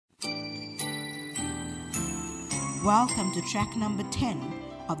Welcome to track number 10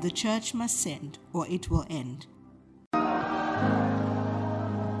 of The Church Must Send or It Will End.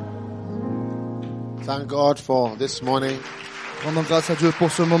 Thank God for this morning. Rendons grâce à Dieu pour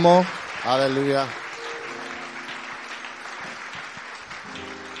ce moment. Hallelujah.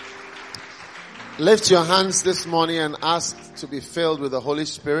 Lift your hands this morning and ask to be filled with the Holy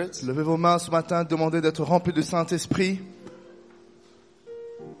Spirit. Levez vos mains ce matin, demandez d'être remplis du Saint-Esprit.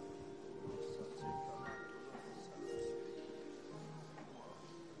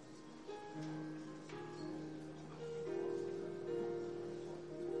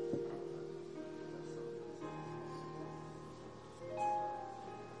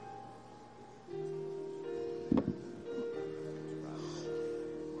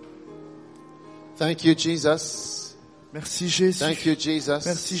 Thank you, Jesus. Merci Jésus. Thank you, Jesus.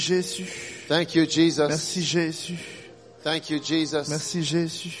 Merci Jésus. Thank you, Jesus. Merci Jésus. Thank you, Jesus. Merci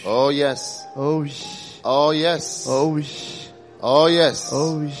Jésus. Oh, yes. Oh oui. Oh, yes. Oh oui. Oh, yes.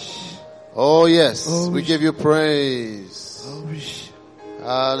 Oh oui. Oh, yes. Oh, We oui. give you praise. Oh oui.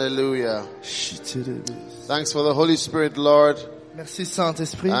 Hallelujah. Chitélébé. Thanks for the Holy Spirit, Lord. Merci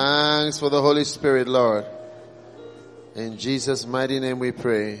Saint-Esprit. Thanks for the Holy Spirit, Lord. In Jesus' mighty name we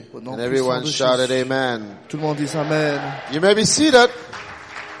pray. Au nom And everyone puissant de shouted Jésus. amen. Tout le monde dit Amen. You may be seated.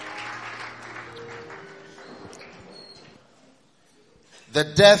 The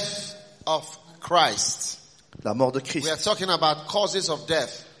death of Christ. La mort de We Christ. are talking about causes of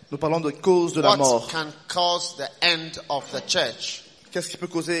death. Nous parlons de cause de la What mort. can cause the end of the church? Qu'est-ce qui peut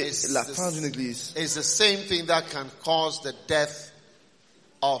causer It's la the- fin d'une église? It's the same thing that can cause the death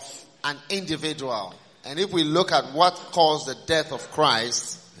of an individual. And if we look at what caused the death of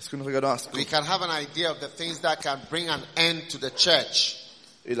Christ, Est-ce que nous regardons à ce we can have an idea of the things that can bring an end to the church.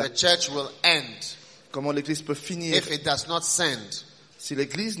 et la- The church will end comment l'église peut finir if it does not send. si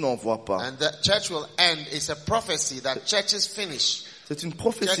l'église n'envoie pas? And the church will end is a prophecy that churches finish. C'est une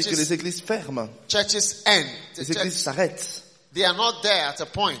prophétie que les églises ferment. Churches end. The Les églises church, s'arrêtent. they are not there at a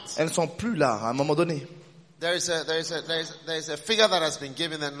point. Elles ne sont plus là à un moment donné. There is a figure that has been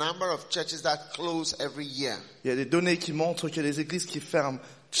given, the number of churches that close every year. Il y a des données qui montrent qu'il y a des églises qui ferment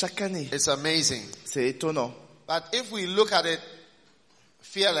chaque année. It's amazing. C'est étonnant. But if we look at it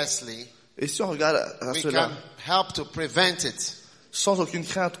fearlessly, Et si on regarde à we cela can help to prevent it. sans aucune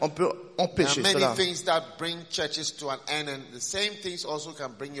crainte, on peut There are empêcher many cela. things that bring churches to an end, and the same things also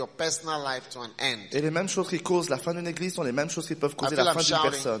can bring your personal life to an end. Et les mêmes choses qui causent la fin d'une église sont les mêmes choses qui peuvent causer feel la I'm fin d'une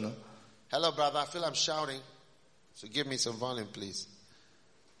shouting. personne. Hello, brother. I feel I'm shouting. So give me some volume, please.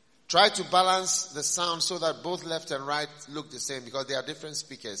 Try to balance the sound so that both left and right look the same, because they are different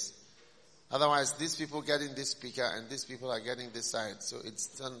speakers. Otherwise, these people getting this speaker and these people are getting this side. So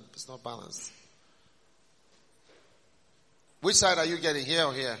it's not balanced. Which side are you getting, here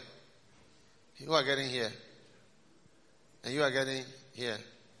or here? You are getting here. And you are getting here.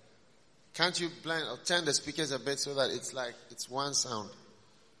 Can't you blend or turn the speakers a bit so that it's one sound?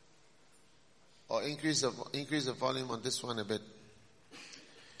 Or increase the volume on this one a bit.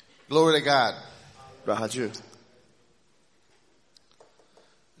 Glory to God. Gloire à Dieu.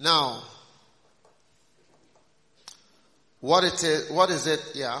 Now, what is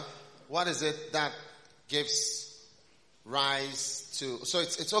it that gives rise to? So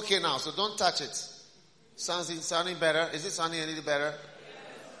it's okay now. So don't touch it. Sounding better. Is it sounding any better?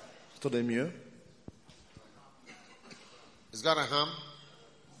 Entendez mieux? It's got a hum.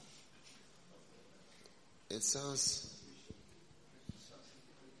 It sounds.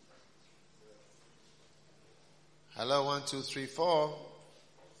 Hello, 1, 2, 3, 4.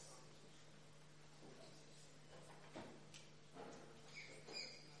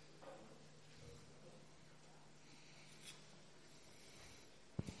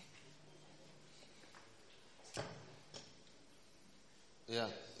 Yeah,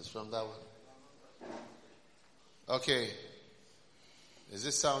 it's from that one. Okay. Is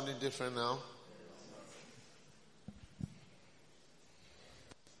this sounding different now?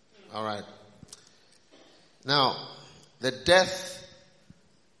 All right. Now, the death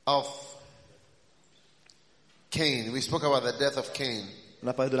of Cain. We spoke about the death of Cain. On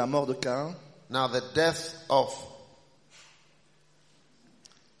a parlé de la mort de Caïn. Now, the death of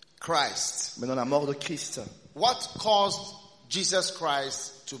Christ. Maintenant, la mort de Christ. What caused Jesus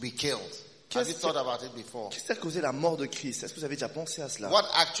Christ to be killed? Have you thought about it before? Qu'est-ce qui a causé la mort de Christ? Est-ce que vous avez déjà pensé à cela? What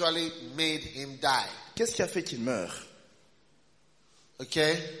actually made him die? Qu'est-ce qui a fait qu'il meure?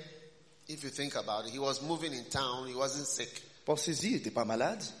 Okay? If you think about it, he was moving in town, he wasn't sick. Pensez-y, il n'était pas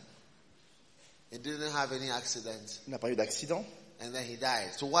malade. He didn't have any accident. Il n'a pas eu d'accident. and then he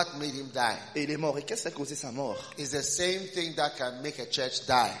died. So what made him die? Et il est mort. Et qu'est-ce qui a causé sa mort? It's the same thing that can make a church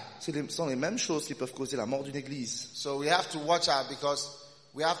die. Ce sont les mêmes choses qui peuvent causer la mort d'une église. So we have to watch out because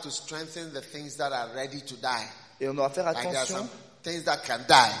we have to strengthen the things that are ready to die. Et on doit faire Like there are attention some things that can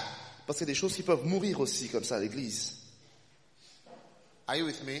die. parce qu'il y a des choses qui peuvent mourir aussi comme ça à l'église. Are you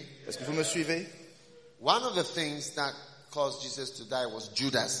with me? Est-ce que vous me suivez? One of the things that caused Jesus to die was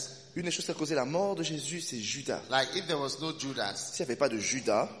Judas. Une des choses qui a causé la mort de Jésus, c'est Judas. Like if there was no Judas, S'il n'y avait pas de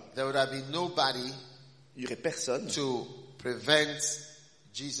Judas, there would have been nobody il n'y aurait personne to prevent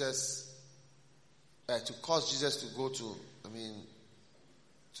Jesus, to cause Jesus to go to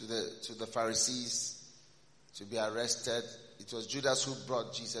the Pharisees to be arrested. It was Judas who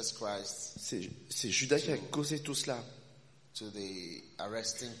brought Jesus Christ C'est Judas qui a causé tout cela. to the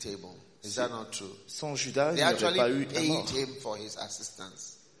arresting table. Is that not true? Sans Judas, il They n'y aurait pas eu actually la paid mort. him for his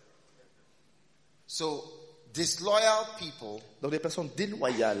assistance. So disloyal people Donc les personnes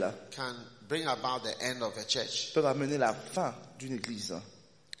déloyales can bring about the end of a church. peuvent amener la fin d'une église.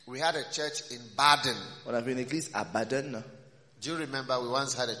 We had a church in Baden. On avait une église à Baden. Do you remember we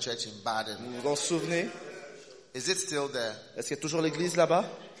once had a church in Baden? Vous vous en souvenez? Is it still there? Est-ce qu'il y a toujours l'église là-bas?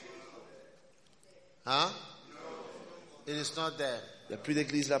 Huh? It is not there. Il n'y a plus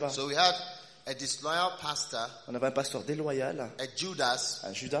d'église là-bas. So we had a disloyal pastor, On avait un pasteur déloyal, a Judas.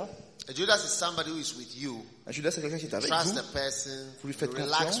 un Judas. A Judas is somebody who is with you. Un Judas, c'est quelqu'un qui est avec Trust vous. the person. Vous lui You faites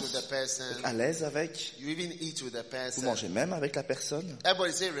relax confiance. with the person. Vous êtes à l'aise avec. You even eat with the Vous person. mangez même avec la personne.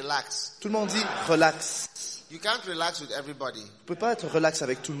 Everybody say relax. Tout le monde dit relax. You can't relax with everybody, Vous ne pouvez pas être relax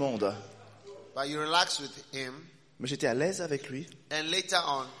avec tout le monde. but you relax with him. Mais j'étais à l'aise avec lui. And later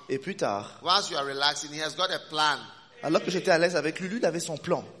on, Et plus tard, once you are relaxing, he has got a plan. alors que j'étais à l'aise avec lui, lui, il avait son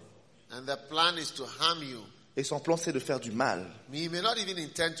plan. And the plan is to harm you. Et son plan, c'est de faire du mal. He may not even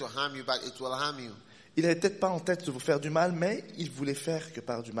intend to harm you, but it will harm you. Il n'avait peut-être pas en tête de vous faire du mal, mais il voulait faire que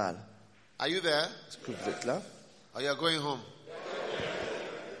par du mal. Are you there? Est-ce que vous êtes là? Or you're going home?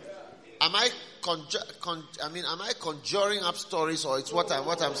 Am I conjuring up stories, or it's what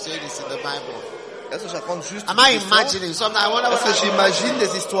I'm saying is in the Bible? Est-ce que je raconte juste Am I des histoires? imagining something? I wonder Est-ce que what j'imagine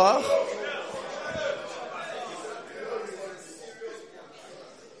des histoires?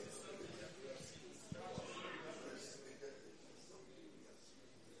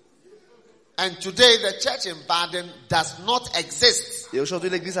 And today the church in Baden does not exist. Et aujourd'hui,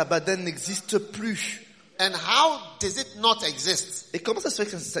 l'église à Baden n'existe plus. And how does it not exist? Et comment ça se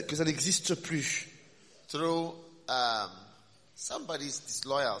fait que ça n'existe plus? Through somebody's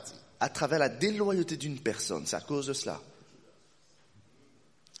disloyalty. À travers la déloyauté d'une personne. C'est à cause de cela.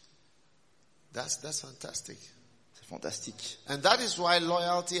 That's fantastic. C'est fantastique. And that is why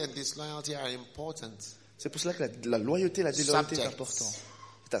loyalty and disloyalty are important. C'est pour cela que la loyauté et la déloyauté est Subjects. important.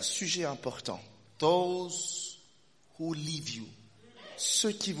 C'est un sujet important. Those who leave you.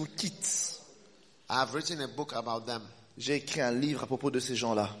 Ceux qui vous quittent. I have written a book about them. J'ai écrit un livre à propos de ces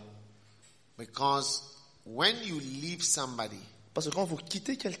gens-là. Because when you leave somebody, Parce que quand vous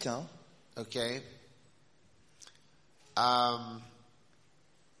quittez quelqu'un, okay,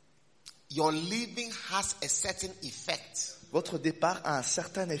 your leaving has a certain effect. votre départ a un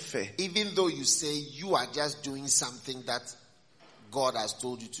certain effet. Even though you say you are just doing something that God has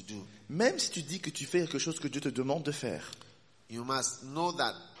told you to do. Même si tu dis que tu fais quelque chose que Dieu te demande de faire, You must know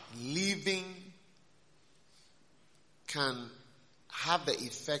that leaving can have the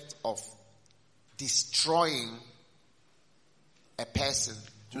effect of destroying a person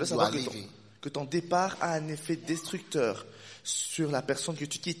tu who dois you are savoir leaving. que ton départ a un effet destructeur sur la personne que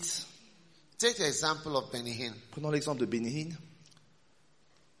tu quittes. Take the example of Benny Hinn. Prenons l'exemple de Benny Hinn.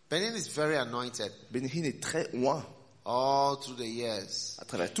 Benny Hinn is very anointed Benny Hinn est très loin all through the years. à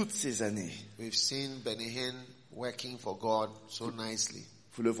travers toutes ces années. We've seen Benny Hinn working for God so nicely.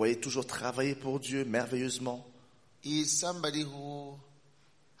 Vous le voyez toujours travailler pour Dieu merveilleusement. He is somebody who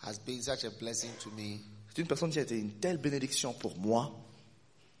has been such a blessing to me. C'est une personne qui a été une telle bénédiction pour moi.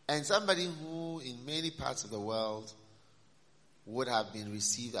 And somebody who in many parts of the world would have been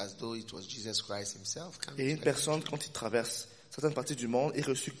received as though it was Jesus Christ himself. Et une personne, quand il traverse certaines parties du monde, est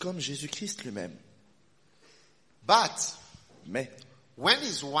reçue comme Jésus-Christ lui-même. But Mais when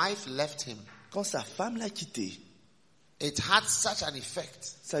his wife left him, quand sa femme l'a quitté, it had such an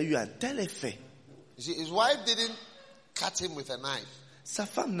effect. ça a eu un tel effet. You see, his wife didn't cut him with a knife. Sa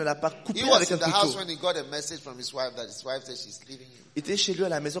femme ne l'a pas He coupé was avec in un the house couteau. when he got a message from his wife that his wife said she's leaving him. Il était chez lui à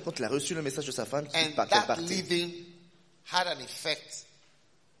la maison quand il a reçu le message de sa femme And qu'elle that partait. leaving had an effect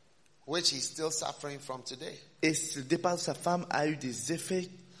which he's still suffering from today. Et le départ de sa femme a eu des effets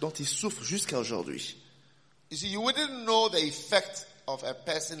dont il souffre jusqu'à aujourd'hui. You see, you wouldn't know the effect of a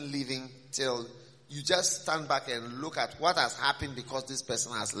person leaving till you just stand back and look at what has happened because this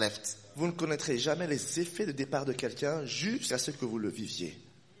person has left. Vous ne connaîtrez jamais les effets de départ de quelqu'un jusqu'à ce que vous le viviez.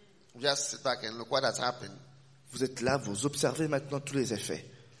 You just sit back and look what has happened. Vous êtes là, vous observez maintenant tous les effets.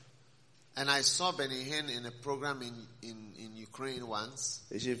 And I saw Benny Hinn in a program in Ukraine once.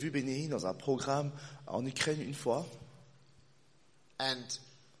 Et j'ai vu Benny dans un programme en Ukraine une fois. And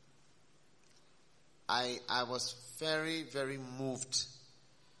I was very, very moved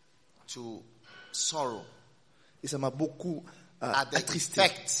to sorrow Et ça m'a beaucoup at the attristé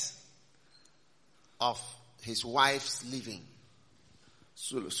effect of his wife's leaving.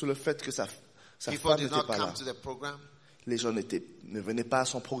 sur le fait que sa People femme did n'était not pas là. come to the program. Les gens ne venaient pas à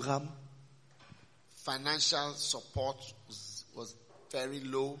son programme. Financial support was very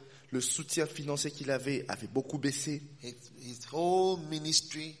low. Le soutien financier qu'il avait beaucoup baissé. His whole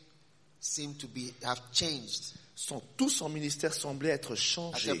ministry seemed to have changed. Tout son ministère semblait être At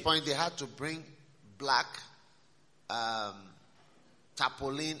changé. a point, they had to bring black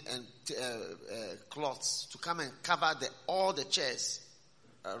tarpaulin and cloths to come and cover all the chairs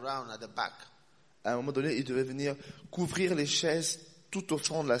around at the back. À un moment donné, il devait venir couvrir les chaises tout au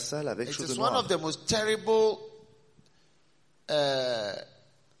fond de la salle avec It chose is one noire. of the most terrible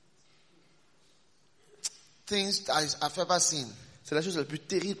things I've ever seen. C'est la chose la plus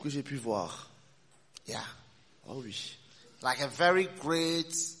terrible que j'ai pu voir. Yeah. Oh oui. Like a very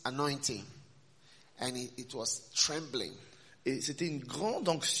great anointing. And it was trembling Et c'était une grande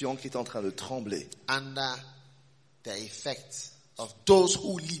onction qui était en train de trembler under the effect of those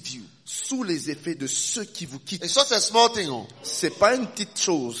who leave you. sous les effets de ceux qui vous quittent. It's not a small thing. Oh. C'est pas une petite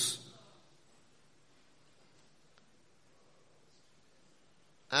chose.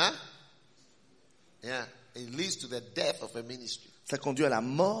 Huh? Yeah. It leads to the death of a ministry. Ça conduit à la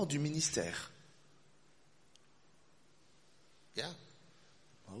mort du ministère. Yeah.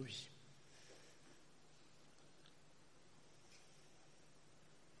 Oh oui.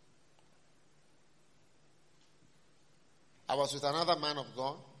 I was with another man of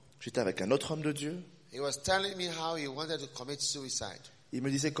God. J'étais avec un autre homme de Dieu. He was telling me how he wanted to commit suicide. Il me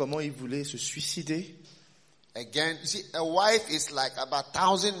disait comment il voulait se suicider. Again, you see, a wife is like about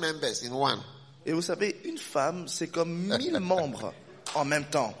 1,000 members in one. Et vous savez, une femme, c'est comme 1000 membres en même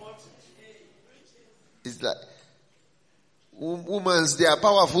temps. It's like women, they are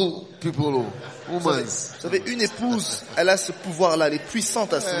powerful people. Oh. Women. Vous savez, une épouse, elle a ce pouvoir-là, elle est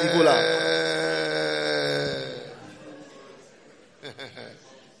puissante à ce niveau-là.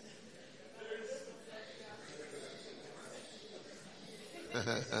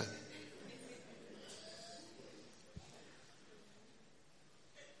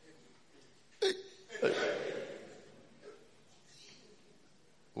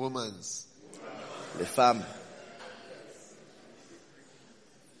 Women's. Les femmes.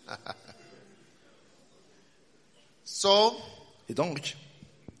 So, Et donc,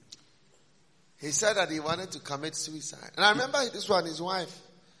 he said that he wanted to commit suicide. And I remember this one, his wife,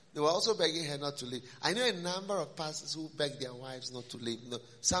 they were also begging her not to leave. I know a number of pastors who begged their wives not to leave. No,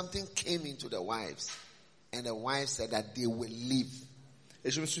 something came into the wives, and the wives said that they will leave. et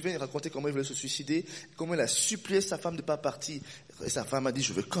je me souviens, il racontait comment il voulait se suicider, comment il a supplié sa femme de ne pas partir. Et sa femme a dit,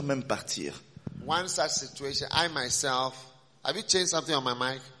 je veux quand même partir. One such situation, I myself, have you changed something on my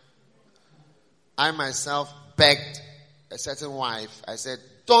mic? I myself begged a certain wife. I said,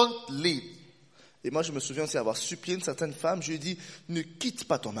 don't leave. Et moi, je me souviens aussi avoir supplié une certaine femme. Je lui ai dit, ne quitte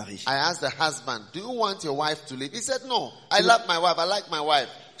pas ton mari. I asked the husband, do you want your wife to leave? He said, no. I love my wife. I like my wife.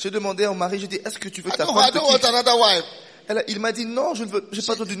 J'ai demandé au mari, j'ai dit, est-ce que tu veux que ta I femme te don't want quitte? another wife. Il m'a dit, non, je ne veux, j'ai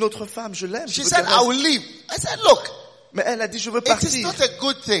pas besoin d'une autre femme, je l'aime. je She veux said, qu'elle I reste. will leave. I said, look, Mais elle a dit, je veux it is partir. not a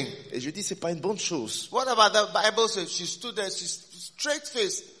good thing. Et je dis, c'est pas une bonne chose. What about the Bible says? She stood there, she's straight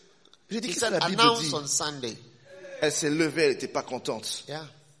faced. J'ai dit, He qu'est-ce que said, la Bible announce dit? on Sunday. Elle s'est levée, elle n'était pas contente. Yeah.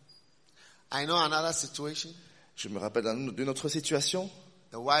 I know another situation. Je me rappelle d'une autre situation.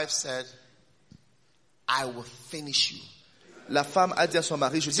 The wife said, I will finish you. La femme a dit à son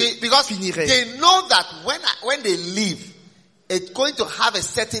mari, je See, te because finirai. they know that when they leave, it's going to have a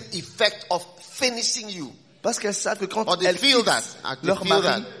certain effect of finishing you. Parce qu'elles savent que quand Or they elles feel quittent that. They leur feel mari,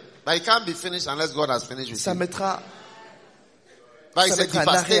 that. But it can't be finished unless God has finished with ça you. mettra, But ça it's a mettra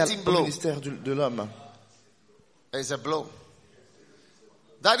un arrêt devastating au blow. ministère de l'homme. It's a blow.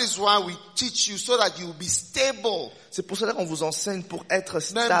 That is why we teach you so that you will be stable C'est pour cela qu'on vous enseigne pour être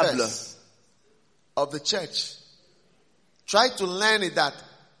stable. members of the church. Try to learn it that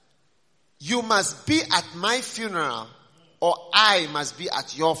you must be at my funeral or I must be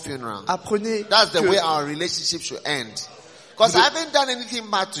at your funeral. Apprenez That's the que way our relationship should end. Because I haven't done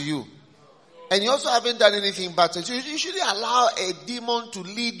anything bad to you. And you also haven't done anything bad to you. You shouldn't allow a demon to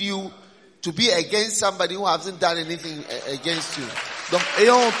lead you to be against somebody who hasn't done anything against you. Donc,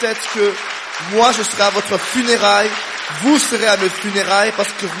 ayant en tête que moi, je serai à votre funérailles, vous serez à mes funérailles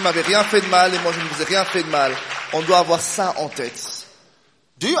parce que vous m'avez rien fait de mal et moi, je ne vous ai rien fait de mal. On doit avoir ça en tête.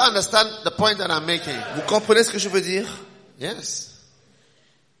 Do you understand the point that I'm making? Vous comprenez ce que je veux dire? Yes.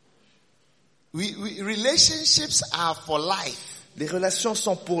 Relationships are for life. Les relations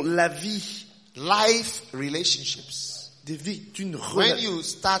sont pour la vie. Life relationships. Des vies d'une When relation. you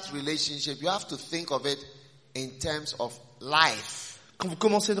start relationship, you have to think of it in terms of life. Quand vous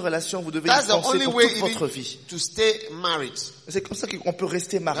commencez une relation, vous devez y That's the penser only pour way toute votre even vie. to stay married. C'est comme ça qu'on peut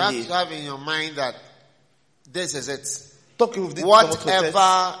rester You have marié. to have in your mind that this is it. Tant que vous dites dans votre tête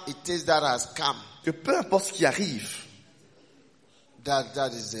Whatever it is that has come, que peu importe ce qui arrive, that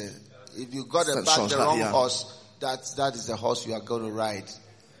is it. If you got Ça ne back the changera wrong rien. horse, that is the horse you are going to ride.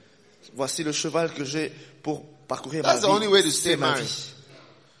 voici le cheval que j'ai pour parcourir That's the ma only vie. way to stay C'est ma married. vie.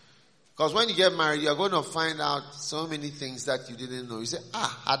 Because when you get married, you're going to find out so many things that you didn't know. You say,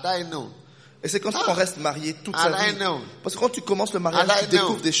 had I known. Et c'est comme ça qu'on reste marié toute sa Had I vie. known. Parce que quand tu commences le mariage, Had I tu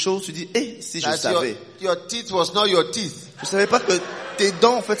découvres known. des choses, tu dis, si je That savais. your teeth was not your teeth. Je savais pas que tes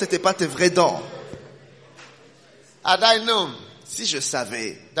dents, en fait, c'était pas tes vraies dents. Had I known Si je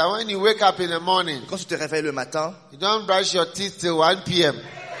savais. that when you wake up in the morning, Quand tu te réveilles le matin, you don't brush your teeth till 1 p.m.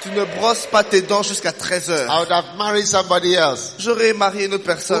 tu ne brosses pas tes dents jusqu'à 13 I heures. would have married somebody else J'aurais marié une autre who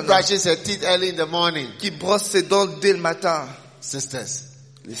personne brushes her teeth early in the morning. qui brosse ses dents dès le matin. Sisters,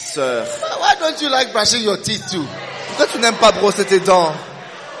 Les sœurs. why don't you like brushing your teeth too? Pourquoi tu n'aimes pas brosser tes dents?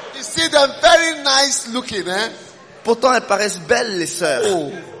 You see them very nice looking, eh? Pourtant, elles paraissent belles, les sœurs.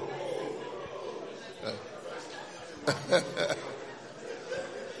 Oh.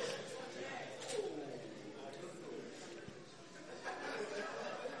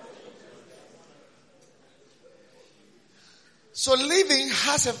 So living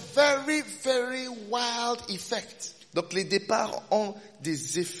has a very, very wild effect Donc, les départs ont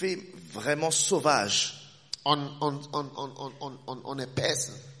des effets vraiment sauvages on a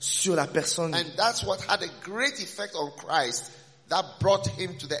person. sur la personne. And that's what had a great effect on Christ that brought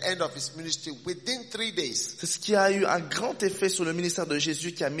him to the end of his ministry within 3 days. C'est ce qui a eu un grand effet sur le ministère de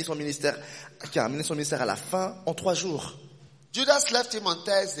Jésus qui a amené son ministère à la fin en 3 jours. Judas left him on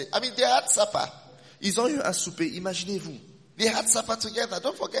Thursday. I mean, they had supper. Ils ont eu un souper, imaginez-vous. They had supper together,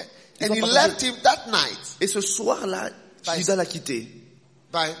 don't forget. Ils And ont he partagé. left him that night. Et ce soir-là, Judas l'a quitté.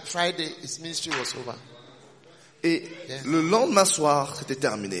 By Friday, his ministry was over. Et le lendemain soir, c'était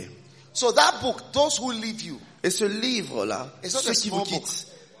terminé. So that book, Those Who Leave You, Et ce livre-là, It's not ceux a qui vous small book. quittent,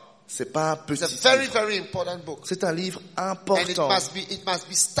 c'est pas un it's a petit very, livre. very important book. C'est un livre And important. it must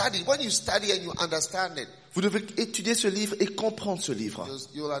be studied. When you study and you understand it, Vous devez étudier ce livre et comprendre ce livre.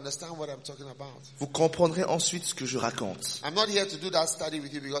 you'll understand what I'm talking about. Vous comprendrez ensuite ce que je raconte. I'm not here to do that study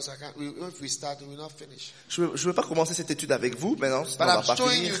with you because if we start, we will not finish. Je veux pas commencer cette étude avec vous, maintenant, But on va I'm pas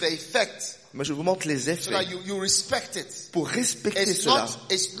showing you finir. the effect Mais je vous montre les so effets that you respect it. pour respecter cela.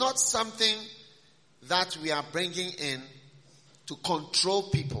 It's not something that we are bringing in to control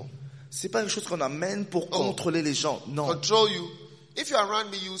people. C'est pas une chose qu'on amène pour contrôler les gens. Non. Control you. If you're around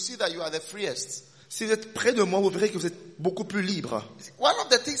me, you see that you are the freest. Si vous êtes près de moi, vous verrez que vous êtes beaucoup plus libre. One of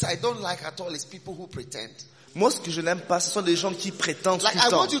the things I don't like at all is people who pretend. Moi, ce que je n'aime pas, ce sont des gens qui prétendent Like, tout le I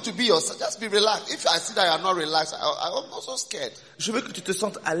temps. want you to be yourself. Just be relaxed. If I see that you're not relaxed, I'm also scared. Je veux que tu te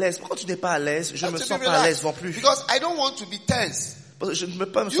sentes à l'aise. Pourquoi tu n'es pas à l'aise? Je You me have to sens be pas à l'aise relaxed. non plus. Because I don't want to be tense. Parce que je ne veux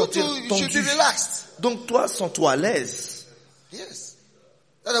pas me You sentir too, you should tendu. be relaxed. Donc toi, sens-toi à l'aise. Yes.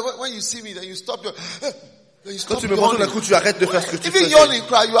 That when you see me, then you stop your. Then you Quand stop tu me vois tout d'un yawning. coup, tu arrêtes de faire ce que tu Even faisais. yawning,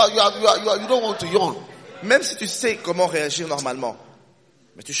 cry. You don't want to yawn. Même si tu sais comment réagir normalement.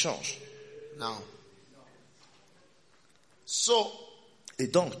 Mais tu changes. Now. So, Et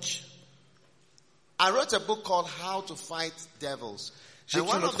donc, I wrote a book called How to Fight Devils. J'ai And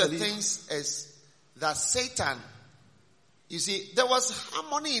écrit one un of autre the livre. things is that Satan, you see, there was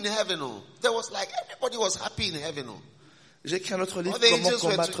harmony in heaven. Oh. There was like, everybody was happy in heaven. Oh. j'ai écrit un autre livre, All the Comment angels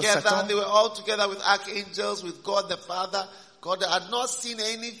were combattre together. Satan. They were all together with archangels, with God the Father. God had not seen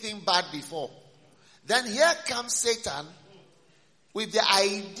anything bad before. Then here comes Satan with the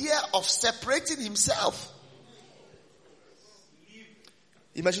idea of separating himself,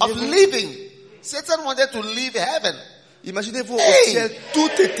 of Imaginez-vous, living. Satan wanted to leave heaven. imaginez-vous Hey! au ciel, tout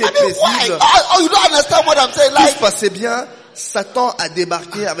était I mean, why? paisible, Oh, you don't understand what I'm saying? tout se Like, passait bien. Satan a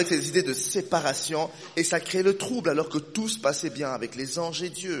débarqué avec ses idées de séparation et ça crée le trouble alors que tout se passait bien avec les anges et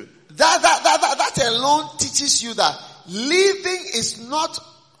Dieu. that alone teaches you that living is not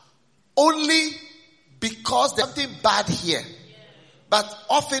only because there's something bad here, but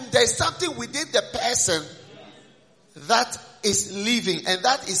often there's something within the person that is living, and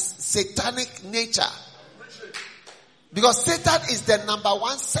that is satanic nature. Because Satan is the number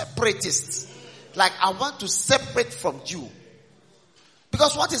one separatist. Like, I want to separate from you.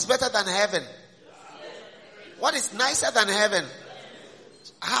 Because what is better than heaven? What is nicer than heaven?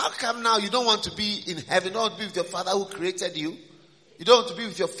 How come now you don't want to be in heaven? You don't want to be with your Father who created you? You don't want to be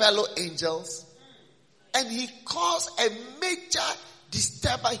with your fellow angels? And he caused a major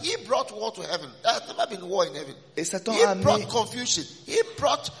disturber. He brought war to heaven. There has never been war in heaven. Et Satan He a brought amené confusion. He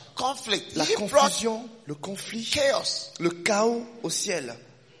brought conflict. la He brought confusion, le conflit, chaos. le chaos au ciel.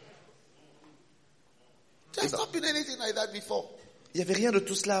 There's not been anything like that before. Il n'y avait rien de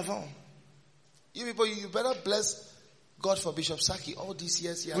tout cela avant. You people, you better bless God for Bishop Saki. All these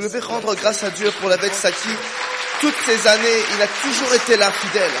years, Vous devez rendre grâce à Dieu pour l'évêque Saki. Toutes ces années, il a toujours été là,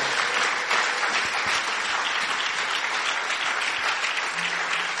 fidèle.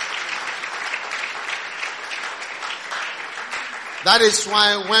 That is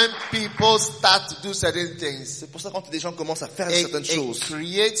why when people start to do certain things, C'est pour ça que quand des gens commencent à faire certaines it choses,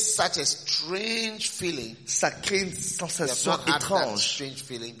 creates such a strange feeling. ça crée une You have sensation not had that étrange strange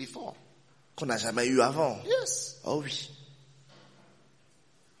feeling before. qu'on n'a jamais eu avant. Yes. Oh oui.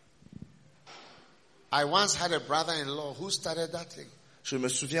 I once had a brother-in-law who started that thing. Je me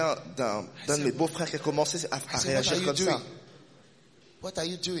souviens d'un de mes beaux-frères qui a commencé à I said, what are réagir you comme doing? ça. What are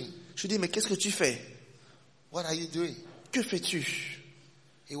you doing? Je lui dis, mais qu'est-ce que tu fais? What are you doing? Que fais-tu?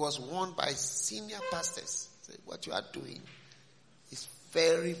 He was warned by senior pastors. Said, what you are doing is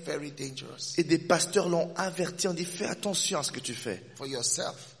very, very dangerous Et des pasteurs l'ont averti, on dit, fais attention à ce que tu fais. for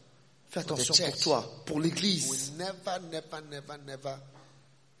yourself. Fais For the attention pour church. toi, pour You l'église. will never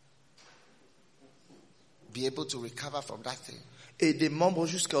be able to recover from that thing. Et des membres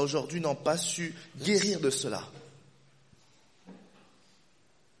jusqu'à aujourd'hui n'ont pas su guérir de cela.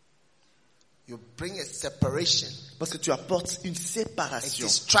 You bring a separation, Parce que tu apportes une a séparation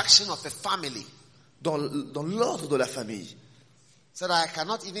distraction of a family, dans l'ordre de la famille. so that I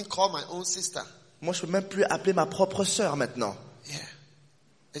cannot even call my own sister. Moi, je peux même plus appeler ma propre sœur maintenant. Yeah.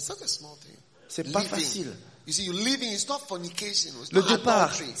 It's not a small thing. C'est pas Living. facile. You see, you living is not fornication. It's Le not départ,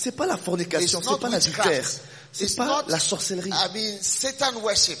 adultery. c'est pas la fornication, It's c'est not pas l'adultère, witchcraft. c'est It's pas not, la sorcellerie, Satan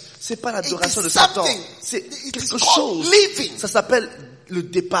worship. c'est pas It l'adoration is de Satan. something. C'est It is quelque called chose. living. Ça s'appelle le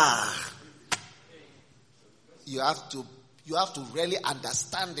départ. You have to really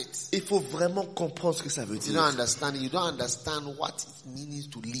understand it. Il faut vraiment comprendre ce que ça veut If you don't dire. understand it, you don't understand what it means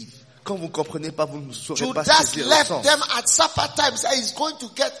to live. Quand vous ne comprenez pas, vous ne saurez pas Judas saisir le left sens. them at supper time. Said he's going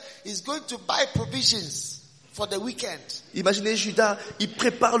to buy provisions for the weekend. Imaginez Judas, il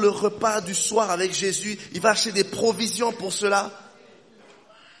prépare le repas du soir avec Jésus, il va acheter des provisions pour cela.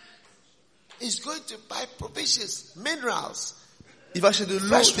 He's going to buy provisions, minerals. Il va acheter de l'eau,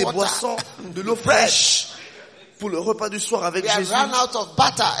 Fresh des water. boissons, de l'eau fraîche pour le repas du soir avec We have Jésus. run out of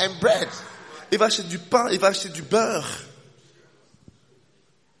butter and bread. Il va acheter du pain, il va acheter du beurre.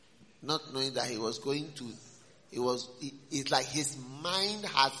 Not knowing that he was going to, it's like his mind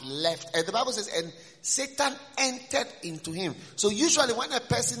has left. And the Bible says, and Satan entered into him. So usually when a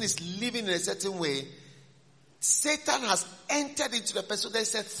person is living in a certain way, Satan has entered into the person.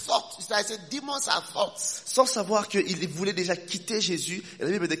 There's a thought. It's like demons are thoughts. Sans savoir qu'il voulait déjà quitter Jésus, et la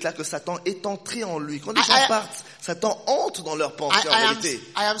Bible déclare que Satan est entré en lui. Quand les gens partent, Satan entre dans leur pensée en vérité.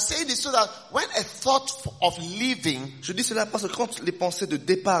 I am saying this so that when a thought of living Je dis cela parce que quand les pensées de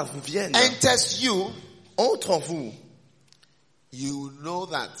départ vous viennent, enters you, entrent en vous, you know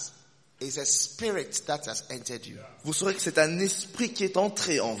that it's a spirit that has entered you. vous saurez que c'est un esprit qui est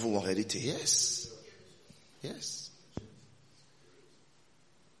entré en vous en réalité. Yes. Yes.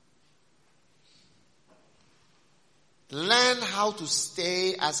 Learn how to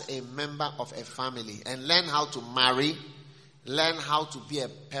stay as a member of a family and learn how to marry, learn how to be a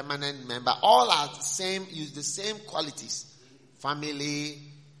permanent member. All are the same, use the same qualities. Family,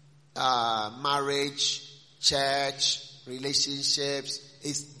 marriage, church, relationships.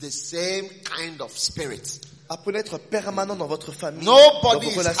 It's the same kind of spirit. Apprenez à être permanent dans votre famille, Nobody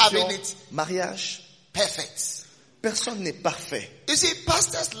dans vos is relations, having it mariage. perfect. Personne n'est parfait. You see,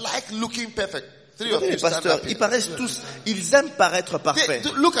 pastors like looking perfect. Three Vous of savez, you les stand pasteurs, up here. ils paraissent tous, ils aiment paraître parfaits.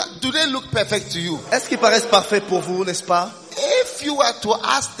 Do they look perfect to you? Est-ce qu'ils paraissent parfaits pour vous, n'est-ce pas? If you were to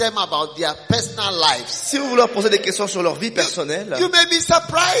ask them about their personal lives, Si vous leur posez des questions sur leur vie personnelle, you may be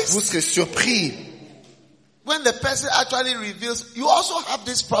surprised vous serez surpris. when the person actually reveals, you also have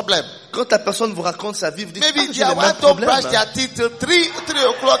this problem. Quand la personne vous raconte sa vie, vous dites, Maybe j'ai their le même wife don't problème. brush their teeth till 3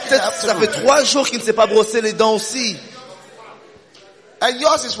 o'clock in the Peut-être ça fait afternoon. 3 jours qu'il ne s'est pas brossé les dents aussi. And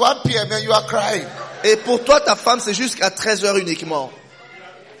yours is 1 p.m. and you are crying. Et pour toi, ta femme, c'est jusqu'à 13h uniquement.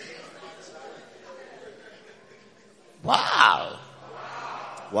 Wow.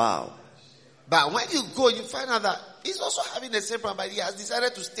 Waouh. But when you go, you find out that he's also having the same problem, but he has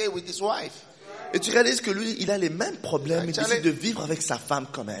decided to stay with his wife. Et tu réalises que lui, il a les mêmes problèmes, il Actually- décide de vivre avec sa femme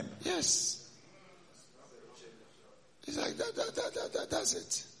quand même. Yes. He's like, that's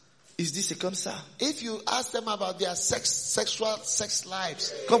it. Il se dit, c'est comme ça. If you ask them about their sexual sex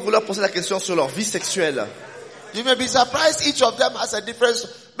lives, Quand vous leur posez la question sur leur vie sexuelle, you may be surprised each of them has a different,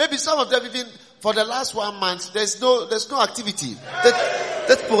 maybe some of them even for the last 1 month, there's no activity.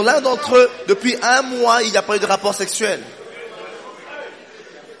 peut-être pour l'un d'entre eux, depuis 1 mois, il n'y a pas eu de rapport sexuel.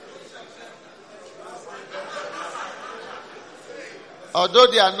 Although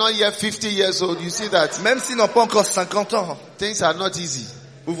they are not yet 50 years old, you see that Même s'ils n'ont pas encore 50 ans, things are not easy.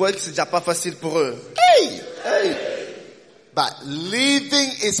 vous voyez que c'est déjà pas facile pour eux. Hey! Hey. But living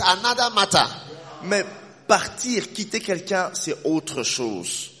is another matter. Mais partir, quitter quelqu'un, c'est autre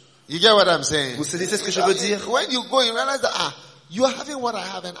chose. You get what I'm saying? Vous saisissez ce que je veux dire? When you go, you realize that, you are having what I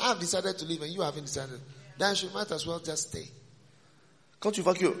have and I've decided to leave and you haven't decided. Then you might as well just stay. Quand tu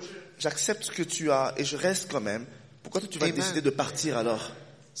vois que j'accepte ce que tu as et je reste quand même, pourquoi toi tu vas Amen. décider de partir alors?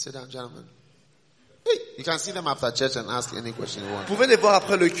 Sit down, gentlemen. Hey, you can see them after church and ask any question you want. Vous pouvez les voir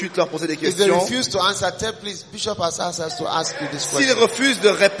après le culte, leur poser des If they questions. refuse to answer, tell please, Bishop has asked us to ask you this S'ils question. refusent de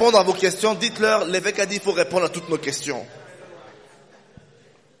répondre à vos questions, dites-leur, l'évêque a dit il faut répondre à toutes nos questions.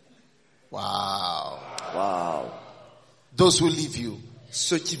 Wow. Waouh. Those who leave you.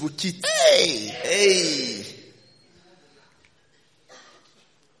 Ceux qui vous quittent. Hey! Hey!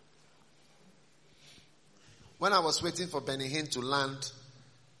 When I was waiting for Benny Hinn to land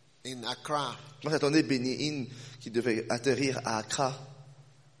in Accra, Moi j'attendais Benny Hinn qui devait atterrir à Accra.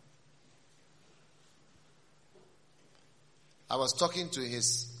 I was talking to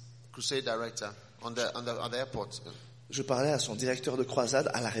his crusade director on the airport. Je parlais à son directeur de croisade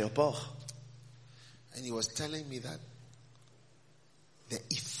à l'aéroport. And he was telling me that the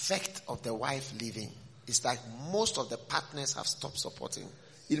effect of the wife leaving is like most of the partners have stopped supporting.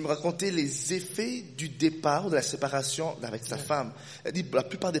 Il me racontait les effets du départ ou de la séparation avec sa femme. Elle dit la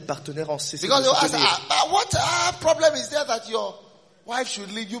plupart des partenaires ont cessé de Because you ask, soutenir. what problem is there that your wife should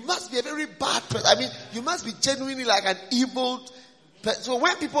leave? You must be a very bad person. I mean, you must be genuinely like an evil person. So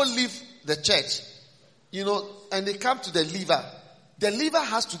when people leave the church, you know, and they come to the leaver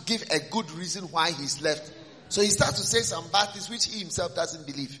has to give a good reason why he's left. So he starts to say some bad things which he himself doesn't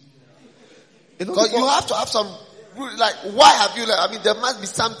believe. Et donc, Because you have to have some, like, why have you left? I mean, there must be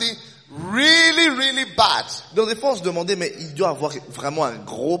something really, really bad. donc des fois on se demandait mais il doit avoir vraiment un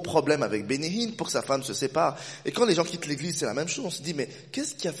gros problème avec Benny Hinn pour que sa femme se sépare. Et quand les gens quittent l'église c'est la même chose. On se dit mais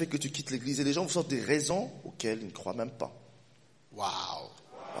qu'est-ce qui a fait que tu quittes l'église? Et les gens vous sortent des raisons auxquelles ils ne croient même pas. Wow.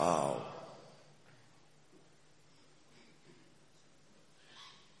 Waouh.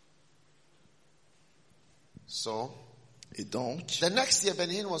 So, Et donc, the next year,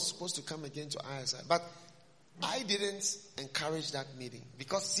 Benny Hinn was supposed to come again to ISI, but I didn't encourage that meeting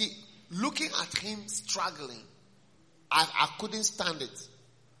because, see, looking at him struggling, I couldn't stand it.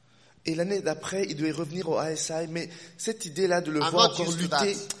 et l'année d'après, il devait revenir au ASI, mais cette idée-là de le I'm voir not encore used to that.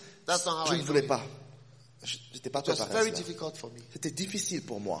 lutter, That's not how je I ne do voulais it. pas. J'étais pas It was préparé à very cela. difficult for me. C'était difficile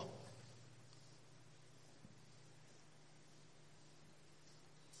pour moi.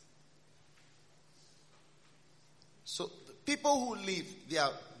 So, the people who leave, they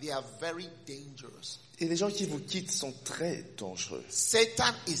are very dangerous. Et les gens qui vous quittent sont très dangereux.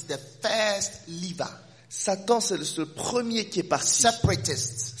 Satan is the first leaver, Satan, c'est le premier qui est parti.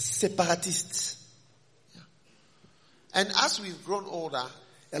 separatist. Séparatiste. And as we've grown older,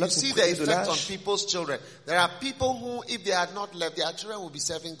 Et you alors que see vous the prenez de effect on l'âge, people's children. There are people who, if they had not left, their children would be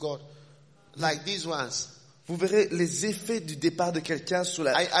serving God. Like these ones. vous verrez les effets du départ de quelqu'un sur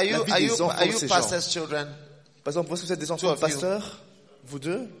la, Are you, la vie are des you, enfants are de you ces gens. pastors' children? Par exemple, vous êtes des enfants de Two of you. pasteurs, vous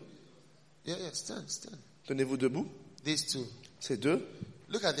deux, Yeah, stand. tenez-vous debout. These two. Ces deux,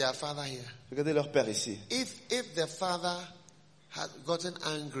 Look at their father here. regardez leur père ici. If the father had gotten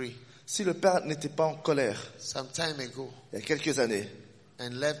angry Si le père n'était pas en colère, some time ago il y a quelques années,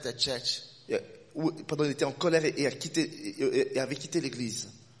 and left the church, ou pendant qu'il était en colère et avait quitté l'église,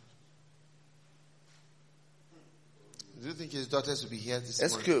 do you think his daughters will be here this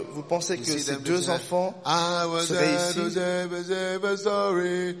est-ce morning? que vous pensez You que see ces them deux looking at, enfants I was seraient there ici? to say,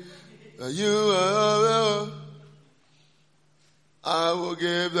 sorry. You I will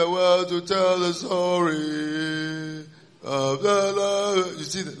give the world to tell the story of the love. You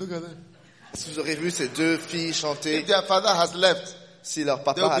see that? Look at them. Si vous aurez vu ces deux filles chanter, If their father has left, si leur they'll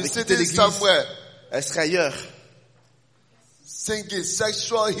papa be avait quitté sitting l'église, somewhere elles seraient ailleurs. singing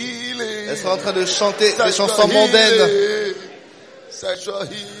sexual healing. Elles seraient en train de chanter des Sexual chansons mondaines. healing. Sexual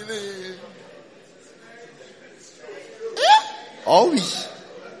healing. Oh oui.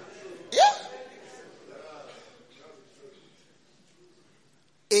 Yeah.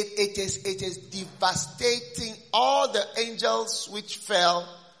 It is devastating. All the angels which fell,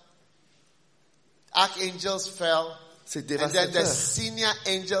 archangels fell, C'est and then the dévastateur. senior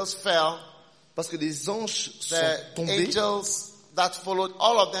angels fell. Parce que les anges sont The tombés. angels that followed,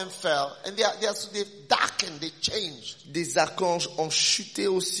 all of them fell, and they've darkened, they changed. Des archanges ont chuté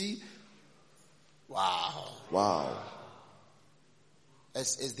aussi. Wow, Waouh.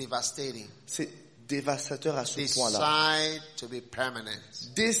 it's devastating. C'est dévastateur à ce point-là. Decide to be permanent.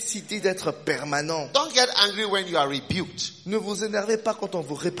 Décidez d'être permanent. Don't get angry when you are rebuked. Ne vous énervez pas quand on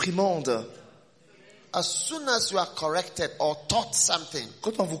vous réprimande. As soon as you are corrected or taught something,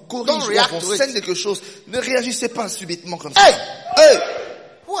 Quand on vous Don't corrige ou react on to vous it. enseigne quelque chose, ne réagissez pas subitement comme ça. hey, Hey,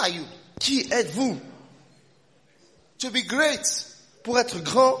 who are you? qui êtes-vous? To be great Pour être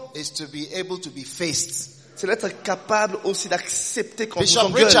grand, is to be able to be faced. c'est d'être capable aussi d'accepter quand on vous Bishop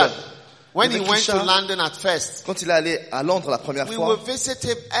engueule. Richard, when he Avec went to Richard, London at first, Quand il est allé à Londres la première we fois, would visit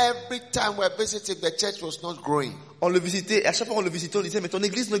him every time we visited. The church was not growing, on le visitait, et à chaque fois on le visitait, on disait, mais ton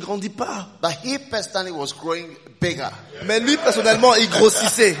église ne grandit pas. but he personally was growing bigger. Mais lui, personnellement, il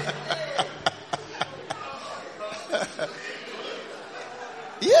grossissait.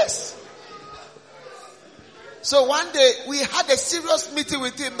 Yes. So one day we had a serious meeting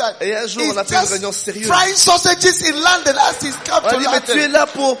with him that Et un jour, he's on a fait une just réunion sérieuse. frying sausages in London as he's come On a to dit, mais tu es London. là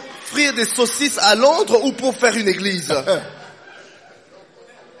pour frire des saucisses à Londres ou pour faire une église?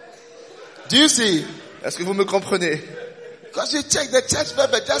 Do you see? Est-ce que vous me comprenez? Because you check the church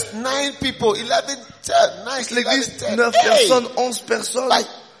member, just 9 people, 11, 10, 9, L'église, 11, 10. 9 Hey! personnes, 11 personnes. Like,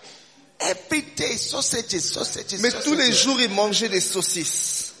 every day, sausages. Mais tous les sausages. jours, il mangeait des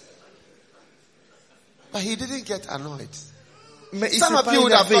saucisses. But he didn't get annoyed. Mais il Some s'est of pas you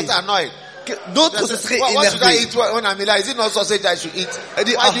would have énervé. got annoyed. D'autres se seraient What should I énervés. eat when I'm in? Is it not sausage I should eat? Elle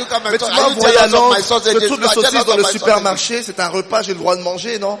dit, Why ah, do you come and mais tu talk? vas Are you envoyer à jealous of my Londres, sausages? je trouve You les are saucisses jealous dans of le my supermarché, c'est un repas, j'ai le droit de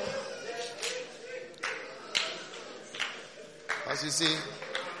manger, non? sausages. As you see,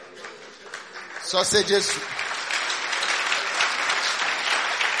 sausages.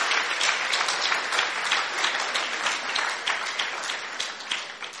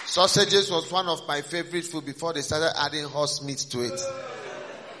 Sausages was one of my favorite food before they started adding horse meat to it.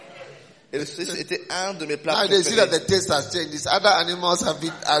 Et le saucisse était un de mes plats Now they see that préférés. the taste has changed. These other animals have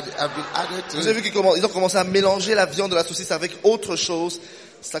been added to Vous avez it. vu ils ont commencé à mélanger la viande de la saucisse avec autre chose.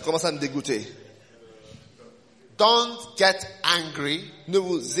 Ça commence à me dégoûter. Don't get angry. Ne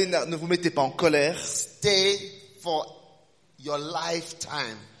vous mettez pas en colère. Stay for your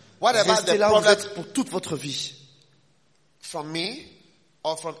lifetime. Whatever Restez the là où vous problem êtes pour toute votre vie. from me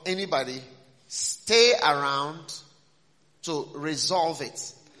or from anybody, stay around to resolve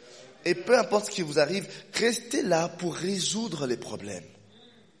it. Et peu importe ce qui vous arrive, restez là pour résoudre les problèmes.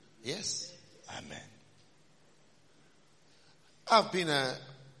 Yes. Amen. I've been a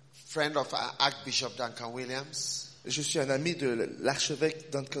friend of Archbishop Duncan Williams Je suis un ami de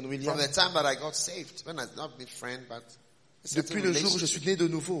l'archevêque Duncan from Williams. the time that I got saved. When I not been friend, but a certain Depuis le jour où je relationship. suis né de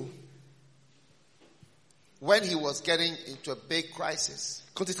nouveau. When he was getting into a big crisis,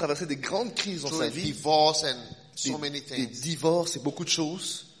 Quand il traversait des grandes crises dans through sa a vie, divorce and so des, many des things, divorces et beaucoup de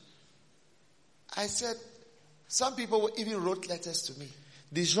choses, I said, some people even wrote letters to me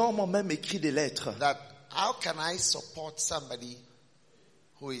des gens m'ont même écrit des lettres. that how can I support somebody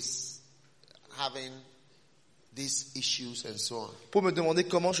who is having these issues and so on. Pour me demander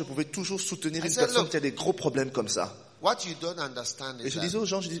comment je pouvais toujours soutenir I une said, personne look, qui a des gros problèmes comme ça. What you don't understand Et is je disais that aux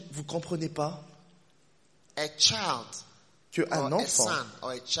gens, je dis, vous comprenez pas a child qu'un or a enfant son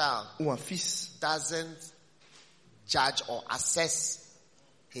or a child ou un fils doesn't judge or assess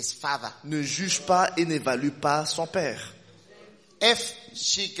his father. ne juge pas et n'évalue pas son père. If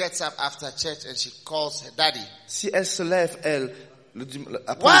she gets up after church and she calls her daddy, Si elle se lève, elle,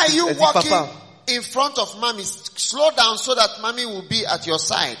 après why are le you culte, elle dit, walking papa, in front of mommy? Slow down so that mommy will be at your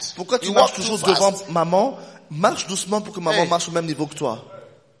side. pourquoi tu You marches walk too toujours fast. devant maman? Marche doucement pour que maman Hey. marche au même niveau que toi.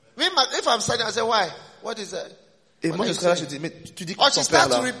 Me, if I'm standing, I say, why? What is that? Et What moi, are je you serais là, saying? je dis, mais tu dis Or que she ton père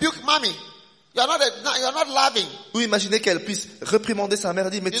starts to là. rebuke mommy. You're not loving. Ou imaginez qu'elle puisse réprimander sa mère et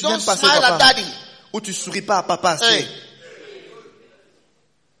dire, mais You tu don't n'aimes pas assez smile at papa. daddy. Ou tu souris pas à papa assez. Hey.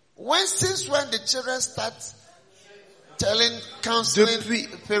 Since when the children start counseling Depuis-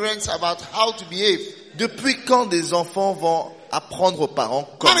 parents about how to behave? Depuis quand des enfants vont apprendre aux parents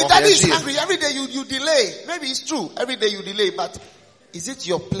comment Mommy, daddy is réagir? angry. Every day you delay. Maybe it's true. Every day you delay, but is it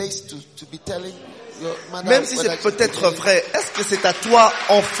your place to be telling your mother? Même si whether c'est she's peut-être delaying? vrai, est-ce que c'est à toi,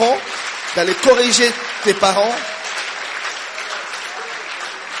 enfant, d'aller corriger tes parents?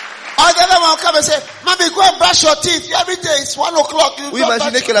 Or the other one will come and say, Mommy, go and brush your teeth. Every day it's 1 o'clock. You Ou go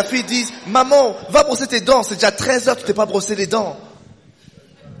imaginez brush que la fille dise, maman, va brosser tes dents, c'est déjà 13 heures, tu t'es pas brossé les dents.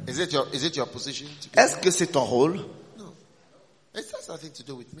 Is it your position? Est-ce que c'est ton rôle? No. It has nothing to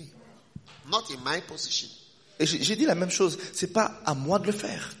do with me. Not in my position. Et j'ai dit la même chose, c'est pas à moi de le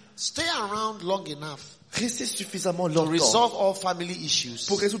faire. Stay around long enough Restez suffisamment to longtemps resolve all family issues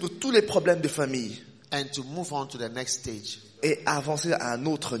pour résoudre tous les problèmes de famille and to move on to the next stage. et avancer à un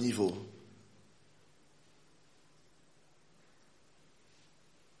autre niveau.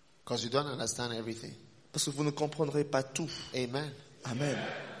 Because you don't understand everything. Parce que vous ne comprendrez pas tout. Amen. Amen.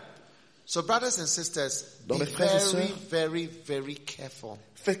 So brothers and sisters, Donc, be mes frères et very, sœurs, very, very careful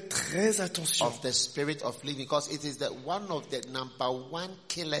faites très attention. of the spirit of living, because it is one of the number one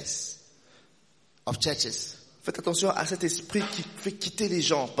killers of churches. Faites attention à cet esprit qui fait quitter les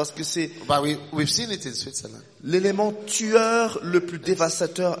gens, parce que c'est But we've seen it in Switzerland. l'élément tueur le plus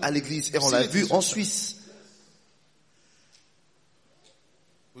dévastateur à l'église. Et on l'a vu en Suisse.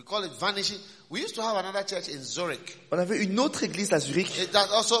 We call it vanishing. We used to have another church in Zurich. On avait une autre église à Zurich It that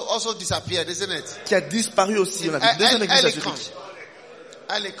also disappeared, isn't it? qui a disparu aussi. On avait une deuxième église à Zurich.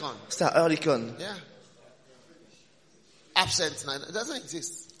 Elikon. C'était à Earlycon. Yeah. Absent now. It doesn't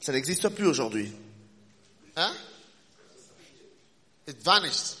exist. Ça n'existe plus aujourd'hui. Huh? It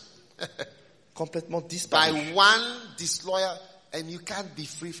vanished. Complètement By disparu. one disloyal, and you can't be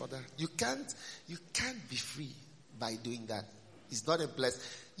free for that. You can't be free by doing that. It's not a blessing.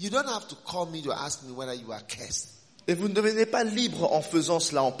 You don't have to call me to ask me whether you are cursed. Et vous ne devenez pas libre en faisant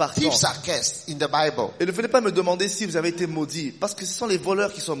cela, en partant. Thieves are cursed in the Bible. Et ne venez pas me demander si vous avez été maudit, parce que ce sont les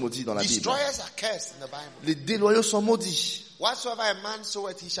voleurs qui sont maudits dans la Bible. Destroyers are cursed in the Bible. Les déloyaux sont maudits. Whatsoever a man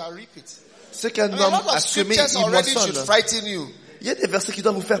soweth, he shall reap it. Ce qu'un I mean, a homme lot a of semé, scriptures il already should moissonne. frighten you. Il y a des versets qui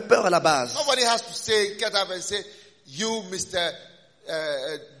doivent vous faire peur à la base. Nobody has to say, get up and say, you, Mr.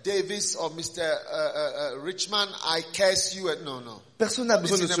 Davis or Mr. Richman, I curse you. No. Personne n'a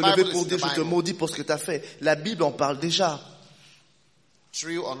besoin de se lever pour dire je te maudis pour ce que tu as fait. La Bible en parle déjà.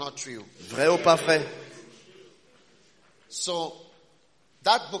 True or not true? Vrai ou pas vrai? So,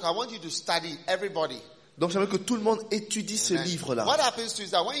 that book, I want you to study, everybody. Donc j'aimerais que tout le monde étudie ce livre-là. What happens to you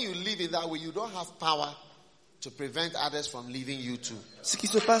is that when you live in that way, you don't have power to prevent others from leaving you too. Ce qui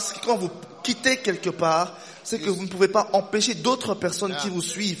se passe, c'est que quand vous quittez quelque part, c'est que vous ne pouvez pas empêcher d'autres personnes qui vous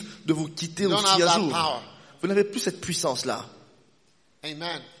suivent de vous quitter You don't aussi have un that jour. power. Vous n'avez plus cette puissance-là.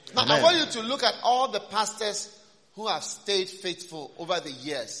 Amen. Now, Amen. I want you to look at all the pastors who have stayed faithful over the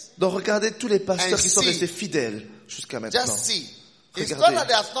years. Donc regardez tous les pasteurs And qui sont see. restés fidèles jusqu'à maintenant. Just see. It's Regardez. not that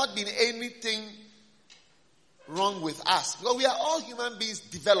there has not been anything wrong with us. Because we are all human beings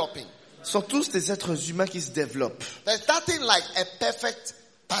developing. Ce sont tous des êtres humains qui se développent. There's nothing like a perfect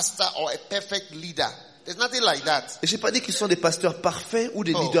pastor or a perfect leader. There's nothing like that. Et j'ai pas dit qu'ils sont des pasteurs parfaits ou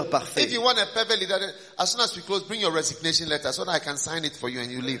des leaders If parfaits. you want a perfect leader, then as soon as we close, bring your resignation letter so that I can sign it for you and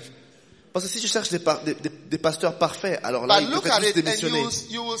you leave. Parce que si je cherche des pasteurs parfaits, alors là, But ils look devraient at tous it and démissionner.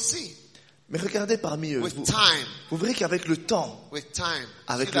 you will see. Mais regardez parmi eux, With vous time, verrez qu'avec le temps,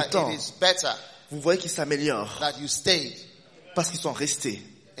 Avec see le that temps. it is better vous voyez qu'ils s'améliorent that you stayed. parce qu'ils sont restés.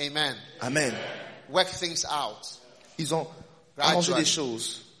 Amen. Amen. Work things out. Ils ont arrangé Gradually. les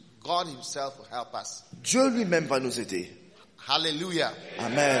choses. God himself will help us. Dieu lui-même va nous aider. Hallelujah.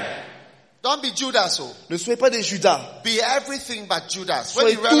 Amen. Don't be Judas. Oh. Ne soyez pas des Judas. Be everything but Judas.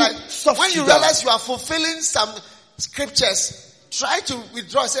 Soyez tout sauf Judas. Realize you are fulfilling some scriptures, try to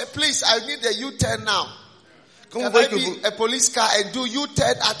withdraw. Say, please, I need a U-turn now. Quand Can vous voyez I que be a police car and do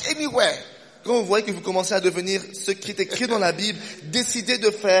U-turn at anywhere? Quand vous voyez que vous commencez à devenir ce qui est écrit dans la Bible, décidez de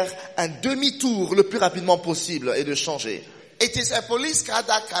faire un demi-tour le plus rapidement possible et de changer. It is a police car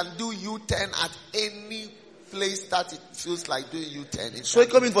that can do U-turn at any place that it feels like doing U-turn. Soyez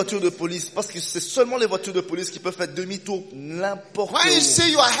comme une voiture de police, parce que c'est seulement les voitures de police qui peuvent faire demi-tour n'importe When you où.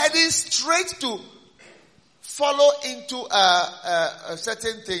 see you are heading straight to follow into a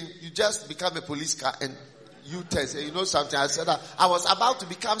certain thing, you just become a police car and U-turn. Say, you know something? I said that I was about to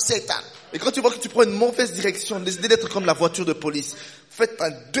become Satan. Et quand tu vois que tu prends une mauvaise direction, décidez d'être comme la voiture de police. Faites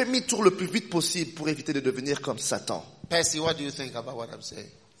un demi-tour le plus vite possible pour éviter de devenir comme Satan. Percy, what do you think about what I'm saying?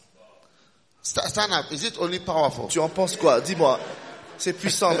 Stand up. Is it only powerful? Tu en penses quoi? Dis-moi. C'est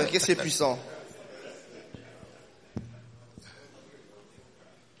puissant, mais qu'est-ce qui est puissant?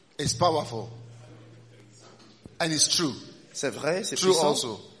 It's powerful. And it's true. C'est vrai, c'est True puissant.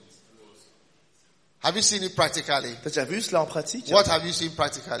 also. Have you seen it practically? T'as déjà vu cela en pratique? What have you seen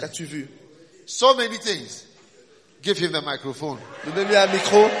practically? Qu'as-tu vu? So many things. Give him the microphone. Donnez-lui un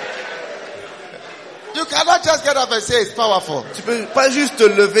micro. You cannot just get up and say it's powerful. Tu peux pas juste te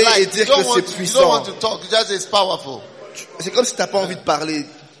lever et Like, dire you que don't c'est want puissant. to talk, just say it's powerful. C'est comme si t'as pas envie de parler.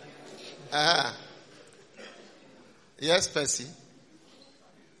 Yes, Percy.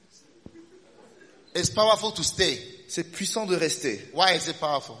 It's powerful to stay. C'est puissant de rester. Why is it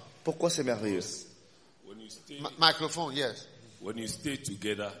powerful? Pourquoi c'est merveilleux? When you stay, Microphone, yes. when you stay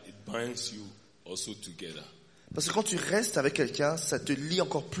together, it binds you also together. Parce que quand tu restes avec quelqu'un, ça te lie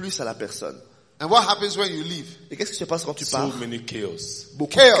encore plus à la personne. And what happens when you leave? Et qu'est-ce qui se passe quand tu So pars? many chaos.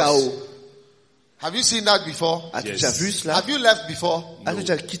 Beaucoup Chaos. de chaos. Have you seen that before? As-tu Yes. déjà vu cela? Have you left before? As-tu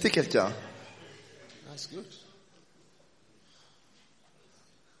déjà quitté quelqu'un? That's good.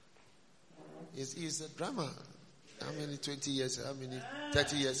 He's a drummer. How many 20 years, how many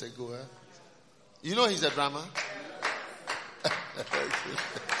 30 years ago? Huh? You know he's a drummer?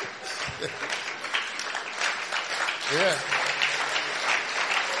 Yeah.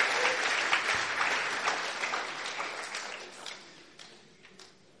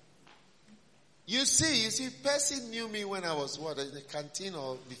 You see, Percy knew me when I was what, in the canteen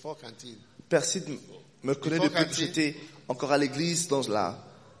or before canteen? Percy me connaît Before depuis que cantine. j'étais encore à l'église dans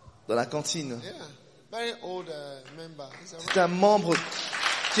la cantine. Yeah. Very old member. He's around. C'est un membre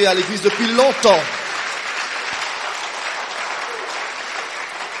qui est à l'église depuis longtemps.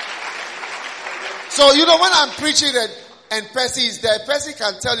 So, you know, when I'm preaching and Percy is there, Percy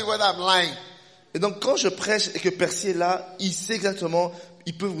can tell you whether I'm lying. Et donc quand je prêche et que Percy est là, il sait exactement,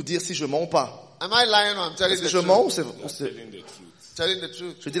 il peut vous dire si je mens ou pas. Am I lying or I'm telling Est-ce que the je truth? mens ou c'est... Telling the truth. Telling the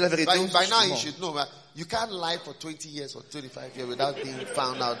truth. Je dis la vérité ou By now je you mens? should know, but you can't lie for 20 years or 25 years without being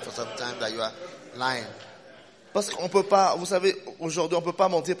found out for some time that you are lying. Parce qu'on peut pas, vous savez, aujourd'hui on peut pas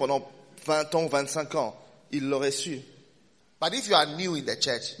mentir pendant 20 ans ou 25 ans. Il l'aurait su. But if you are new in the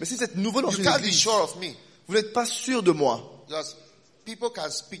church, Mais si vous êtes nouveau dans you une can't be église, sure of me. vous n'êtes pas sûr de moi. Because people can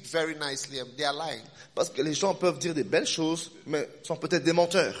speak very nicely and they are lying. Parce que les gens peuvent dire des belles choses, mais sont peut-être des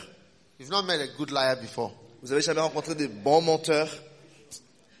menteurs. You've not met a good liar before. Vous avez jamais rencontré des bons menteurs?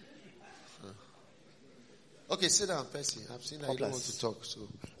 Okay, sit down, Percy. I've seen that you don't want place. to talk, so.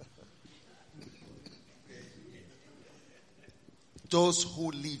 Those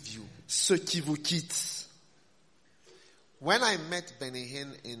who leave you. Ceux qui vous quittent. When I met Benny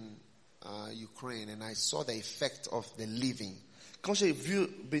Hinn in Ukraine and I saw the effect of the leaving, Quand j'ai vu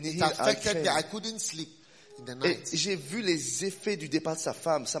it Benny affected me. I Hinn, couldn't sleep in the et night. j'ai vu les effets du départ de sa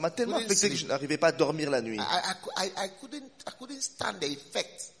femme, ça m'a tellement Couldn't affecté que sleep. je n'arrivais pas à dormir la nuit. I couldn't stand the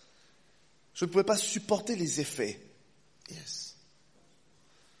effect. Je ne pouvais pas supporter les effets. Yes.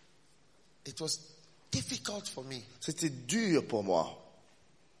 It was difficult for me. C'était dur pour moi.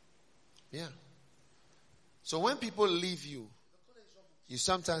 Yeah. So when people leave you, you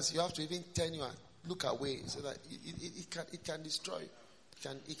sometimes you have to even turn your look away so that it can destroy you.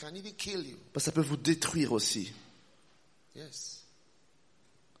 It can even kill you. Parce que ça peut vous détruire aussi. Yes.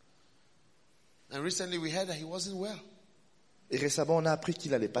 And recently we heard that he wasn't well. Et récemment, on a appris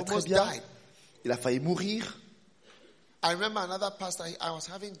qu'il n'allait pas très Almost bien. died. Il a failli mourir. I remember another pastor, I was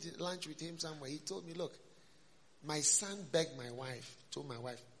having lunch with him somewhere. He told me, look, my son begged my wife, told my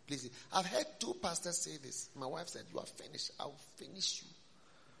wife, please. I've heard two pastors say this. My wife said, you are finished. I'll finish you.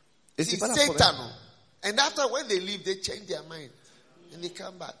 Et See, c'est pas la Satan. première. And after when they leave, they change their mind. And they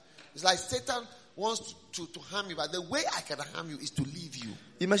come back. It's like Satan wants to harm you, but the way I can harm you is to leave you.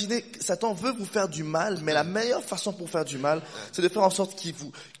 Imaginez, Satan veut vous faire du mal, mais la meilleure façon pour faire du mal, c'est de faire en sorte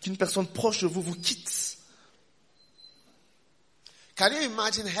qu'une personne proche de vous vous quitte. Can you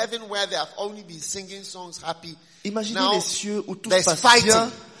imagine heaven where they have only been singing songs happy? Imaginez Now, les cieux où tout se there's passe fighting.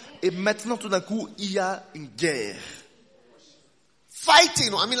 bien, et maintenant tout d'un coup, il y a une guerre.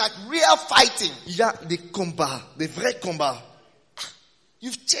 Fighting, I mean like real fighting. Il y a des combats, des vrais combats.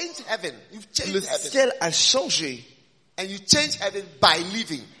 You've changed heaven. You've changed Le heaven. ciel a changé. And you change heaven by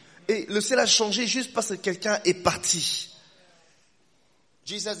leaving. Et le ciel a changé juste parce que quelqu'un est parti.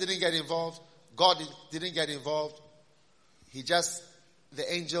 Jesus didn't get involved. God didn't get involved.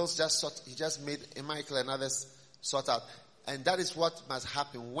 The angels he just made Michael and others sort out. And that is what must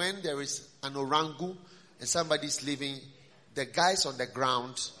happen. When there is an orangu and somebody's leaving, the guys on the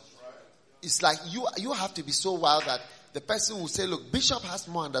ground, it's like you have to be so wild that the person will say, look, Bishop has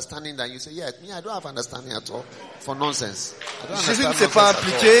more understanding than you. Say, yeah, me, I don't have understanding at all for nonsense. I don't Jésus ne understand s'est pas nonsense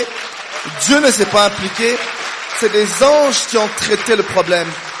at impliqué. Dieu ne s'est pas impliqué. C'est les anges qui ont traité le problème.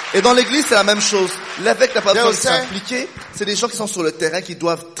 Et dans l'église, c'est la même chose. L'évêque n'a pas besoin de s'impliquer. C'est les gens qui sont sur le terrain qui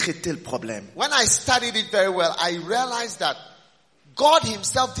doivent traiter le problème. When I studied it very well, I realized that God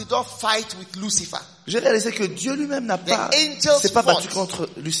himself did not fight with Lucifer. J'ai réalisé que Dieu lui-même s'est pas battu contre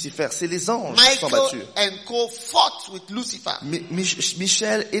Lucifer. C'est les anges qui sont battus. Michael and co fought with Lucifer.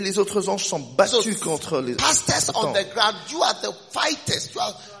 Michel et les autres anges sont battus contre les pastors on Satan. the ground, you are the fighters.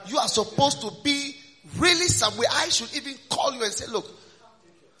 You are supposed to be really somewhere. I should even call you and say, look,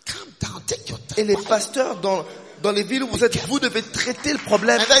 calm down. take your Et time. les pasteurs dans les villes où vous êtes, vous devez traiter le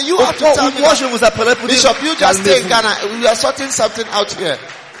problème. And then you Au have to point tell où me moi that, je vous appellerai pour dire, Bishop, you just stay in calmez-vous. Ghana. We are sorting something out here.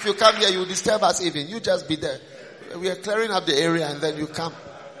 If you come here, you disturb us even. You just be there. We are clearing up the area and then you come.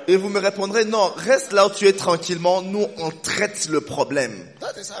 Et vous me répondrez, non, reste là où tu es tranquillement, nous on traite le problème.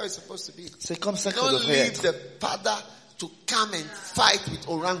 That is how it's supposed to be. C'est comme ça que ça Don't devrait leave être. the father to come and fight with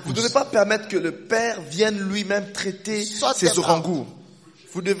Vous ne orangutans. devez pas permettre que le père vienne lui-même traiter Sort ses them out. orangous.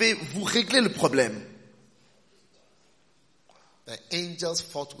 Vous devez vous régler le problème. The angels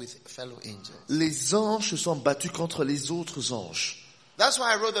fought with fellow angels. Les anges se sont battus contre les autres anges. That's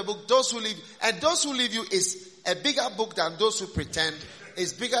why I wrote the book, Those Who Leave. And Those Who Leave You is a bigger book than Those Who Pretend.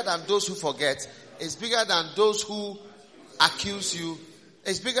 It's bigger than Those Who Forget. It's bigger than Those Who Accuse You.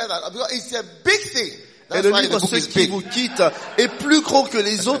 It's bigger than, because it's a big thing. Et That's le why the livre book Ceux is qui big. vous quittent est plus gros que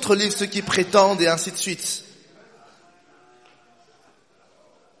les autres livres, ceux qui prétendent, et ainsi de suite.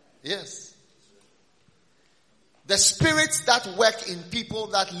 Yes. The spirits that work in people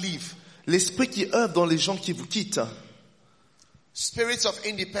that leave. L'esprit qui œuvre dans les gens qui vous quittent, Spirits of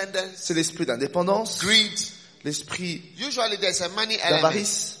independence, c'est l'esprit d'indépendance, greed. l'esprit Usually there's a money element.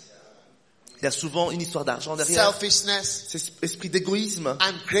 d'avarice. Il y a souvent une histoire d'argent derrière. Selfishness, C'est esprit d'égoïsme,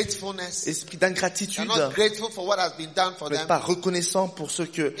 ungratefulness. esprit They're d'ingratitude. not grateful for what has been done for Vous n'êtes them. pas reconnaissant pour ce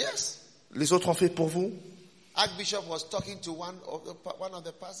que Yes. les autres ont fait pour vous. Archbishop was talking to one of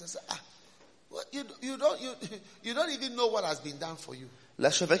the pastors. Well, you don't even know what has been done for you.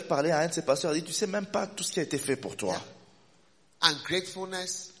 L'archevêque parlait à un de ses pasteurs, il dit, tu sais même pas tout ce qui a été fait pour toi.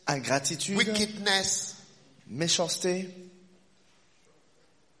 Ungratefulness, Ingratitude, wickedness. méchanceté.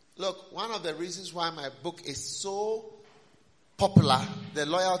 Look, one of the reasons why my book is so popular, the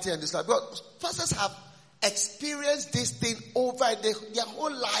loyalty and this life, because pastors have experienced this thing over their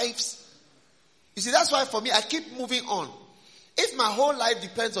whole lives. You see, that's why for me, I keep moving on. If my whole life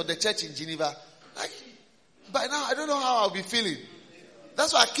depends on the church in Geneva, like, by now I don't know how I'll be feeling.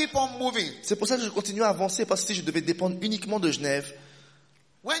 That's why I keep on moving. C'est pour ça que je continue à avancer, parce que si je devais dépendre uniquement de Genève,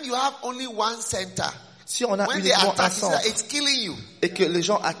 When you have only one center, si on a when they uniquement un attack, centre it's killing you. et que les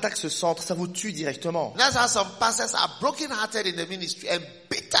gens attaquent ce centre, ça vous tue directement. That's how some pastors are broken-hearted in the ministry and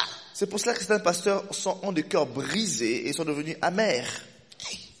bitter. C'est pour cela que certains pasteurs ont des cœurs brisés et sont devenus amers.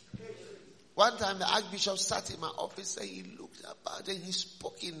 One time the Archbishop sat in my office and he looked about and he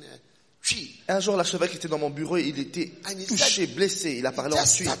spoke in a tree. Un jour, l'archevêque était dans mon bureau et il était And he touché, said- blessé. Il a parlé en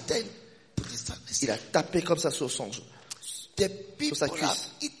Just tue. started. Il a tapé comme ça sur The people sa have cuisse.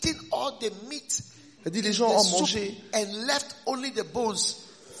 eaten all the meat, Il a dit, les gens the ont soup, mangé, and left only the bones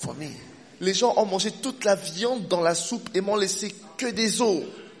for me. les gens ont mangé toute la viande dans la soupe et m'ont laissé que des os.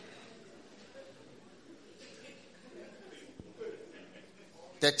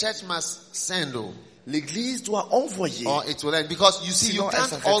 The church must send, L'église doit envoyer. or it will end. Because you see, you Sinon, elle can't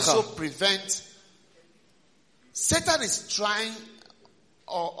s'arrêtera. also prevent. Satan is trying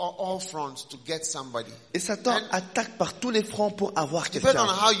on all fronts to get somebody. Et Satan attaque par tous les fronts pour avoir Depending on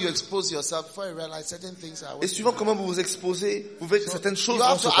quelqu'un. how you expose yourself, before you realize certain things are. Et suivant comment vous vous exposez, vous verrez que certaines choses You vont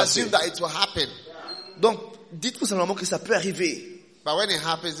have se to passer. assume that it will happen. Donc, dites-vous simplement que ça peut arriver. But when it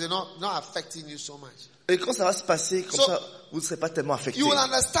happens, it's not affecting you so much. Et quand ça va se passer, comme So, ça, vous ne serez pas tellement affecté. You will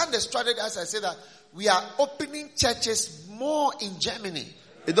understand the strategy as I say that we are opening churches more in Germany.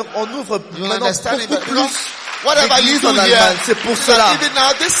 Et donc, on ouvre You maintenant understand it? beaucoup Because plus whatever you d'églises do en here, Allemagne. C'est pour cela. even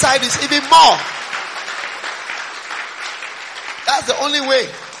now this side is even more. That's the only way.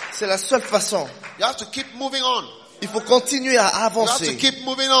 C'est la seule façon. You have to keep moving on. Il faut continuer à You have to avancer. keep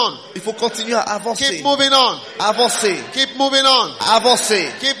moving on. Il faut continuer à avancer. Keep moving on. Avancer. Keep moving on.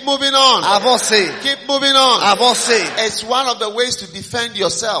 Avancer. Keep moving on. Avancer. Keep moving on. Avancer. It's one of the ways to defend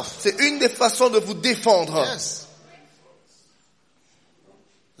yourself. C'est une des façons de vous défendre. Yes.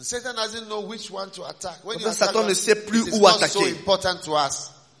 Satan doesn't know which one to attack. When you Comme ça, attack Satan ne us, sait plus it is où not attaquer. so important to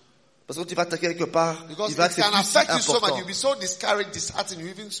us. Parce que quand tu vas attaquer quelque part, Because il va it que c'est can plus affect you so much. important. You'll be so discouraged, disheartened, you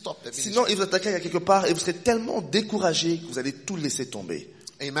even stop the ministry. Sinon, il vous attaquer à quelque part et vous serez tellement découragé que vous allez tout laisser tomber.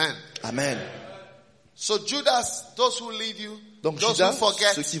 Amen. Amen. So Judas, those who leave you, Donc those Judas, who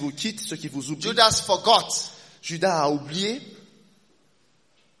forget, ceux qui vous quittent, ceux qui vous oublient, Judas forgot Judas a oublié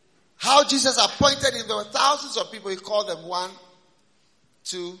how Jesus appointed him. There were thousands of people. He called them 1,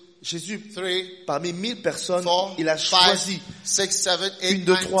 2, Jésus, 3, parmi 1000 personnes, 4, il a 5, choisi 6, 7, 8, Une,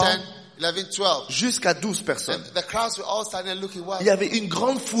 deux, 9, 10, trois. 11, 12. jusqu'à 12 personnes. And the crowds were all standing there looking. Wow. Il y avait une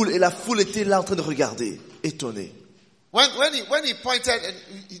grande foule et la foule était là en train de regarder, étonnée. When he pointed and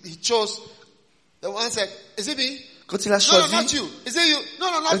he chose, the one said, "Is it me?" Quand il a No, choisi, not you. Is it you? No,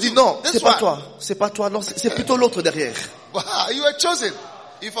 il not dit you. non, This c'est pas one. toi, c'est pas toi, non, c'est plutôt l'autre derrière. Wow, you were chosen.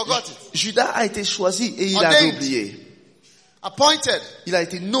 You forgot it. Judas a été choisi et il Ordained. a oublié. Appointed. Il a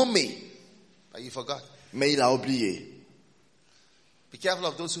été nommé. but you forgot. Mais il a oublié. Be careful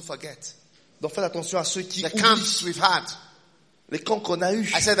of those who forget. Donc faites attention à ceux qui The oublient. camps we've had. Les camps qu'on a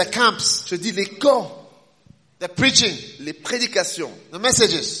eus. I said the camps. Je dis les camps. The preaching. Les prédications. The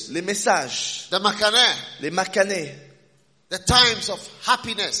messages. Les messages. The makaneh. Les macanais. The times of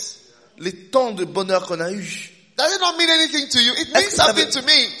happiness. Les temps de bonheur qu'on a eus. Does it not mean anything to you? It Est-ce means que ça something veut- to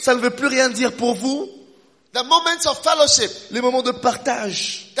me. Ça ne veut plus rien dire pour vous. The moments of fellowship. Les moments de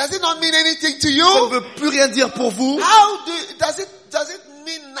partage. Does it not mean anything to Ça ne you? veut plus rien dire pour vous. Does it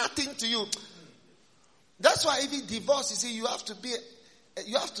mean nothing to you? That's why even divorce, you see, you have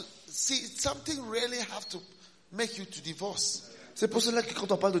to see something really have to make you to divorce. C'est pour cela que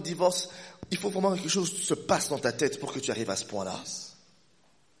quand on parle de divorce, il faut vraiment que quelque chose se passe dans ta tête pour que tu arrives à ce point-là.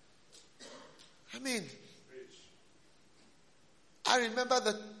 I mean, I remember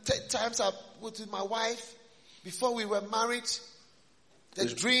the times I was with my wife before we were married, the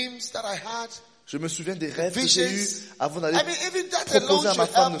dreams that I had. Je me souviens des rêves que j'ai eus avant d'aller I mean, even that alone proposer à ma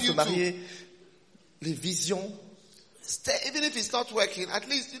should femme de help se you to marier. Les visions. stay, even if it's not working, at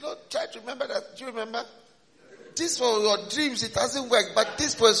least, try to remember that. Do you remember? This was your dreams, it doesn't work, but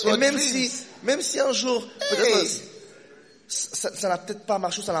this was your Et même dreams. si un jour, peut-être, ça n'a peut-être pas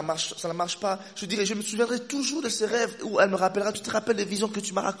marché, ça ne marche pas, je dirais, je me souviendrai toujours de ces rêves où elle me rappellera, tu te rappelles des visions que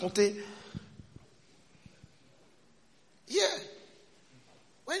tu m'as racontées? Yeah.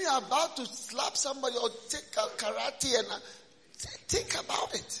 When you're about to slap somebody or take a karate and think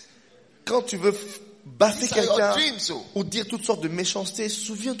about it. Quand tu veux baffer These are your quelqu'un dreams, so. ou dire toutes sortes de méchancetés,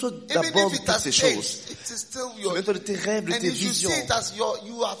 souviens-toi Even d'abord if de it toutes has ces changed, choses. it is still your. Souviens-toi de tes rêves, de And tes you should see visions. it as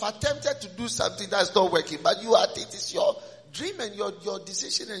you have attempted to do something that's not working, but it is your dream and your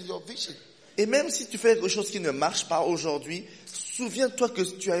decision and your vision. Et même si tu fais quelque chose qui ne marche pas aujourd'hui, souviens-toi que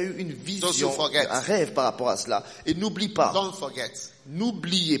tu as eu une vision, un rêve par rapport à cela. Et n'oublie pas. Don't forget.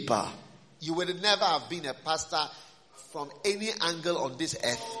 N'oubliez pas. You would never have been a pastor from any angle on this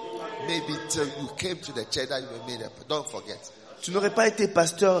earth. Maybe till you came to the church that you were made up. Don't forget. Tu n'aurais pas été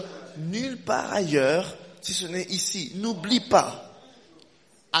pasteur nulle part ailleurs si ce n'est ici. N'oublie pas.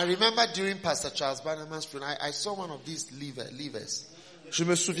 I remember during Pastor Charles Bannerman's funeral, I saw one of these levers. Je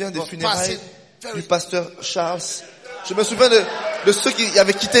me souviens des Was funérailles passing du pasteur Charles. Je me souviens de ceux qui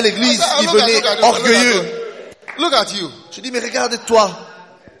avaient quitté l'église, qui Look at- venaient look at- orgueilleux. Look at you. Je dis, mais regarde-toi.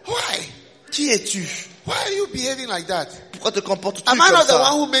 Why? Qui es-tu? Why are you behaving like that? Pourquoi te comportes-tu Am I comme not the one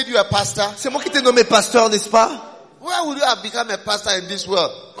ça? who made you a pastor? C'est moi qui t'ai nommé pasteur, n'est-ce pas? Where would you have become a pastor in this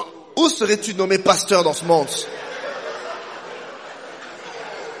world? Où serais-tu nommé pasteur dans ce monde?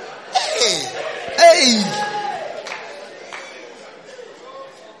 Hey! Hey!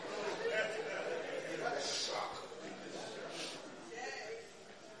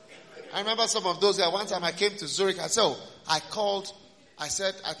 I remember some of those. One time I came to Zurich. I told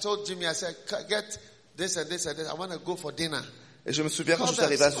Jimmy, I said, get this and this and this. I want to go for dinner. Et je me souviens quand je suis Call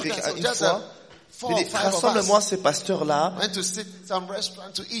arrivé à them, Zurich so une just, fois, four j'ai or dit, five of rassemble-moi us ces pasteurs-là. went to sit some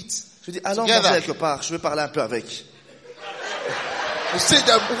restaurant to eat. Je dis, allons Together. manger quelque part, je veux parler un peu avec. You see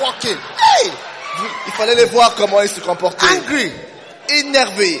them walking. Hey! Il fallait les voir comment ils se comportaient. Angry.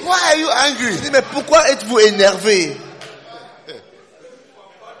 Énervés. Why are you angry? Je dis, mais pourquoi êtes-vous énervés?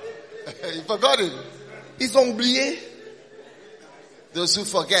 You forgot it. Ils ont oublié. Those who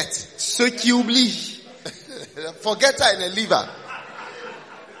forget. Ceux qui oublient. Forgetter in a liver.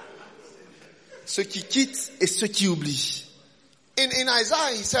 Ceux qui quittent et ceux qui oublient. In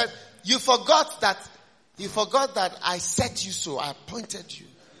Isaiah, he said, you forgot that I set you so, I appointed you.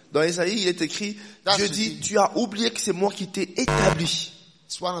 Dans Ésaïe, il est écrit, That's Dieu the dit, thing. tu as oublié que c'est moi qui t'ai établi.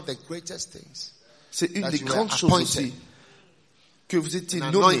 It's one of the greatest things. C'est une That des you were grandes choses appointed. aussi. Que vous étiez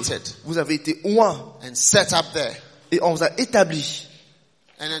And nommés. anointed. Vous avez été oints. And set up there. Et on vous a établi.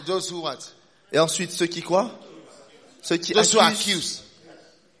 And then those who what? Et ensuite, ceux qui quoi? Ceux qui Those who accusent. accuse.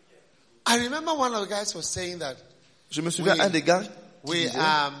 I remember one of the guys was saying that Je me souviens, We- un des gars qui we disait,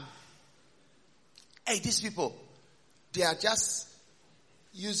 hey, these people, they are just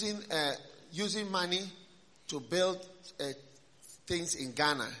using money to build things in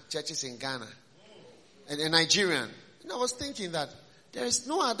Ghana, churches in Ghana, and Nigerian. And I was thinking that there is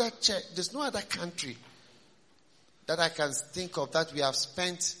no other church, there's no other country that I can think of that we have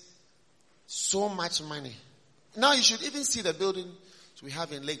spent so much money. Now you should even see the buildings we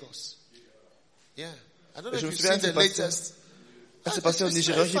have in Lagos. Yeah. I don't know if Je me you've souviens, seen the c'est passé- latest. c'est passé au It's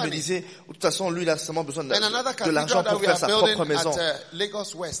Nigeria very qui me funny. disait, de toute façon, lui, il a seulement besoin And another de l'argent cathedral that pour we faire are sa building propre maison. at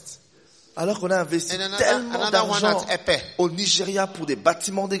Lagos West. Alors qu'on a investi And tellement another one d'argent at Epe. au Nigeria pour des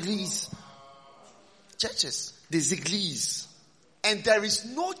bâtiments d'églises, Churches. des églises. And there is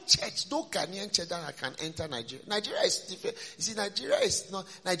no church, no Ghanaian church that can enter Nigeria. Nigeria is different. You see,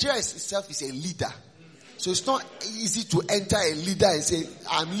 Nigeria itself is a leader. So it's not easy to enter a leader and say,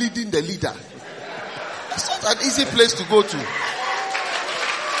 I'm leading the leader. It's not an easy place to go to.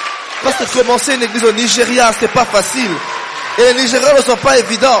 Parce que commencer une église au Nigeria, c'est pas facile. Et les Nigériens ne sont pas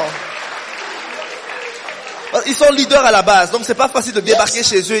évidents. Ils sont leaders à la base, donc c'est pas facile de débarquer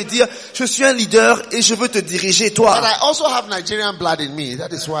chez eux et dire je suis un leader et je veux te diriger toi. But I also have Nigerian blood in me. That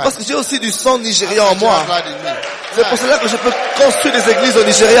is why. Parce que j'ai aussi du sang nigérian en moi. Blood in me. C'est pour cela que je peux construire des églises au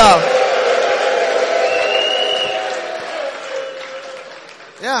Nigeria.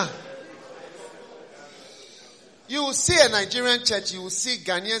 Yeah. You will see a Nigerian church, you will see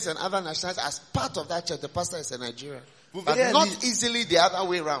Ghanaians and other nationalities as part of that church. The pastor is a Nigerian. But not easily the other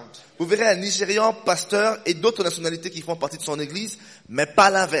way around. Vous verrez un Nigérian pasteur et d'autres nationalités qui font partie de son église, mais pas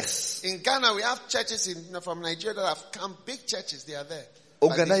l'inverse. In Ghana, we have churches from Nigeria that have come, big churches, they are there. Au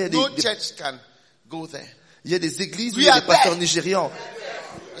Ghana, il y a no church can go there. Il y a des églises où il y a des pasteurs nigérians.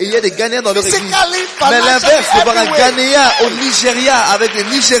 Et il y a des Ghanéens dans leur église. Mais l'inverse, de voir un Ghanéen au Nigeria avec des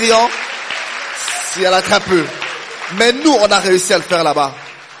Nigérians, c'est à la très peu. Mais nous, on a réussi à le faire là-bas.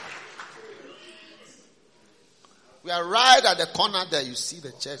 We are right at the corner there. You see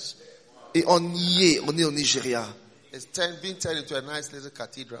the church. Et on y est, on est au Nigeria. It's being turned into a nice little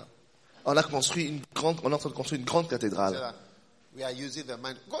cathedral. On est en train de construire une grande cathédrale. So we are using the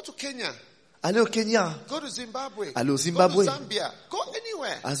money. Go to Kenya. Allez au Kenya. Go to Zimbabwe. Allez au Zimbabwe. Go to Zambia. Go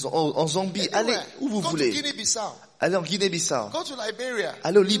anywhere. En Zambie. Anywhere. Allez où vous Go voulez. to Guinea-Bissau. Allez en Guinée-Bissau. Go to Liberia.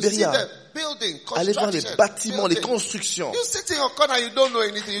 Allez au You Liberia. see the building, Allez voir les bâtiments, les building. constructions. You sit in your corner, you don't know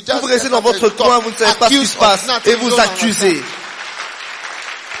anything. You just Vous restez dans votre coin, vous ne savez pas ce qui se passe et vous accusez.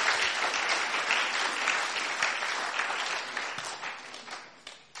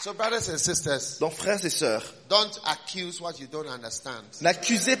 So brothers and sisters, Donc frères et sœurs, don't accuse what you don't understand.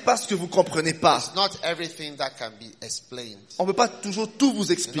 n'accusez pas ce que vous comprenez pas. It's not everything that can be explained. On ne peut pas toujours tout vous Don't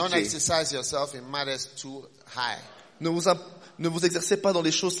expliquer. exercise yourself in matters too high. Ne vous exercez pas dans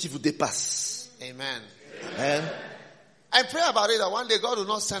les choses qui vous dépassent. Amen. Amen. I pray about it that one day God will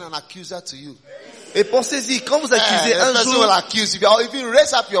not send an accuser to you. Et pensez-y, quand vous accusez The un person will jour, accuse you. Or if you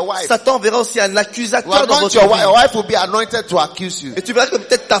raise up your wife, Satan verra aussi un accusateur well, dans not votre your vie. wife will be anointed to accuse you. Et tu verras que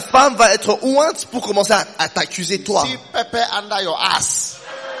peut-être ta femme va être ointe pour commencer à t'accuser toi. See pepper under your ass.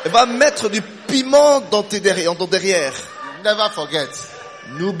 Elle va mettre du piment dans ton derrière. Never forget.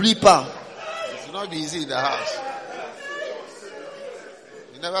 N'oublie pas. It will not be easy in the house.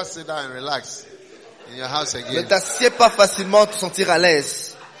 You never sit down and relax in your house Ne again. t'assieds pas facilement te sentir à l'aise.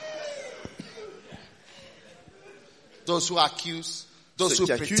 Those who accuse, those Ceux who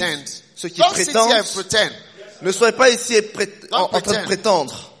qui accusent, pretend. ceux qui Don't sit here prétendent. and pretend. Ne soyez pas ici en train de pretend.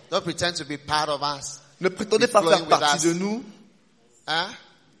 prétendre. Don't pretend to be part of us. Ne prétendez pas Flowing faire with partie us. de nous. Huh?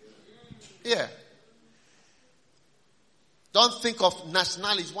 Yeah. Don't think of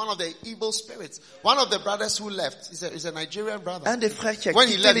nationality. One of the evil spirits. One of the brothers who left is a Nigerian brother. Un des frères qui a When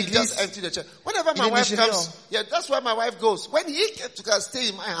he quitté left, he l'église, just emptied the church. Whenever il my est wife Nigérian. comes, yeah, that's where my wife goes. When he came to stay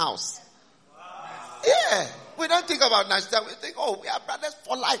in my house. Yeah. We don't think about nationality. We think, oh, we are brothers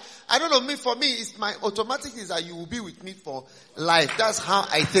for life. I don't know, for me, it's my automatic is that you will be with me for life. That's how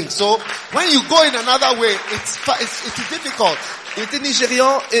I think. So, when you go in another way, it's difficult. il était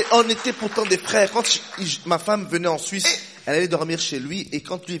nigérian et on était pourtant des frères. Quand ma femme venait en Suisse, elle allait dormir chez lui et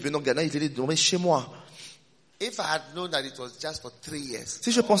quand lui venait au Ghana, il allait dormir chez moi. If I had known that it was just for 3 years,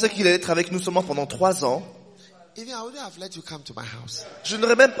 Si je pensais qu'il allait être avec nous seulement pendant 3 ans, even I wouldn't have let you come to my house. je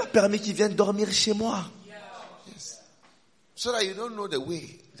n'aurais même pas permis qu'il vienne dormir chez moi. Yes. So that you don't know the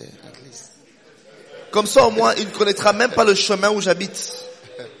way there, at least. Comme ça, au moins, il ne connaîtra même pas le chemin où j'habite.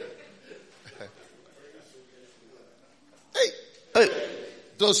 Hey, Hey,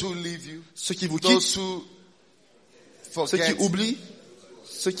 those who leave you, ceux qui vous those quittent, who ceux forget, qui oublient,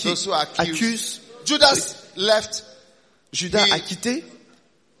 ceux qui those who accuse. accusent. Judas left. Judas He- a quitté,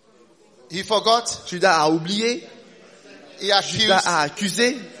 He forgot. Judas a oublié, He accused. Judas a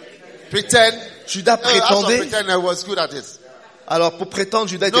accusé, Pretend. Judas As a prétendait. pretender was good at it. Alors pour prétendre,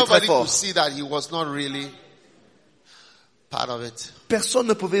 Judas était très Nobody could fort. see that he was not really part of it. Personne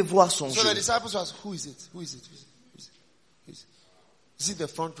ne pouvait voir son So the jeu. disciples asked, who is it? Who is it? Who is it? Who is it? Who is it? Is it the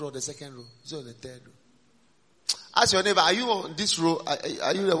front row, the second row? Is it on the third row? Ask your neighbor, are you on this row?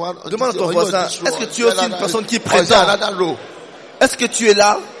 Are you the one on Demande à this, ton are you on voisin, this row? est-ce que tu es aussi une personne qui Or is there prétend? another row? Est-ce que tu es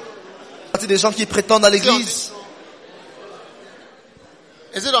là? C'est des gens qui prétendent à l'église.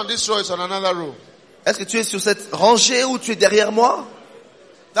 Is it on this row? It's on another row. Est-ce que tu es sur cette rangée ou tu es derrière moi?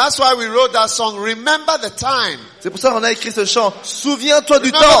 That's why we wrote that song, Remember the Time. C'est pour ça qu'on a écrit ce chant. Souviens-toi du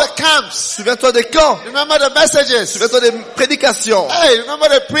Remember temps. the camps. Souviens-toi des camps. Remember the messages. Souviens-toi des prédications. Hey, remember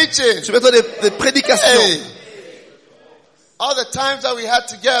the preaching. Souviens-toi des prédications. Hey. All the times that we had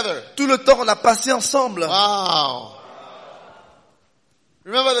together. Tout le temps qu'on a passé ensemble. Wow.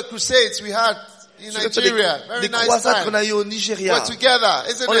 Remember the crusades we had in Nigeria. Very Les nice croisades qu'on time. a eues au Nigeria. We're together,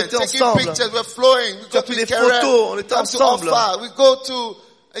 isn't On it? était Taking ensemble. pictures, we're flowing. We Tu go as to pris des Ikere, photos, on était come to ensemble. Offa, we go to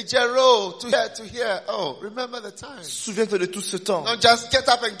Ejero, to here. Oh, remember the time. Souviens-toi de tout ce temps. Don't just get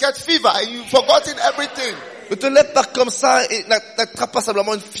up and get fever and you've forgotten everything. Ne te lève pas comme ça et n'attrape pas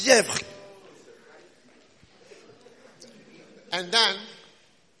simplement une fièvre. And then,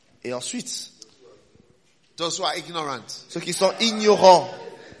 Et ensuite, those who are ignorant, ceux qui sont ignorants,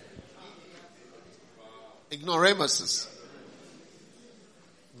 ignoramuses,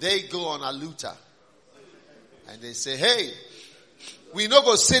 they go on a looter and they say, hey, we no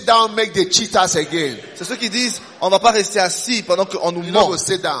go sit down, make the cheaters again. c'est ceux qui disent, on va pas rester assis pendant qu'on nous We no go ment.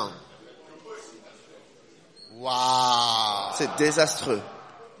 sit down. Wow. C'est désastreux.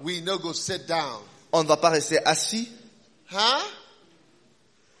 We no go sit down. On ne va pas rester assis. Huh?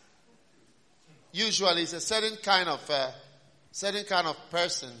 Usually it's a certain kind of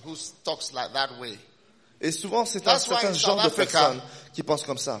person who talks like that way. Et souvent, c'est un That's why certain in genre South de Africa, personnes qui pensent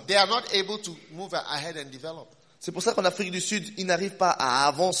comme ça. They are not able to move ahead and develop. C'est pour ça qu'en Afrique du Sud, ils n'arrivent pas à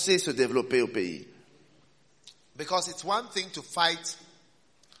avancer, se développer au pays. Because it's one thing to fight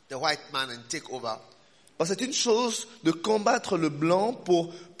the white man and take over. Parce que c'est une chose de combattre le blanc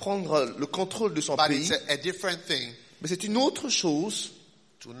pour prendre le contrôle de son But pays. it's a different thing Mais c'est une autre chose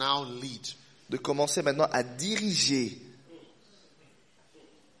to now lead. de commencer maintenant à diriger.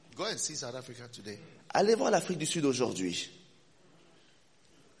 Go and see South Africa today. Allez voir l'Afrique du Sud aujourd'hui.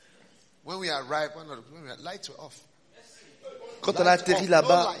 When we arrived, lights were off. Quand on a Lights atterri off,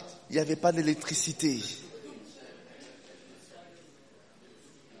 là-bas, no light. il n'y avait pas d'électricité.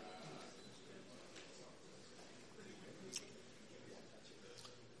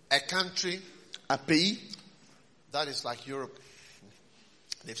 A country Un pays that is like Europe,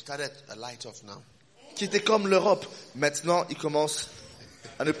 they've started a light off now. qui était comme l'Europe. Maintenant, il commence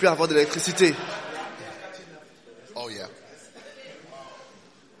à ne plus avoir d'électricité. Oh yeah.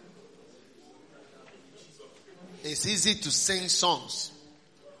 It's easy to sing songs.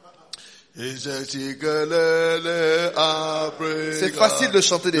 C'est facile de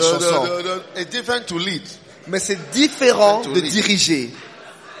chanter des chansons, It's different to lead. mais c'est différent de diriger.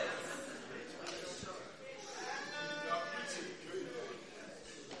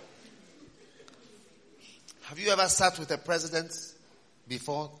 Have you ever sat with a president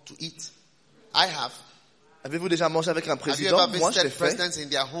before to eat? I have. Avez-vous déjà mangé avec un Have you président? ever Moi, je l'ai visited fait. presidents in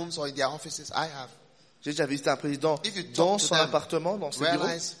their homes or in their offices? I have. J'ai déjà visité un président If you talk dans to son them, appartement, dans ses bureaux.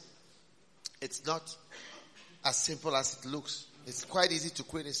 realize it's not as simple as it looks. It's quite easy to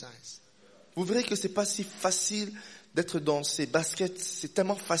criticize. Vous verrez que c'est pas si facile d'être dans ces baskets. C'est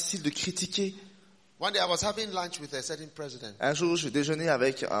tellement facile de critiquer. One day I was having lunch with a certain president. Un jour, je déjeunais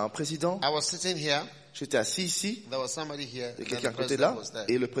avec un président. I was sitting here. J'étais assis ici, There was somebody here. et And quelqu'un the à côté president là, was there.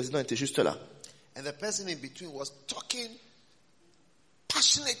 et le président était juste là. And the person in between was talking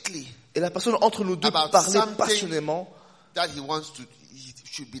passionately Et la personne entre nous deux About parlait something passionnément that he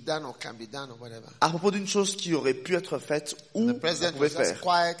should be done or can be done or whatever. à propos d'une chose qui aurait pu être faite ou The on president pouvait was just faire.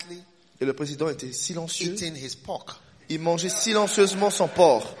 quietly Et le président était silencieux. eating his pork. Il mangeait silencieusement son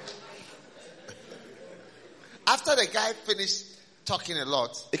porc. After the guy finished talking a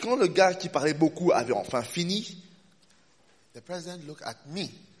lot, Et quand le gars qui parlait beaucoup avait enfin fini, the president looked at me.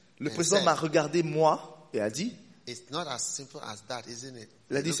 le and président said, m'a regardé moi et a dit, It's not as simple as that, isn't it?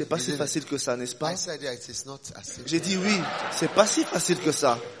 il a dit, c'est pas si Isn't it? facile que ça, n'est-ce pas? I said, yeah, it is not as simple. J'ai dit oui, c'est pas si facile que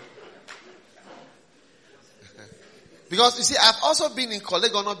ça. Because you see, I've also been in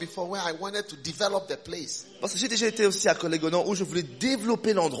Kolegono before where I wanted to develop the place. Parce que j'ai déjà été aussi à Kolegono où je voulais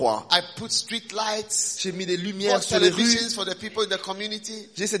développer l'endroit. I put street lights, J'ai mis des lumières bought sur les rues. televisions for the people in the community,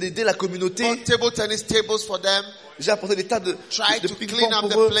 J'ai essayé d'aider la communauté. bought table tennis tables for them, J'ai apporté des tas de tried to ping-pong clean up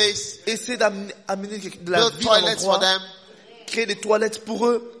pour the eux. place, Essayer d'amener de la built vie dans toilets for l'endroit. them. Créer des toilettes pour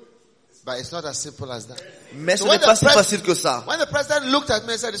eux. But it's not as simple as that. Mais ce So n'est when pas the si facile que ça. When the president looked at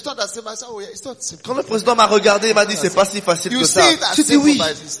me and said, it's not as simple, I said, oh yeah, it's not simple. Quand le président m'a regardé, il m'a dit, c'est pas si facile You que see ça. it as J'ai dit simple, oui.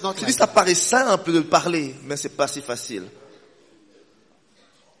 but it's not J'ai like dit, ça paraît simple de parler, mais c'est pas si facile.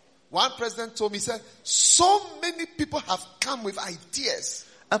 One president told me, he said, so many people have come with ideas.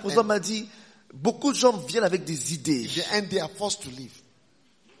 Un président m'a dit, beaucoup de gens viennent avec des idées. And they are forced to leave.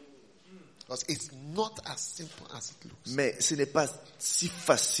 Because it's not as simple as it looks. Mais ce n'est pas si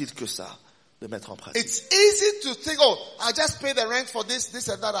facile que ça. de mettre en pratique. It's easy to think, oh, I just pay the rent for this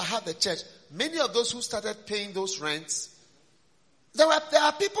and that, I have the church. Many of those who started paying those rents, there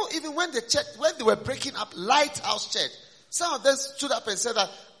are people, even when they were breaking up Lighthouse Church, some of them stood up and said that,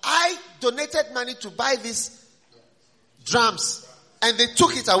 I donated money to buy these drums, and they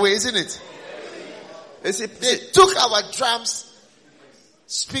took it away, isn't it? They took our drums,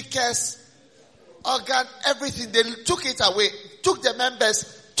 speakers, organ, everything. They took it away, took the members,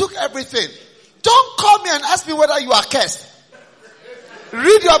 took everything. Don't call me and ask me whether you are cursed.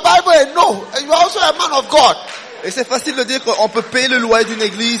 Read your Bible and know. And you are also a man of God. Et c'est facile de dire qu'on peut payer le loyer d'une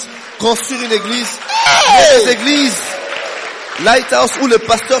église, construire une église. Hey! Il y a des églises, Lighthouse, où le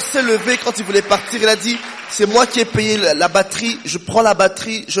pasteur s'est levé quand il voulait partir. Il a dit, c'est moi qui ai payé la batterie, je prends la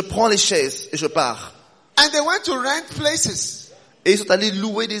batterie, je prends les chaises et je pars. And they went to rent places. Et ils sont allés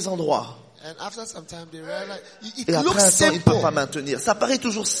louer des endroits. And after some time they realized it Et après looks un temps, ils ne peuvent simple. pas maintenir. Ça paraît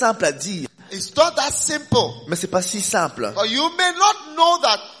toujours simple à dire, It's not that simple. mais c'est pas si simple. But you may not know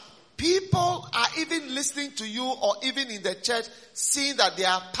that people are even listening to you or even in the church seeing that they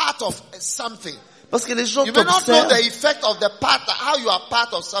are part of something. Parce que les gens You may not know the t'observent. effect of the part, how you are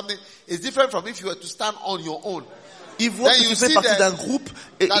part of something is different from if you were to stand on your own. Ils voient Then que you tu fais see partie that- d'un groupe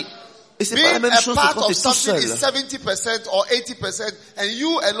et that c'est pas Being la même a chose que part quand tu of es tout something seul. is 70% or 80% and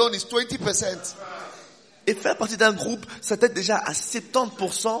you alone is 20%. Et faire partie d'un groupe, ça t'aide déjà à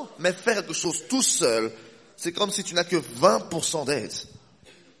 70%, mais faire quelque chose tout seul, c'est comme si tu n'as que 20% d'aide.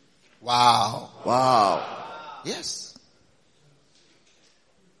 Wow. Waouh. Yes.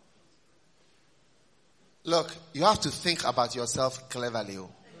 Look, you have to think about yourself cleverly.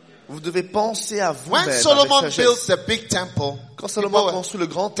 Vous devez penser à When vous-même Solomon avec built sagesse. the big temple, Quand Salomon people a construit le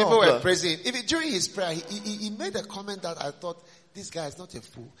grand people were temple, praising him. Even during his prayer, he made a comment that I thought, this guy is not a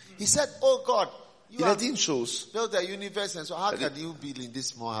fool. He said, oh God, you il a have dit une chose. built the universe, and so how can you build in this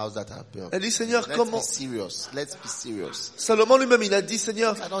small house that I built? Il a dit, Seigneur, Let's comment... be serious. Let's be serious. Salomon lui-même, il a dit,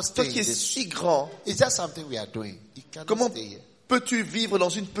 Seigneur, Cannot stay toi in qui es this. si grand, It's just something we are doing. You cannot comment stay here. peux-tu vivre dans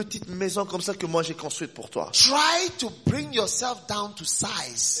une petite maison comme ça que moi j'ai construite pour toi? Try to bring yourself down to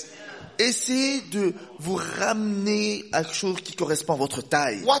size. Essayez de vous ramener à quelque chose qui correspond à votre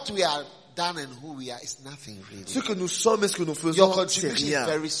taille. What we are done and who we are is nothing Ce really. que nous sommes et ce que nous Your faisons, c'est contribution is rien.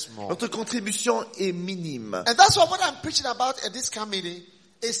 very small. Notre contribution est minime. And that's what I'm preaching about at this committee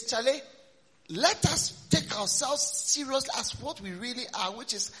is, Charlie, let us take ourselves serious as what we really are,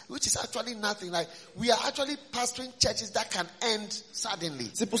 which is actually nothing. Like, we are actually pastoring churches that can end suddenly.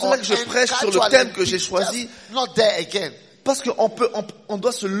 C'est pour cela que je Or end prêche sur le gradually thème and que j'ai be choisi. just not there again. Parce qu'on on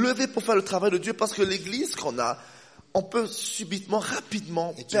doit se lever pour faire le travail de Dieu, parce que l'église qu'on a, on peut subitement,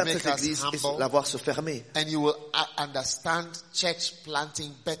 rapidement It perdre will cette make us église et humble. la voir se fermer. And you will understand church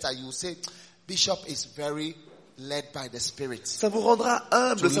planting better. You will say, Bishop is very led by the Spirit. Ça vous rendra To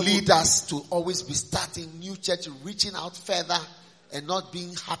humble, ça vous, lead us to always be starting new church, reaching out further and not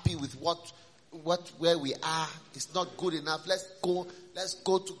being happy with where we are. It's not good enough. Let's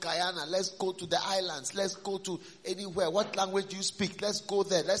go to Guyana. Let's go to the islands. Let's go to anywhere. What language do you speak? Let's go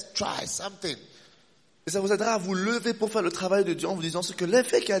there. Let's try something. et ça vous aidera à vous lever pour faire le travail de Dieu en vous disant ce que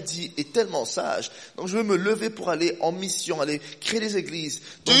l'évêque a dit est tellement sage. Donc je veux me lever pour aller en mission, aller créer des églises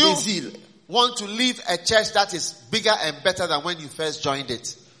dans Do you des îles. want to leave a church that is bigger and better than when you first joined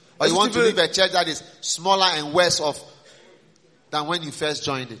it? Or Est-ce you que want tu to veux- leave a church that is smaller and worse off than when you first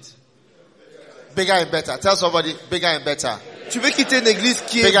joined it? Bigger and better. Tell somebody, bigger and better. Tu veux quitter une église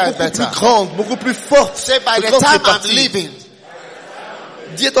qui est Bigger and beaucoup better. plus grande, beaucoup plus forte. Say, by que the quand tu es time I'm parti. leaving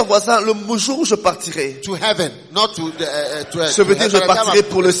Dis à ton voisin, le jour où je partirai, to heaven, not to je veux dire je partirai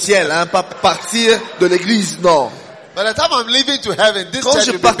pour le ciel, hein, pas partir de l'église, non. By the time I'm leaving to heaven, this Quand church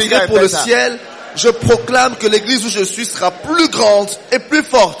je will be bigger partirai and pour le better. ciel, je proclame que l'église où je suis sera plus grande et plus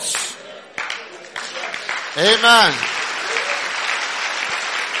forte. Amen.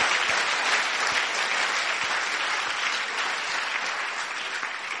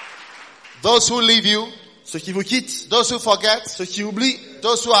 Those who leave you, Ceux qui vous quittent, those who forget, ceux qui oublient,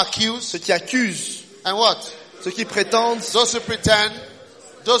 those who accuse, ceux qui accusent, and what? ceux qui prétendent, Those who pretend,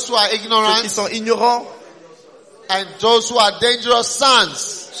 those who are ceux qui ignorant, sont ignorants, and those who are dangerous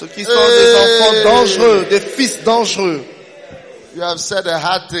sons. ceux qui sont des enfants dangereux, des fils dangereux. You have said a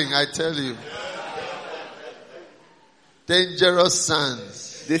hard thing, I tell you. Dangerous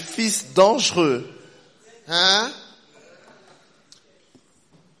sons. Des fils dangereux. Huh?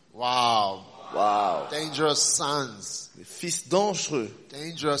 Wow. Waouh. Dangerous sons. Des fils dangereux.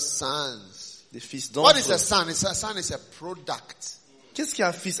 Dangerous sons. Des fils What is a dangereux. son? A son is a product Qu'est-ce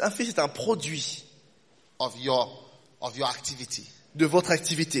qu'un fils? Un fils est un produit of your activity. de votre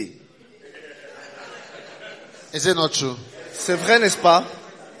activité. Is it not true? C'est vrai, n'est-ce pas?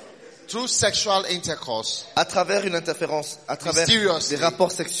 through sexual intercourse, à travers une interférence, à travers mysteriously, des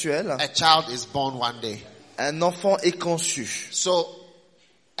rapports sexuels, a child is born one day. un enfant est conçu. So,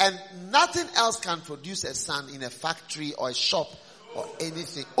 and nothing else can produce a son in a factory or a shop or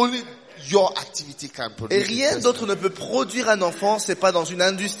anything. Only your activity can produce. Et rien d'autre ne peut produire un enfant, c'est pas dans une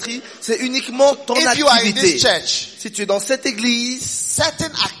industrie, c'est uniquement ton If you are in activité. this church, Si tu es dans cette église,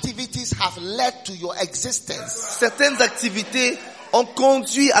 certain activities have led to your existence. certaines activités ont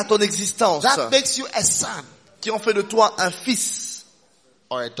conduit à ton existence, That makes you a son qui ont fait de toi un fils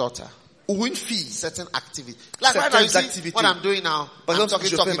or a daughter. ou une fille. Certain activity. Like right now, you Certaines see activités. what I'm doing now. Par I'm exemple,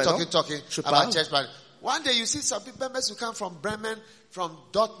 ce que talking je fais maintenant, je about parle. church planning. One day you see some people, members who come from Bremen, from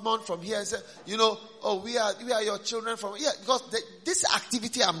Dortmund, from here, and say, you know, oh, we are your children from here. Because this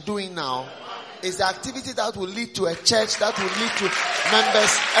activity I'm doing now is the activity that will lead to a church, that will lead to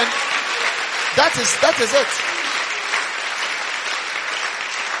members, and that is it.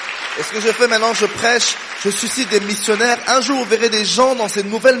 Et ce que je fais maintenant, je prêche, je suscite des missionnaires. Un jour, vous verrez des gens dans ces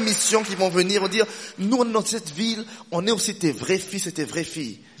nouvelles missions qui vont venir dire, nous, dans cette ville, on est aussi tes vrais fils et tes vraies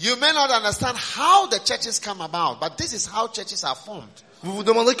filles. You may not understand how the churches come about, but this is how churches are formed. Vous vous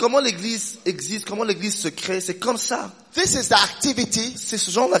demanderez comment l'église existe, comment l'église se crée. C'est comme ça. This is the activity C'est ce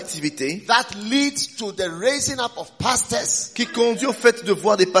genre d'activité that leads to the raising up of pastors qui conduit au fait de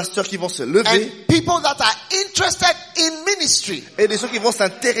voir des pasteurs qui vont se lever and people that are interested in ministry. et des gens qui vont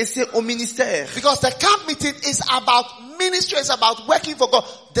s'intéresser au ministère. Because the camp meeting is about ministry, it's about working for God.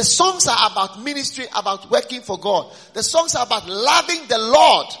 The songs are about ministry, about working for God. The songs are about loving the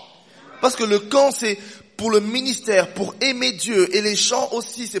Lord. Parce que le camp, c'est pour le ministère, pour aimer Dieu. Et les chants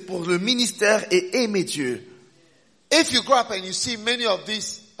aussi, c'est pour le ministère et aimer Dieu. If you grow up and you see many of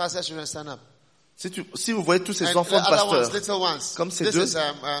these pastors children stand up. Si vous voyez tous ces And enfants de the other ones, pasteurs, little ones. comme ces This deux, is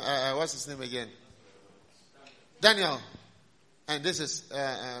what's his name again? Daniel. And this is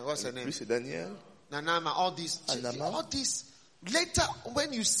what's her name? lui c'est Daniel. Nanama. All these. Anama. All these. Later,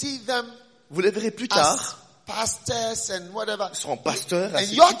 when you see them Vous les verrez plus as tard, pastors and whatever, ils seront pasteurs. and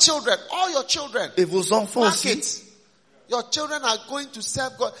ainsi de your suite. children, all your children, Et vos enfants mark aussi, it. Your children are going to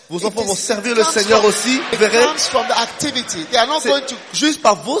serve God. vos It enfants vont is- servir it le comes Seigneur from- aussi. Vous It verrez, comes from the activity. They are not going to. c'est juste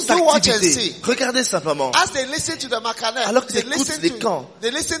par vos You watch and activités. see. Regardez simplement. As they listen to the Macané, Alors qu'ils they écoutent listen les to. camps.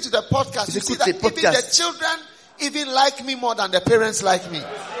 They listen to the podcast. Ils You see écoutent that les even the podcasts. children even like me more than the parents like me.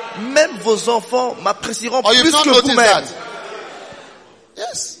 Même vos enfants m'apprécieront Or you've plus not que noticed vous-même. that?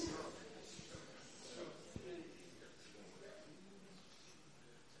 Yes.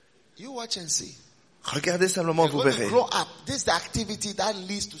 You watch and see. Regardez simplement, You're vous going to verrez. grow up. This is the activity that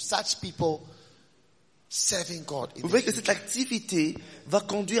leads to such people serving God. Vous verrez que cette activité va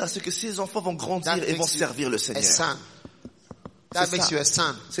conduire à ce que ces enfants vont grandir That et vont makes you servir le a Seigneur. son. That C'est makes ça. you a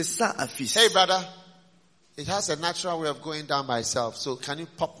son. C'est ça un fils. Hey, brother. It has a natural way of going down by itself. So can you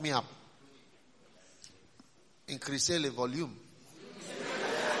pop me up? Increase le volume.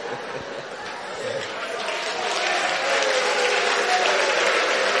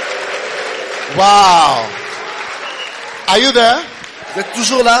 Wow. Are you there? Vous êtes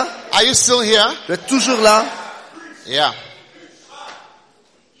toujours là? Are you still here? Vous êtes toujours là? Yeah.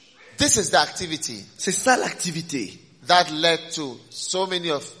 This is the activity C'est ça l'activité that led to so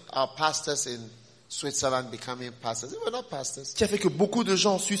many of our pastors in Switzerland becoming pastors. They were not pastors. qui a fait que beaucoup de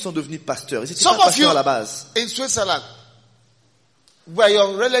gens en Suisse sont devenus pasteurs. Ils n'étaient Some pas of you pasteurs à la base. in Switzerland, were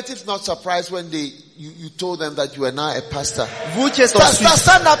your relatives not surprised when you told them that you were now a pastor? Vous qui êtes en Suisse,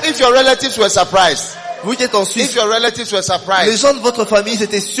 Stand up if your relatives were surprised. vous qui êtes en If Suisse, your relatives were les surprised. gens de votre famille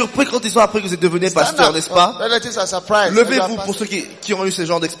étaient surpris quand ils ont appris que vous êtes devenus Stand pasteurs, up. n'est-ce pas? Relatives are surprised. Levez-vous pour ceux qui ont eu ce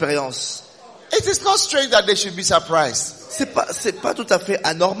genre d'expérience. It is not strange that they should be surprised. C'est pas tout à fait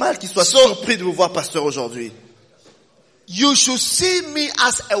anormal qu'ils soient So- surpris de vous voir pasteur aujourd'hui. You should see me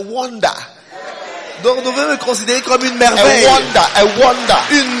as a wonder. Donc, vous devez me considérer comme une A merveille. wonder. A wonder.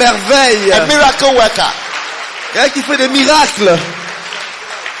 Une merveille. A miracle worker. Quelqu'un qui fait des miracles.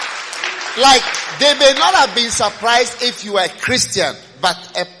 Like, they may not have been surprised if you were a Christian, but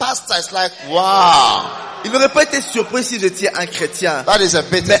a pastor is like, wow, Ils n'auraient pas été surpris si vous étiez un chrétien. that is a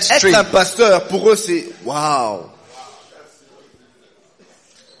bit Mais être extreme. un pasteur, pour eux, c'est waouh.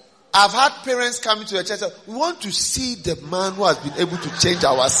 I've had parents coming to the church and say, we want to see the man who has been able to change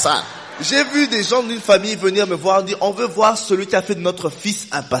our son. J'ai vu des gens d'une famille venir me voir et dire, on veut voir celui qui a fait de notre fils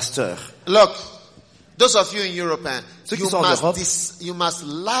un pasteur. Look, those of you in Europe, Ceux qui sont en Europe, you must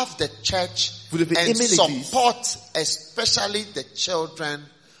love the church vous devez and aimer l'église. support especially the children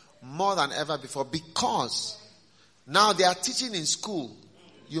more than ever before, because now they are teaching in school.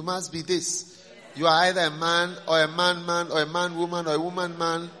 You must be this. You are either a man or a man or a man woman or a woman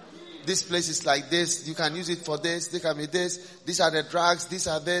man this place is like this. You can use it for this. They can be this. These are the drugs. These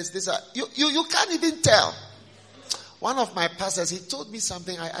are this. These are you can't even tell. One of my pastors, he told me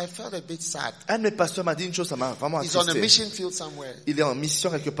something. I felt a bit sad. Un de mes pasteurs m'a dit une chose, ça m'a vraiment He's on a attristé. mission field somewhere, Il est en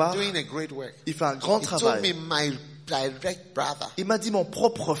mission quelque part. doing a great work. Il fait un grand He told travail. me, my direct brother, Il m'a dit mon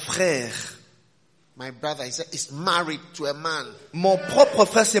propre frère. my brother, he said, is married to a man. Mon propre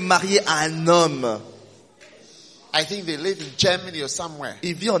frère s'est marié à un homme. I think they live in Germany or somewhere.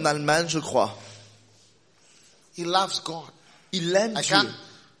 Il vit en Allemagne, je crois. He loves God. Il aime I Dieu. can't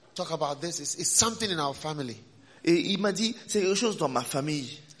talk about this. It's something in our family. Et il m'a dit, c'est quelque chose dans ma famille.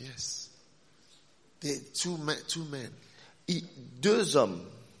 Yes. Two men. Deux hommes.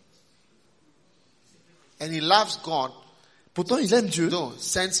 And he loves God. Pourtant, il aime Dieu. No,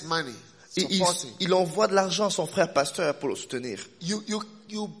 sends money. Et Supporting. il envoie de l'argent à son frère pasteur pour le soutenir.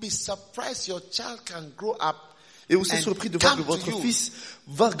 You'll be surprised your child can grow up Et vous serez and surpris de voir que come to votre you fils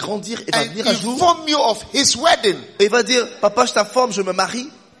va grandir et va and venir un jour. inform you of his wedding Et il va dire, papa, je t'informe, je me marie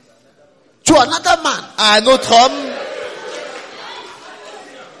to another man. à un autre homme.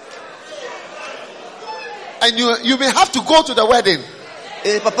 And you may have to go to the wedding.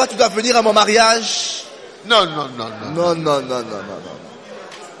 Et papa, tu dois venir à mon mariage. No. Non.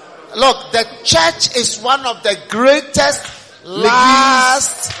 Look, the church is one of the greatest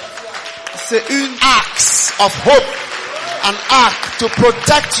last C'est une acts of hope. An act to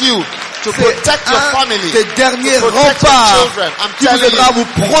protect you, to protect your family, des derniers to protect your remparts children. I'm qui vous telling aidera à you. vous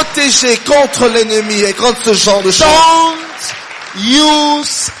protéger contre l'ennemi et contre ce genre de choses. Don't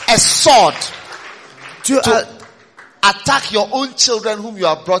use a sword Dieu a, attack your own children whom you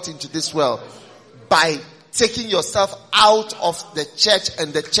have brought into this world by taking yourself out of the church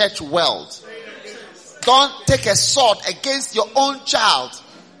and the church world. Don't take a sword against your own child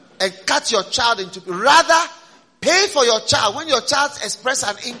and cut your child into. Rather, pay for your child. When your child expresses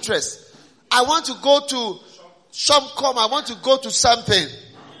an interest, I want to go to Shopcom, I want to go to something.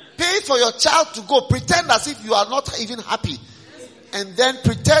 Pay for your child to go. Pretend as if you are not even happy. And then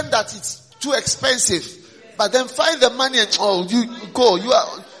pretend that it's too expensive. But then find the money and, you go. You are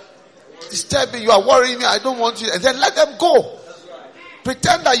disturbing, you are worrying me, I don't want you. And then let them go.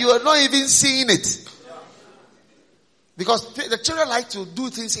 Pretend that you are not even seeing it. Because the children like to do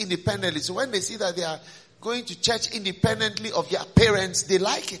things independently. So when they see that they are going to church independently of their parents, they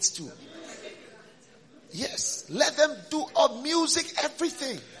like it too. Yes. Let them do all music,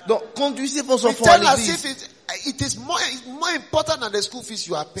 everything. donc, conduisez vos enfants à Pretend as l'église. if it is more important than the school fees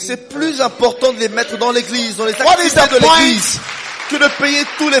you are paying. C'est plus important de les mettre dans l'église, dans les What is activités the de point? l'église, que de payer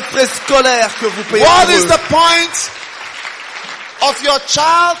tous les frais scolaires que vous payez. What pour is eux. the point of your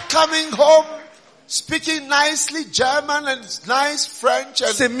child coming home speaking nicely German and nice French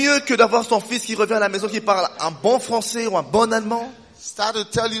and C'est mieux que d'avoir son fils qui revient à la maison qui parle un bon français ou un bon allemand start to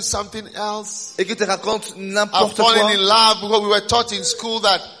tell you something else? et qui te raconte I've n'importe quoi. fallen in love because we were taught in school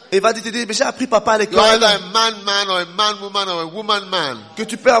that Et va te dire, mais j'ai appris papa à you're l'école either a man or a man-woman or a woman-man. que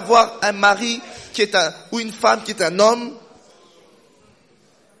tu peux avoir un mari qui est ou une femme qui est un homme.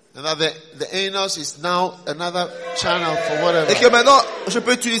 And that the anus is now another channel for Et whatever. que maintenant, je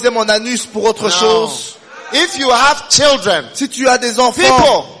peux utiliser mon anus pour autre No. chose. If you have children, Si tu as des enfants,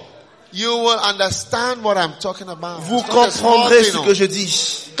 people, you will understand what I'm talking about. vous It's not a small comprendrez thing, ce no. que je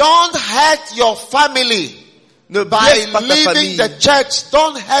dis. Don't hurt your family Ne by blesse pas ta leaving famille. the church.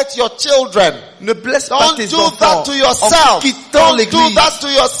 Don't hurt your children. Ne blesse pas Don't tes do enfants that to en yourself. quittant Don't do l'église. that to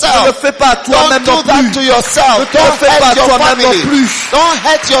Ne le yourself. fais pas à toi-même Don't non do that plus. to yourself. Ne te Don't fais pas hurt your toi-même non family. plus. Don't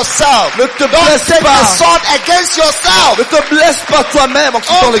hurt yourself. Ne te Don't blesse take pas. a sword against yourself. Ne te blesse pas toi-même en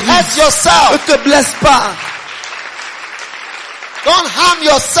quittant Don't hurt l'église. Ne yourself. te blesse pas. Don't harm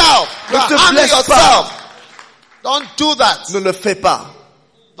yourself. Ne You're te harming blesse yourself. Don't do that. Ne le fais pas.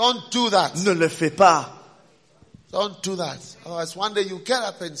 Don't do that. Ne le fais pas. Don't do that. Otherwise, one day you get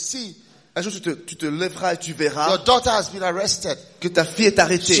up and see Un jour, tu te lèveras et tu your verras daughter has been arrested. que ta fille est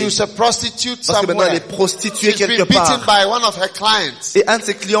arrêtée. She was a prostitute Parce que maintenant, elle somewhere. est prostituée She's quelque been beaten part. by one of her clients. Et un de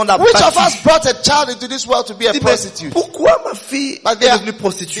ses clients l'a Which of battu. us brought a child into this world to be a Il dit, mais prostitute? pourquoi ma fille But est they are, devenue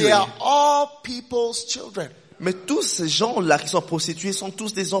prostituée? they are all people's children. Mais tous ces gens-là qui sont prostitués sont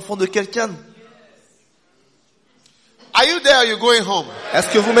tous des enfants de quelqu'un. Are you there or are you going home? Est-ce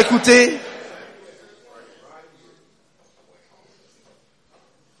que vous m'écoutez?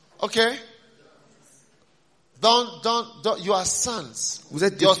 Okay? Don't, you are sons. Vous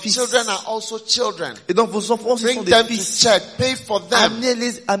êtes des Your fils. children are also children. Et donc vos enfants aussi sont Bring des them to fils. church. Pay for them.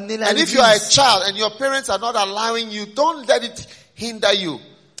 Amenez-les à And if you are a l'église. child and your parents are not allowing you, don't let it hinder you.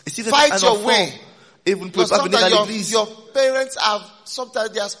 Et si vous êtes Fight un your enfant way. et vous ne pouvez Because pas venir à sometimes l'église, your parents are, sometimes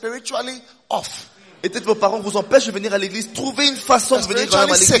they are spiritually off. Et peut-être vos parents vous empêchent de venir à l'église. Trouvez une façon de venir quand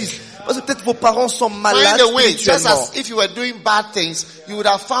même à l'église. Parce que peut-être vos parents sont malades Find a way. Just spirituellement. as if you were doing bad things, you would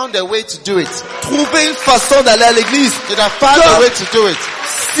have found a way to do it. Trouvez une façon d'aller à l'église. You'd have found a way to do it.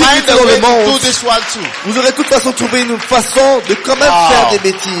 Si Find vous a êtes dans way le to do monde, this one too. vous aurez de toute façon trouvé une façon de quand même faire des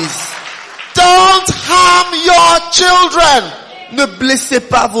bêtises. Don't harm your children. Ne blessez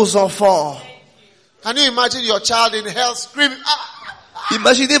pas vos enfants. Can you imagine your child in hell screaming?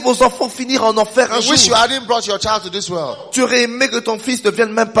 Imaginez vos enfants finir en enfer un I wish you jour. hadn't brought your child to this world. Tu aurais aimé que ton fils ne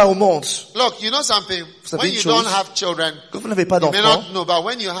vienne même pas au monde. Look, you know something? savez When une you chose? don't have children, Quand vous n'avez pas you may d'enfants, not know, but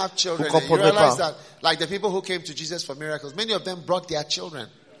when you have children, Vous and you comprendrez realize pas. that, like the people who came to Jesus for miracles, many of them brought their children.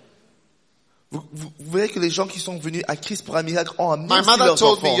 vous verrez que les gens qui sont venus à Christ pour un miracle ont amené My aussi mother leurs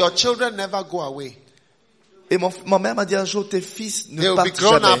told me, enfants. your children never go away. Et ma mère m'a dit un jour, tes fils They ne will be partent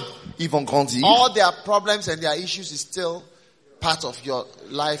grown jamais. up. Ils vont grandir. All their problems and their issues is still part of your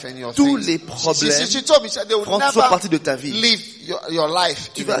life and your Tous things. les problèmes She told me, she said, they will font never toujours partie de ta vie. live your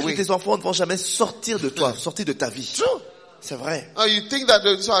life Tu in verras a que way. tes enfants ne vont jamais sortir de toi, sortir de ta vie. True. C'est vrai. Oh, you think that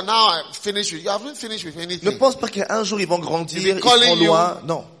so now I'm finished with you haven't finished with Ne anything. pense pas qu'un jour ils vont grandir, You'll be ils seront calling loin.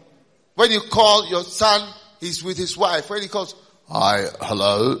 Non. When you call your son, he's with his wife. When he calls, hi,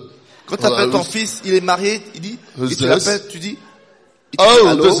 hello. Quand tu appelles ton fils, il est marié, il dit, Who's et tu this? l'appelles, tu dis, Oh,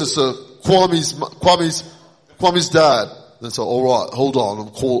 Hello? this is Kwame's dad. They say, all right, hold on, I'm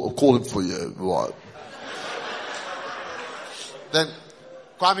calling for you. Right. then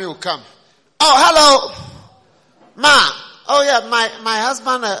Kwame will come. Oh, hello, Ma. Oh yeah, my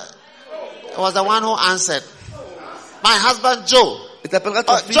husband was the one who answered. My husband Joe. et t'appelleras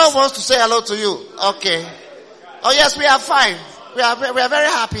ton Oh, fils. Joe wants to say hello to you. Okay. Oh yes, we are fine. We are very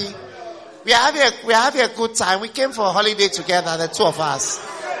happy. We are having a good time. We came for a holiday together, the two of us.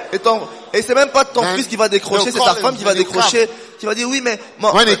 Et c'est même pas ton Then fils qui va décrocher, they'll c'est ta call femme him qui va when you décrocher, qui va dire oui, mais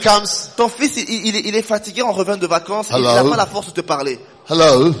When he comes, ton fils, il est fatigué en revenant de vacances, il Hello? n'a pas la force de te parler.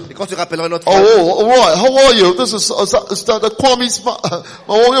 Hello. Et quand tu rappelleras notre Oh, femme, all right. How are you? This is that Kwame's.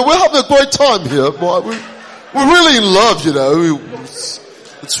 We're having a great time here. Boy. We're really in love, you know.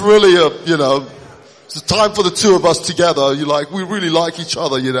 It's really it's a time for the two of us together. We really like each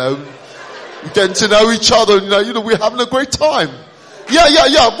other, you know. We're getting to know each other, you know, we're having a great time. Yeah.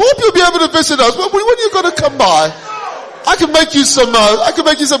 Hope you'll be able to visit us. When are you going to come by? I can make you some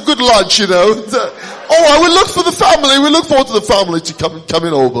good lunch, you know. All right, we'll look for the family. We look forward to the family to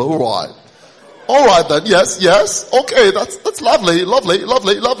coming over. All right then. Yes. Okay, that's lovely. All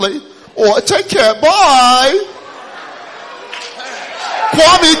right, take care. Bye.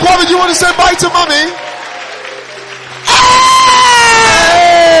 Kwame, do you want to say bye to mommy?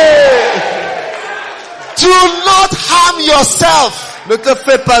 do not harm yourself. ne te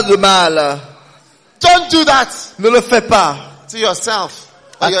fais pas de mal. Don't do that Ne le fais pas to yourself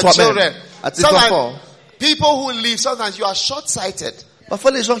or à your toi-même, children. à tes Sometimes enfants. people who leave, sometimes you are short-sighted.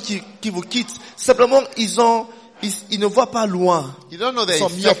 Parfois les gens qui vous quittent, simplement ils ne voient pas loin. You don't know the Ils sont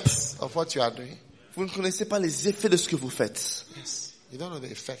effects of what you are doing. Vous ne connaissez pas les effets de ce que vous faites. Yes. You don't know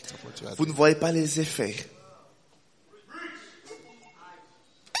the effect of what you are Vous doing. ne voyez pas les effets.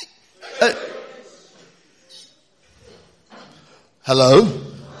 Hello.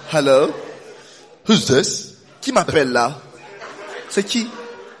 Hello? Who's this? Qui m'appelle là? C'est qui?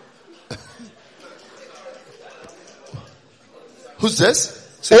 Who's this?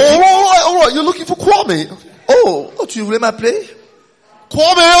 C'est Oh, qui? all right. You're looking for Kwame. Oh, tu voulais m'appeler?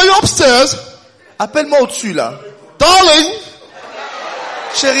 Kwame, are you upstairs? Appelle-moi au-dessus là. Darling.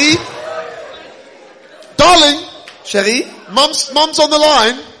 Chérie? Darling. Chérie? Mum's on the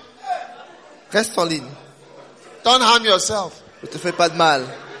line. Reste en ligne. Don't harm yourself. Ne te fais pas de mal.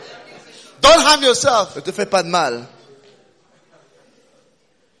 Don't harm yourself. Ne te fais pas de mal.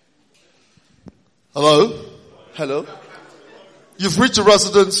 Hello. Hello? You've reached the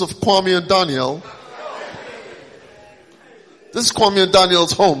residence of Kwame and Daniel. This is Kwame and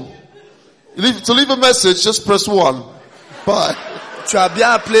Daniel's home. To leave a message, just press 1. Bye. Tu as bien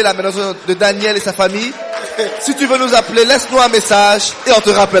appelé la maison de Daniel et sa famille. Si tu veux nous appeler, laisse-nous un message et on te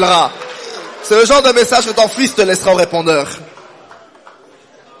rappellera. C'est le genre de message que ton fils te laissera au répondeur.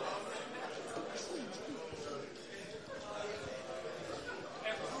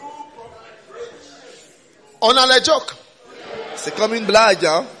 On a la joke. C'est comme une blague,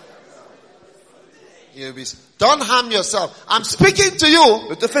 hein. Don't harm yourself. I'm speaking to you.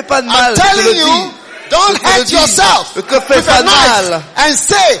 Ne te fais pas de I'm mal, je te le telling dis. you, don't Je te le hurt dis. yourself Ne te fais with pas a de knife mal. and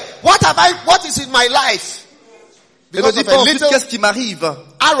say, what is in my life? Et ne Because dis of pas a ensuite little qu'est-ce qui m'arrive.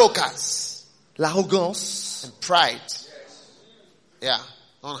 arrogance L'arrogance. and pride. Yeah,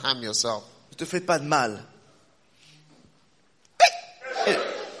 don't harm yourself. Ne te fais pas de mal.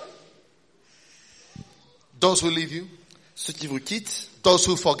 Those who leave you, ceux qui vous quittent, those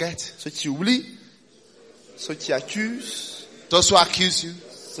who forget, ceux qui oublient, ceux qui accusent, those who accuse you,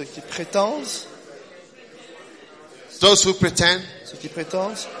 ceux qui prétendent, those who pretend, ceux qui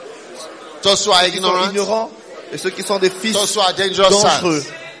prétendent, those who are ceux qui sont ignorant, ignorants, et ceux qui sont des fils those who are dangerous dangereux. sons.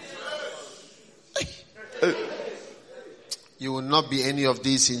 You will not be any of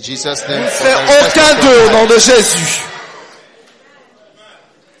these in Jesus' Vous name. ne serez aucun d'eux au nom de Jésus.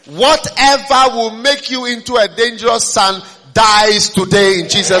 Whatever will make you into a dangerous son dies today in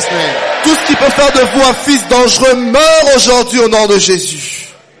Jesus' name. Tout ce qui peut faire de vous un fils dangereux meurt aujourd'hui au nom de Jésus.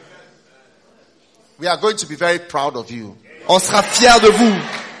 We are going to be very proud of you. On sera fiers de vous.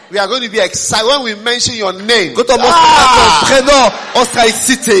 We are going to be excited when we mention your name. Quand on mentionnera ton prénom, on sera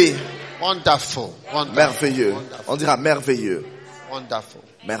excité. Wonderful. Wonderful. Merveilleux. Wonderful. On dira merveilleux. Wonderful.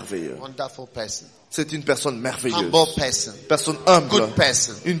 Merveilleux. Wonderful person. C'est une personne merveilleuse. Humble person. Personne humble. Good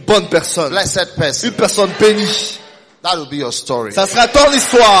person. Une bonne personne. Blessed person. Une personne bénie. That will be your story. Ça sera ton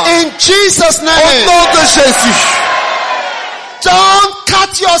histoire. In Jesus' Au name. nom de Jésus. Don't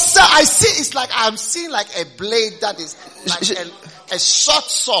cut yourself. I see it's like I'm seeing like a blade that is like a short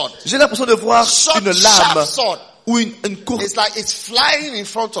sword. J'ai l'impression de voir Short, une sharp lame sword. ou une courte. It's like it's flying in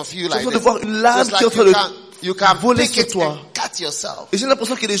front of you J'ai like l'impression de this. voir une lame It's qui est en like train de you can voler pick sur it toi. and cut yourself. Et j'ai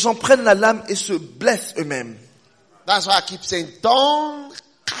l'impression que les gens prennent la lame et se blessent eux-mêmes. That's why I keep saying, don't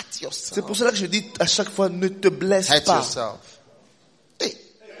cut C'est yourself. pour cela que je dis à chaque fois, ne te blesse Hurt pas. yourself. Hey.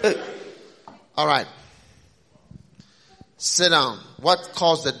 Eh, All right. Sit down. What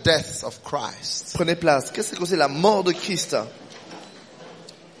caused the death of Christ? Prenez place. Qu'est-ce que causé la mort de Christ?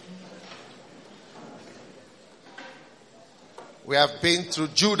 We have been through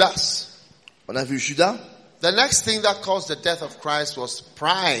Judas. On a vu Judas. The next thing that caused the death of Christ was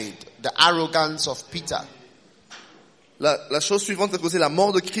pride, the arrogance of Peter. La chose suivante qui a causé la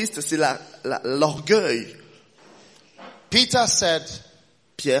mort de Christ, c'est l'orgueil. Peter said,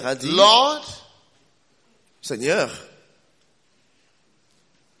 Pierre a dit, Lord, Seigneur,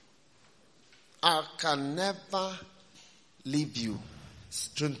 I can never leave you,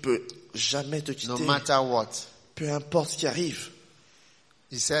 je ne peux jamais te no quitter, matter what. peu importe ce qui arrive.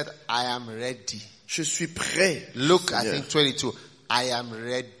 He said, I am ready. Je suis prêt. Look, I Seigneur. think 22. I am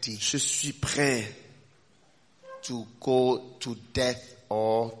ready Je suis prêt to go to death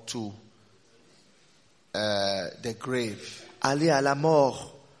or to the grave. aller à la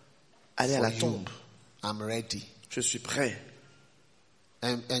mort, aller à For la you. tombe. I'm ready. Je suis prêt.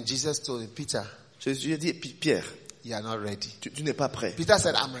 And Jesus told him, Peter, Jésus a dit, Pierre, you are not ready. tu n'es pas prêt. Peter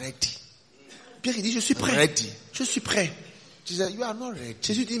said, I'm ready. Pierre, il dit, je suis prêt. Ready. Je suis prêt. Jesus said, you are not ready.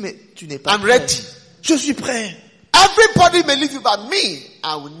 Jésus dit, mais tu n'es pas I'm prêt. ready. Je suis prêt. Everybody may leave you, but me,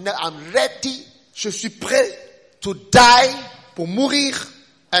 I'm ready Je suis prêt to die pour mourir.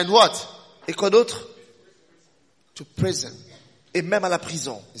 and what? Et quoi d'autre? To prison. Et même à la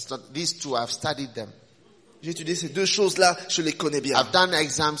prison. It's not these two. I've studied them. J'ai étudié ces deux choses-là, je les connais bien. I've done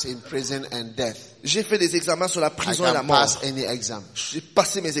exams in prison and death. J'ai fait des examens sur la I prison et la can mort. pass any exam. J'ai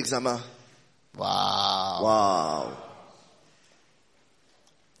passé mes examens. Wow. Waouh.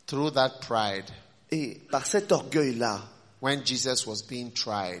 Through that pride, Et par cet orgueil-là, when Jesus was being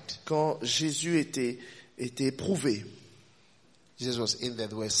tried, quand Jésus était éprouvé, Jesus was in there.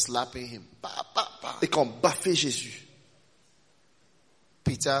 They were slapping him. Bah, bah, bah. et qu'on baffait Jésus,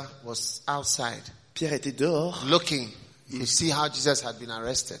 Peter was outside Pierre était dehors. looking. You see how Jesus had been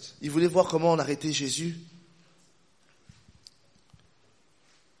arrested. Il voulait voir comment on arrêtait Jésus.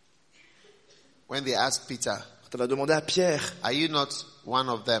 When they asked Peter, Quand on a demandé à Pierre, are you not one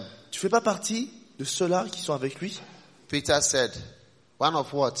of them? tu fais pas partie de ceux-là qui sont avec lui? Peter said, one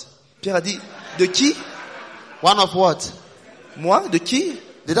of what? Pierre a dit, de qui? One of what? Moi? De qui?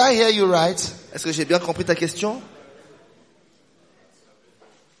 Did I hear you right? Est-ce que j'ai bien compris ta question?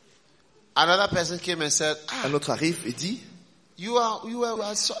 Another person came and said, Un autre arrive et dit,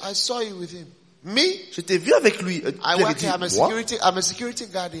 I saw you with him. Me? je t'ai vu avec lui. I Pierre work dit, here. moi? I'm a security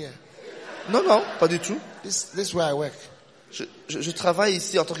guard here. Non, non, pas du tout. This is where I work. Je travaille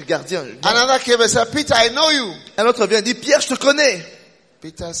ici en tant que gardien. Another came and said, Peter, I know you. Un autre vient et dit, Pierre, je te connais.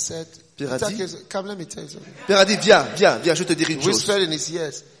 Peter said, Pierre a dit, come, let me tell you something. Pierre a dit, viens, je vais te dire une chose. Whispered in his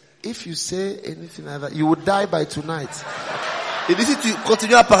ears, if you say anything like that, you will die by tonight. Il dit, si tu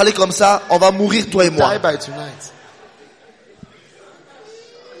continues à parler comme ça, on va mourir toi et moi. Die by tonight.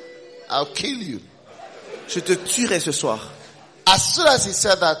 I'll kill you. Je te tuerai ce soir. As soon as he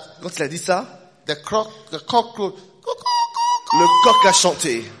said that, Quand il a dit ça, the cock crowed. le coq a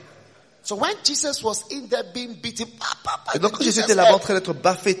chanté. So when Jesus was in there being beaten, Et donc quand Jésus était là-bas en train d'être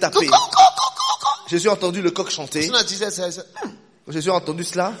baffé, tapé, Jésus a entendu le coq chanter. as soon as Jesus said, Quand Jésus a entendu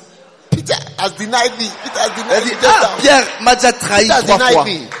cela, Peter has denied me. Peter has Elle denied dit, me. Just ah, now. Pierre m'a déjà trahi Peter 3 denied fois.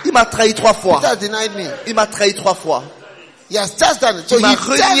 me. Il m'a trahi 3 fois. Peter has denied me. Il m'a trahi 3 fois. He has just done it. So Il m'a he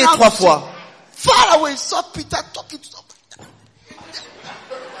renié turned 3 around fois. far away. Saw Peter talking to somebody.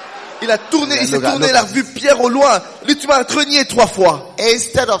 Il a tourné, il s'est Look at- tourné, look il a at- vu Pierre au loin. Lui, tu m'as renié 3 fois.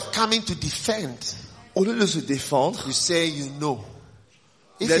 Instead of coming to defend, Au lieu de se défendre, you say you know.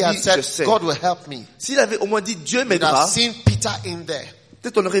 If Il a he had dit, said, je sais. God will help me, s'il avait au moins dit Dieu you'd have m'aidera, seen Peter in there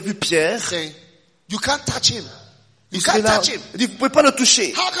peut-être on aurait vu Pierre. saying, you can't touch him. You Il serait can't là. touch him. Il dit, vous pouvez pas le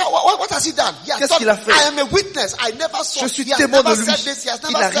toucher. What has he done? He has Qu'est-ce done, qu'il a fait? I am a witness. I never saw. Je suis He has témoin never de lui. said this. He has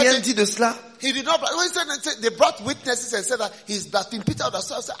Il n'a never rien said dit it. de cela. He did not. They brought witnesses and said that he's blasphemed. Peter would have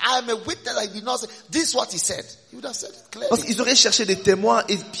said, I am a witness. I did not say this is what he said. He would have said it clearly. Parce qu'ils auraient cherché des témoins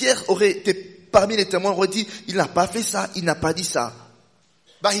et Pierre aurait été parmi les témoins, aurait dit, il n'a pas fait ça, il n'a pas dit ça.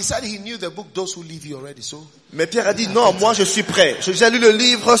 But he said he knew the book, those who leave you already. So Mais Pierre a dit, non, moi je suis prêt. J'ai déjà lu le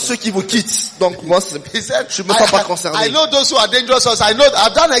livre, ceux qui vous quittent. Donc moi, he said, je me sens pas I concerné. know those who are dangerous. I know.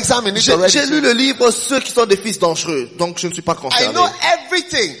 I've done an exam in it already. J'ai lu le livre, ceux qui sont des fils dangereux. Donc je ne suis pas I concerné. know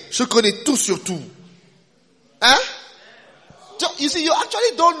everything. Je connais tout sur tout. Huh? You see, you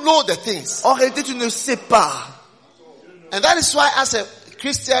actually don't know the things. En réalité, tu ne sais pas. And that is why as a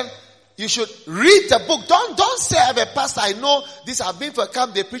Christian, you should read the book. Don't say I'm a pastor. I know this. I've been for a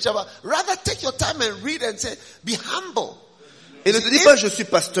camp. They preach about. Rather take your time and read and say, be humble. Et ne te dis pas, je suis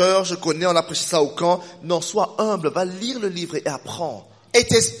pasteur, je connais, on a prêché ça au camp. Non, sois humble, va lire le livre et apprends.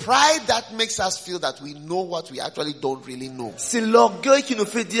 It is pride that makes us feel that we know what we actually don't really know. C'est l'orgueil qui nous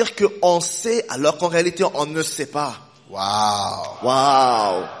fait dire qu'on sait alors qu'en réalité on ne sait pas. Wow.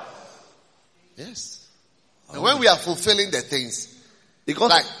 Waouh. Yes. And when we are fulfilling the things, Et quand,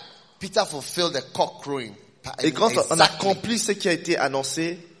 like Peter fulfilled the cock crowing. et quand on Exactly. accomplit ce qui a été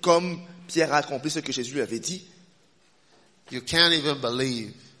annoncé, comme Pierre a accompli ce que Jésus lui avait dit, You can't even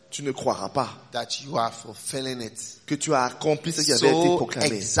believe tu ne croiras pas that you are fulfilling it que tu as accompli ce qui avait été so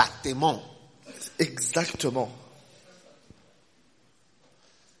proclamé. exactement. Exactement.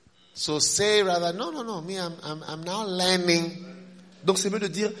 So say rather, no, me, I'm now learning. Donc c'est mieux de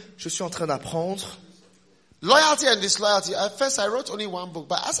dire, je suis en train d'apprendre. Loyalty and disloyalty. At first I wrote only one book,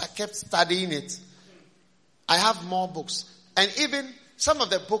 but as I kept studying it, I have more books. And even some of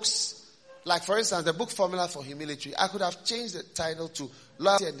the books, like for instance, the book Formula for Humility, I could have changed the title to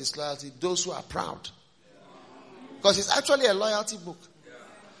Loyalty and Disloyalty, Those Who Are Proud. Because it's actually a loyalty book.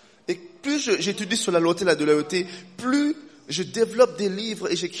 Et plus j'étudie sur la loyauté et la déloyauté, plus je développe des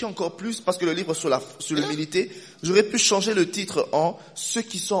livres et j'écris encore plus parce que le livre sur l'humilité, j'aurais pu changer le titre en Ceux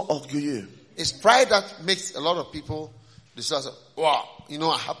qui sont orgueilleux. It's pride that makes a lot of people decide, wow, you know,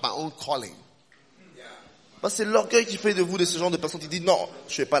 I have my own calling. Parce que c'est l'orgueil qui fait de vous de ce genre de personnes qui disent non,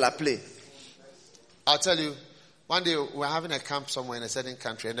 je vais pas l'appeler. I'll tell you, one day we were having a camp somewhere in a certain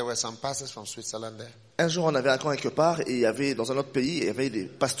country and there were some pastors from Switzerland there. Un jour, on avait un camp quelque part et il y avait dans un autre pays, il y avait des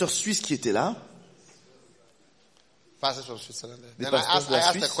pasteurs suisses qui étaient là. Pastors from Switzerland there. Des Then I pasteurs de la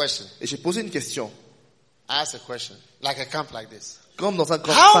asked a Suisse. question. Et j'ai posé une question. I asked a question. Like a camp like this. Comme dans un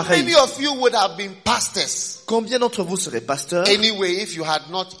camp How pareil, many of you would have been pastors combien d'entre vous seraient pasteurs anyway if you had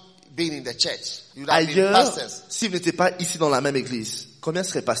not been in the church? You'd have been ailleurs pastors. si vous n'étiez pas ici dans la même église? Combien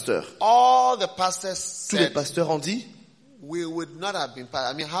seraient pasteurs? All the pastors Tous les said pasteurs ont dit, we would not have been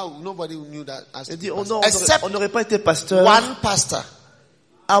pastors. I mean, how nobody knew that. Has to ils be dit, oh pastor. non, Except on n'aurait pas été pasteur. one pastor.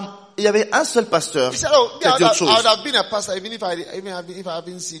 Il y avait un seul pasteur He said, "Oh, qui a dit autre I would chose. have been a pastor even if I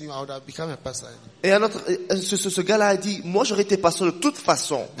haven't seen you. I would have become a pastor." Et un autre, ce gars-là a dit, moi j'aurais été pasteur de toute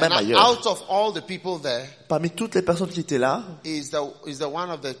façon, même And ailleurs. out of all the people there, Parmi toutes les personnes qui étaient là, is the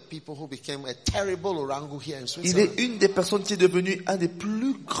one of the people who became a terrible orangu here in il Switzerland. est une des personnes qui est devenue un des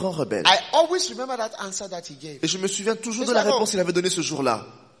plus grands rebelles. I always remember that answer that he gave. Et je me souviens toujours de It's la like, réponse qu'il avait donnée ce jour-là.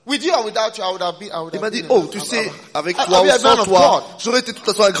 With you or without you, I would have been. Il m'a dit, been oh, tu sais, avec toi I'll ou be a man sans of toi, God. j'aurais été de toute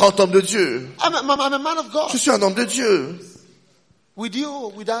façon un grand homme de Dieu. I'm a man of God. Je suis un homme de Dieu. With you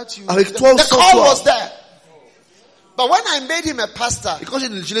or without you. Avec toi ou the sans call toi. was there. But when I made him a pastor, Et quand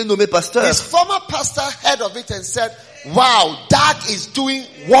je l'ai nommé pasteur, his former pastor heard of it and said, wow, Doug is doing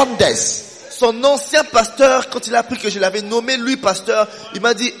wonders. son ancien pasteur, quand il a appris que je l'avais nommé lui pasteur, il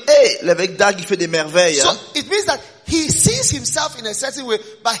m'a dit, hey, l'évêque Dag, il fait des merveilles. So Hein. it means that he sees himself in a certain way,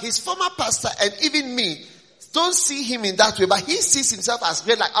 but his former pastor and even me don't see him in that way, but he sees himself as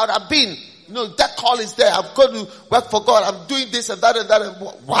great, like I would have been. You know, that call is there. I'm going to work for God. I'm doing this and that and that.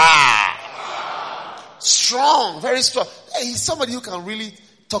 And wow. Strong, very strong. Hey, he's somebody who can really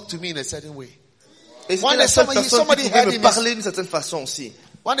talk to me in a certain way. Et c'était One la day seule somebody personne qui heard pouvait me him. parler d'une certaine façon aussi.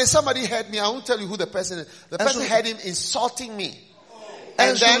 One day somebody heard me. I won't tell you who the person is. The person jour- heard him insulting me. Un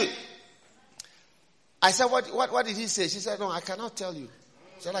And jour, then I said, what did he say? She said, no, I cannot tell you.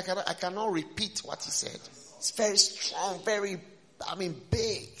 said, I cannot repeat what he said. It's very strong,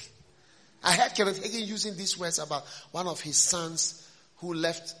 big. I heard Kenneth Hagin using these words about one of his sons who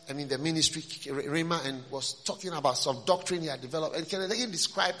left, the ministry, Rhema, and was talking about some doctrine he had developed. And Kenneth Hagin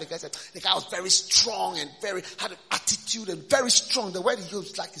described the guy, said, the guy was very strong and had an attitude and very strong. The word he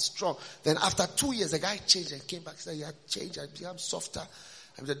used like is strong. Then after 2 years, the guy changed and came back and said, he had changed, I became softer.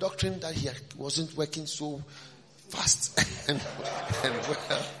 And the doctrine that he wasn't working so fast and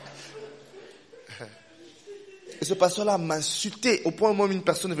well. Et ce pasteur-là m'a insulté au point où même une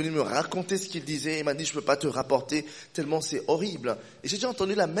personne est venue me raconter ce qu'il disait et m'a dit je peux pas te rapporter tellement c'est horrible. Et j'ai déjà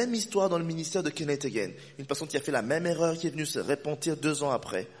entendu la même histoire dans le ministère de Kenneth Hagin. Une personne qui a fait la même erreur qui est venue se repentir 2 ans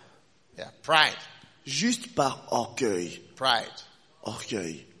après. Yeah, pride. Juste par orgueil. Pride.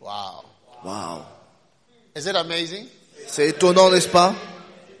 Orgueil. Wow. Wow. Is it amazing? C'est étonnant, n'est-ce pas?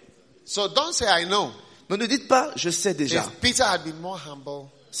 So don't say I know. Non, ne dites pas je sais déjà. If Peter had been more humble,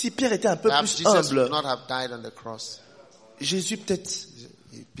 si Pierre était un peu perhaps plus Jesus humble, would not have died on the cross. Jésus peut-être,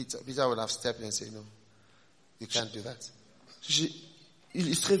 Peter would have stepped in and said, no, you can't do that.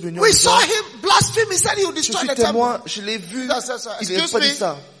 il serait venu en We disant, saw him blaspheme. He said he would je destroy suis the temple. témoin, je l'ai vu, il n'avait Excuse pas dit me.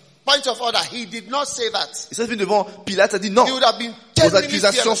 ça. Point of order. He did not say that. Il serait venu devant Pilate, a dit non, He would have been vos 10 minutes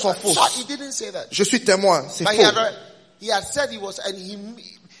accusations here. sont fausses. So he didn't say that. Je suis témoin, c'est But faux. he had said he was, and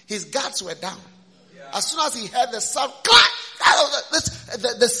his guards were down. As soon as he heard the sound,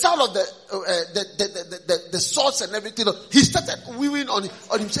 the sound of the swords and everything, he started weaving on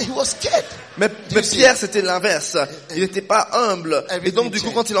himself. He was scared. Mais Pierre, c'était l'inverse. Il n'était pas humble. Et donc, du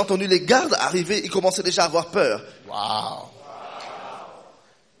coup, quand il a entendu les gardes arriver, il commençait déjà à avoir peur. Wow.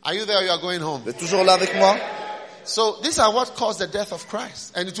 Are you there or you are going home? Vous êtes toujours là avec moi? So, these are what caused the death of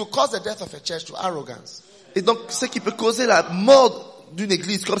Christ. And it will cause the death of a church to arrogance. Et donc, ce qui peut causer la mort d'une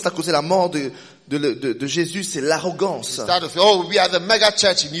église, comme ça a causé la mort de Jésus, c'est l'arrogance. We are the mega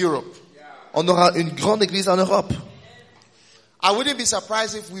church in Europe. On aura une grande église en Europe. I wouldn't be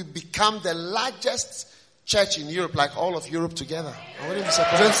surprised if we become the largest church in Europe, like all of Europe together. I wouldn't be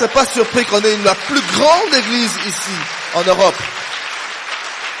surprised. Je ne serais pas surpris qu'on ait la plus grande église ici, en Europe.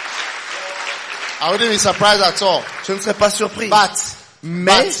 I wouldn't be surprised at all. Je ne serais pas surpris.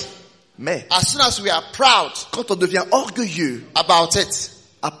 Mais, as soon as we are proud, quand on devient orgueilleux about it,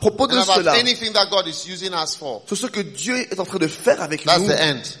 à propos de and about cela, anything that God is using us for, tout ce que Dieu est en train de faire avec that's nous, the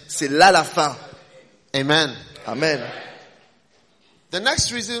end. c'est là la fin. Amen. Amen. The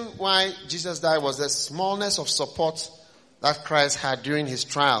next reason why Jesus died was the smallness of support that Christ had during his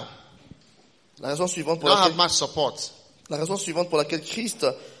trial. La raison suivante He pour don't have laquelle, much support. la raison suivante pour laquelle Christ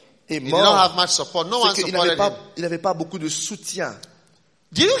est He did mort, not have much support. No one c'est qu'il supported him. n'avait pas beaucoup de soutien.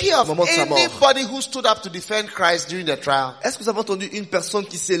 Did you hear of Au moment de sa mort. anybody who stood up to defend Christ during the trial? Est-ce que vous avez entendu une personne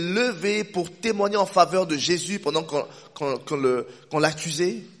qui s'est levée pour témoigner en faveur de Jésus pendant qu'on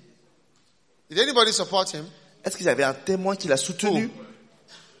l'accusait? Did anybody support him? Est-ce qu'il y avait un témoin qui l'a soutenu?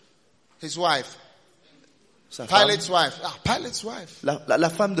 His wife. Sa femme. Pilate's wife. Pilate's wife. La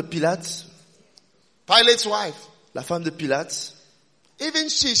femme de Pilate. Pilate's wife. La femme de Pilate. Even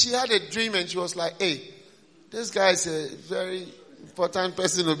she had a dream and she was like, hey, this guy is a very important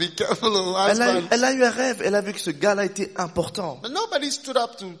person to be careful of. Elle a eu un rêve. Elle a vu que ce gars-là était important. But nobody stood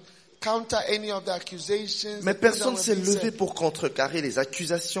up to counter any of the accusations. Mais personne s'est levé pour contrecarrer les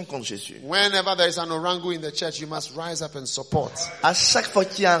accusations contre Jésus. Whenever there is an orangu in the church, you must rise up and support. À chaque fois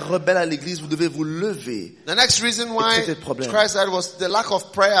qu'il y a un rebelle à l'église, vous devez vous lever. The next reason why C'était le problème. Christ died was the lack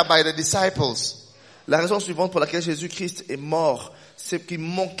of prayer by the disciples. La raison suivante pour laquelle Jésus-Christ est mort, c'est qu'il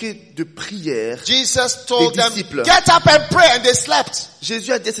manquait de prière. Jesus told them, disciples. get up and pray, and they slept.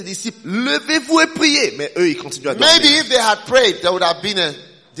 Jésus a dit à ses disciples, levez-vous et priez. Mais eux, ils continuent à dormir. Maybe if they had prayed, there would have been a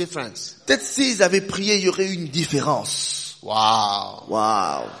difference. Peut-être s'ils avaient prié, il y aurait eu une différence. Wow.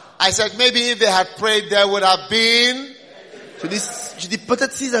 Wow. I said, maybe if they had prayed, there would have been Je dis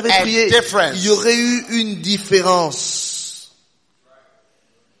peut-être s'ils avaient a prié, difference. il y aurait eu une différence.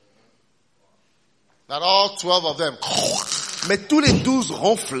 That all 12 of them. Mais tous les 12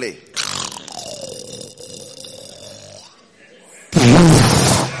 ronflaient.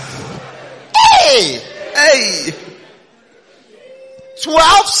 Hey! Hey!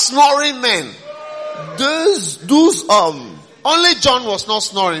 12 snoring men. 12 hommes. Only John was not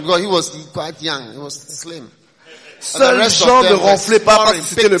snoring because he was quite young. He was slim. Seul rest of Jean them ne ronflait were pas parce que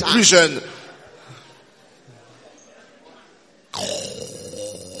snoring c'était le big plus time. jeune.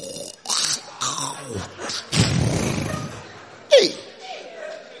 Hey!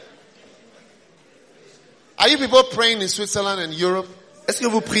 Are you people praying in Switzerland and Europe? Est-ce que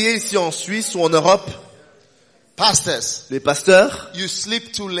vous priez ici en Suisse ou en Europe? Pastors, Les pasteurs, you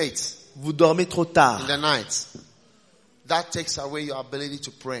sleep too late vous dormez trop in tard the night. that takes away your ability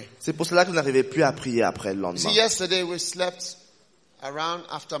to pray. C'est pour cela que vous n'arrivez plus à prier après le You lendemain. see, yesterday we slept around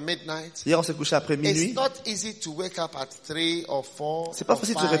after midnight. Hier, on s'est couché après It's minuit. not easy to wake up at 3 or 4 C'est pas or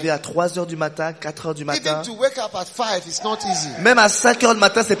facile de se 5. réveiller à 3 heures du matin, 4 heures du matin. Even to wake up at 5 is not easy. Même à 5 heures du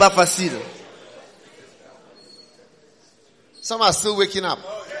matin, c'est pas facile. Some are still waking up.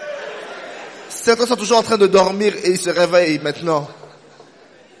 Certains sont toujours en train de dormir et ils se réveillent maintenant.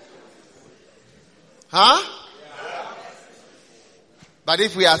 Huh? But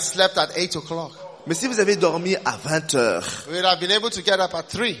if we had slept at 8 o'clock, Mais si vous avez dormi à 20 heures, we would have been able to get up at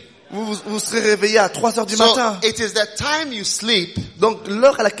 3. vous serez réveillé à 3 heures du So matin. it is the time you sleep Donc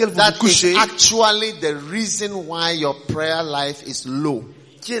l'heure à laquelle vous that vous couchez, is actually the reason why your prayer life is low.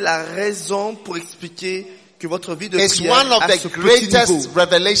 qui est la raison pour expliquer que votre vie de It's prière one of a the ce petit greatest niveau.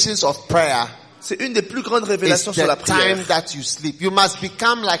 revelations of prayer. C'est une des plus grandes It's révélations sur la the prière. time that you sleep. You must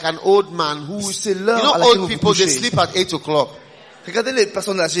become like an old man who, C'est you l'heure know, à laquelle vous old vous people, they couchez. sleep at 8 o'clock. Regardez les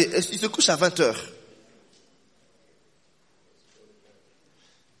personnes âgées, ils se couchent à 20 heures.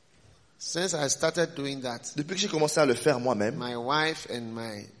 Since I started doing that, Depuis que j'ai commencé à le faire moi-même, my wife and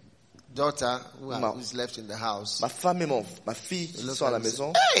my daughter, Ma- who's left in the house, ma femme et ma fille qui look sont à at la me and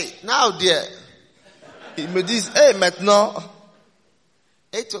maison, say, hey, now dear, ils me disent, hey, maintenant,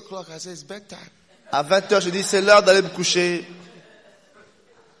 8 o'clock, I say it's bedtime. à 20 heures, je dis, c'est l'heure d'aller me coucher.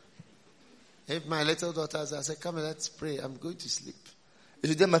 If my little daughter says, I say, come and let's pray, I'm going to sleep. Et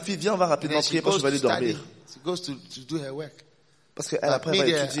je dis à ma fille, viens, on va And rapidement then she prier parce que goes je vais to aller study. dormir. She goes to do her work. Parce qu'elle, But après, me elle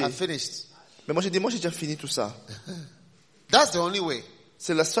va there, étudier. I finished. Mais moi, j'ai dit, moi, j'ai déjà fini tout ça. That's the only way.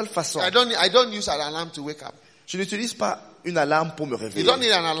 C'est la seule façon. I don't use an alarm to wake up. Je n'utilise pas une alarme pour me You réveiller. don't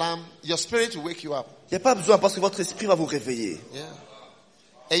need an alarm. Your spirit will wake you up. Il n'y a pas besoin parce que votre esprit va vous réveiller. Yeah.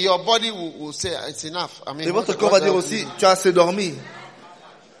 And your body will say it's enough. I mean, Et votre what- corps what va dire else aussi, do you- tu as assez dormi.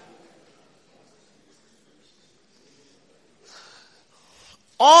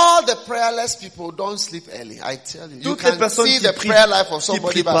 All the prayerless people don't sleep early. I tell you. You Toutes les can personnes see qui the prient- prayer life of qui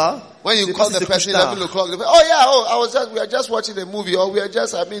somebody. prient pas, But when you c'est call parce the qu'ils se person couchent 11 tard. o'clock, they say, we are just watching a movie, or we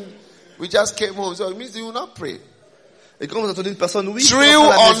just came home. So it means you will not pray. Et quand vous entendez une personne, oui, True je suis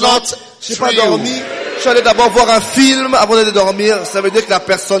rentré à la or maison, not j'ai pas true. dormi, je suis allé d'abord voir un film avant d'aller dormir, ça veut dire que la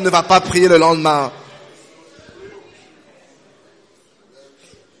personne ne va pas prier le lendemain.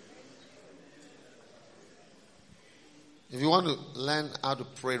 If you want to learn how to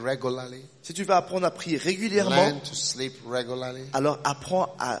pray regularly, Si tu veux apprendre à prier régulièrement, learn to sleep regularly, alors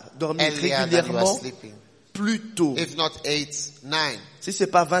apprends à dormir earlier than you are régulièrement, sleeping. plus tôt. If not 8, 9. Si c'est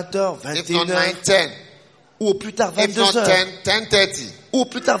pas 20 heures, If not 21 heures, 9, 10. ou au plus tard If 22 not heures, 10, 10:30. ou au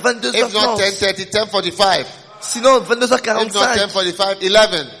plus tard If not 22h30, 10:30, 10:45. sinon If not 22h45, 10:45,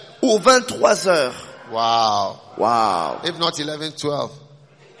 11. ou 23 heures. Wow. Waouh. If not 11, 12.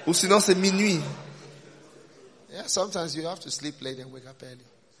 Ou sinon c'est minuit. Yeah, sometimes you have to sleep late and wake up early.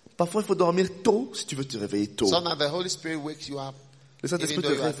 Parfois il faut dormir tôt si tu veux te réveiller tôt. Sometimes the Holy Spirit wakes you up, Le even Saint-Esprit te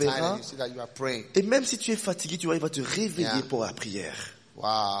though you are tired réveillera. and you see that you are praying. Et même si tu es fatigué, tu vois, il va te réveiller Yeah. pour la prière.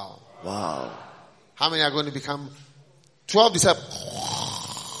 Wow. Waouh. How many are going to become 12 disciples?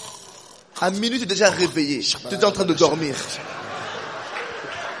 À minuit, tu es déjà réveillé. Tu es déjà en train de dormir.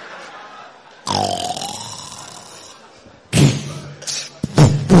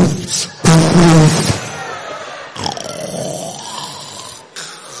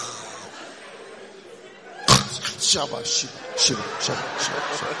 Shabba, shiba, shiba, shabba,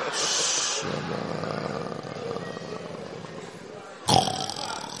 shabba, shabba.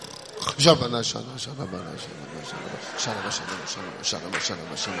 Shabba, shana, shana, bana, shana, shana, shana, shana, shana, shana,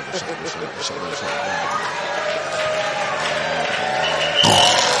 shana, shana, shana, shana.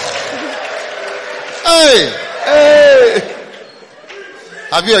 Hey! Hey!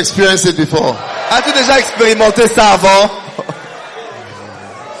 Have you experienced it before? As-tu déjà expérimenté ça avant?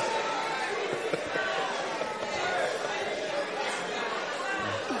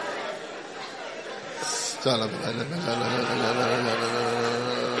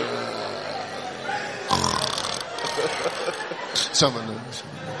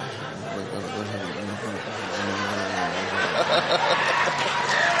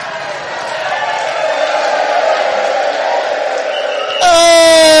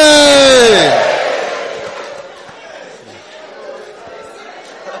 Hey!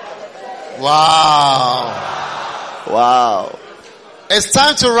 Wow. Waouh. It's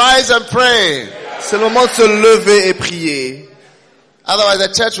time to rise and pray. C'est le moment de se lever et prier. Otherwise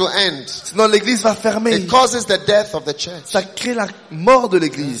the church will end. Sinon l'église va fermer. It causes the death of the church. Ça crée la mort de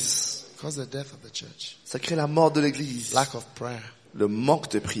l'église. It causes the death of the church. Ça crée la mort de l'église. Lack of prayer. Le manque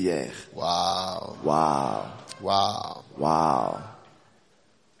de prière. Wow. Waouh. Wow. Waouh.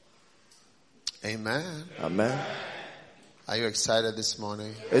 Amen. Amen. Are you excited this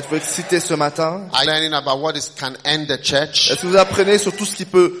morning? Êtes-vous excité ce matin? Are you learning about what can end the church? Est-ce que vous apprenez sur tout ce qui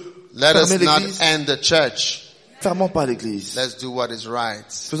peut Let us fermer not l'église? end the church. Fermons pas l'église. Let's do what is right.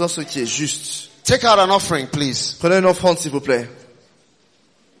 Faisons ce qui est juste. Take out an offering, please. Prenez une offrande, s'il vous plaît.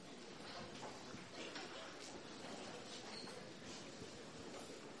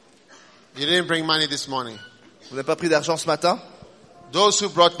 You didn't bring money this morning. Vous n'avez pas pris d'argent ce matin? Those who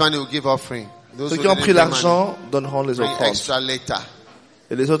brought money will give offering. Those Ceux who qui ont didn't pris bring l'argent donneront les money, bring offrandes. extra later.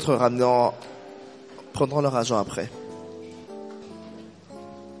 Et les autres prendront leur argent après.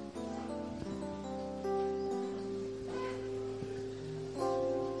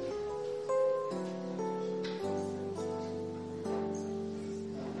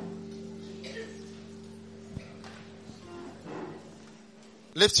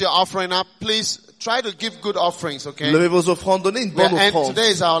 Lift your offering up. Please try to give good offerings, okay? Levez vos offrandes, donnez une bonne And offrande. today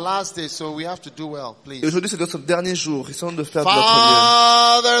is our last day, so we have to do well, Et please. aujourd'hui, c'est notre dernier jour. Essayons de faire de notre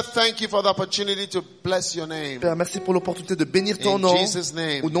Father, thank you for the opportunity to bless your name. mieux. Père, merci pour l'opportunité de bénir ton In nom. Jesus'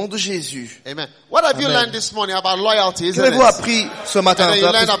 name. Au nom de Jésus. Amen. What have you Amen. learned this morning about loyalty, isn't Qu'avez-vous it? appris ce matin? And then Vous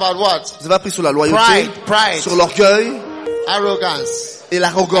you learned avez about what? appris sur la loyauté, Pride. sur l'orgueil Arrogance. et And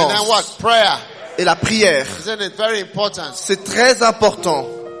l'arrogance then what? Prayer. et la prière. Isn't it very important? C'est très important.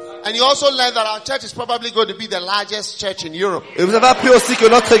 And you also learned that our church is probably going to be the largest church in Europe. Et vous avez appris aussi que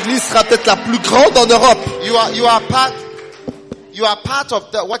notre église sera peut-être la plus grande en Europe. You are part of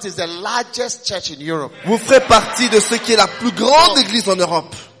what is the largest church in Europe. Vous ferez partie de ce qui est la plus grande église en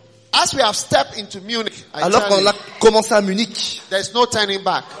Europe. As we have stepped into Munich, Alors qu'on a commencé à Munich, there's no turning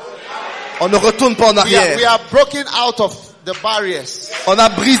back. on ne retourne pas en We arrière. are broken out of the barriers. On a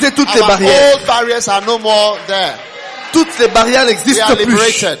brisé toutes les Our barrières. old barriers are no more there. Toutes les barrières We n'existent are plus.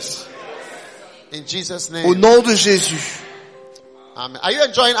 liberated. In Jesus' Au name. nom de Jésus. Amen. Are you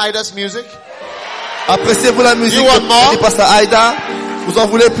enjoying Ida's music? Appréciez-vous la musique You want more? qui passe à Aïda? Vous en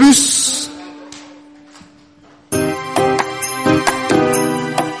voulez plus?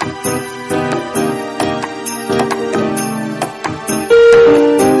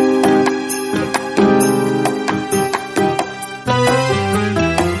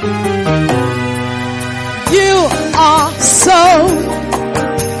 You are so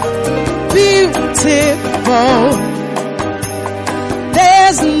beautiful.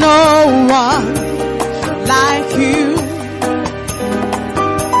 There's no one like you.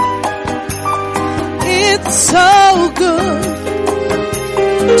 It's so good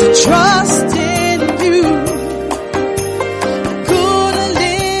to trust in you. Couldn't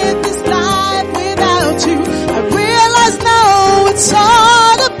live this life without you. I realize now it's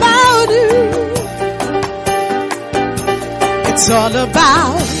all about you. It's all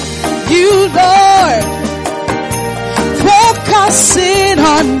about you, Lord. Focusing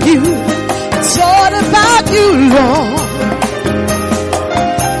on you. It's all about you, Lord.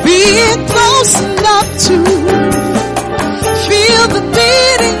 Being close enough to feel the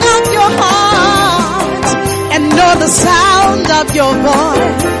beating of your heart and know the sound of your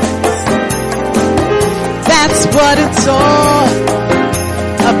voice. That's what it's all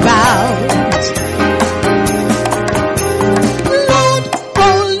about. Lord,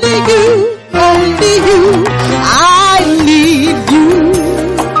 only you, I need you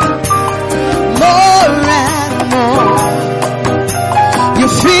more and more. You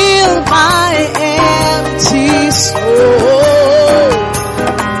fill my empty soul.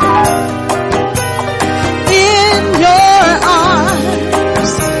 In your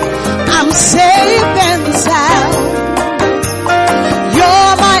arms, I'm safe and sound.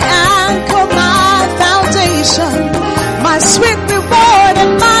 You're my anchor, my foundation, my sweet reward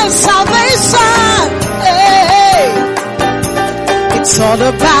and my salvation. Hey, it's all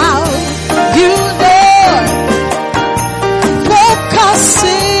about you, Lord.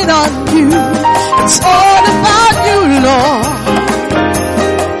 Focusing on you. It's all about you, Lord.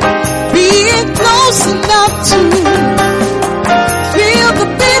 Being close enough to feel the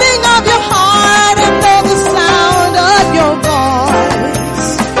beating of your heart and know the sound of your voice.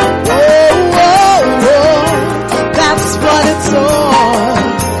 Oh, oh, oh, that's what it's all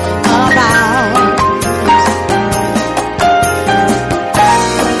about.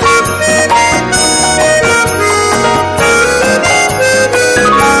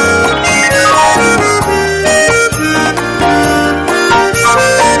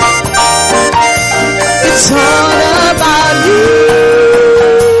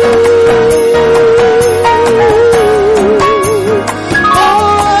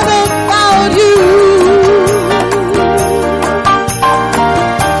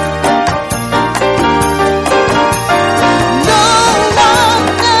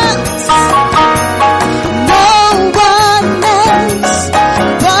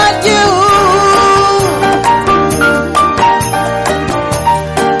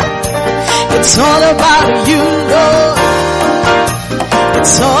 all about you, Lord.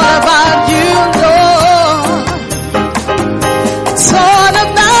 It's all about you, Lord. It's all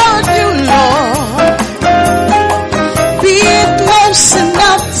about you, Lord. Be close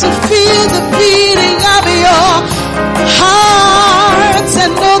enough to feel the beating of your heart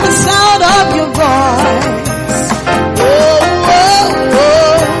and know the sound of your voice. Oh, oh,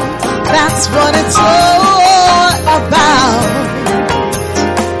 oh, that's what it's all about.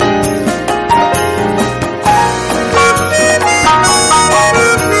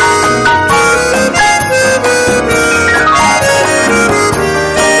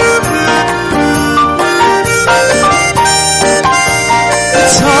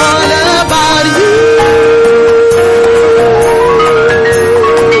 It's all about you.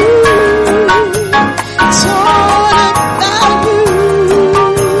 It's all about you.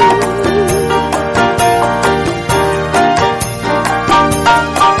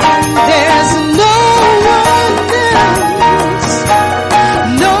 And there's no one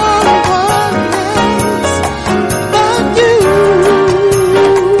else but you.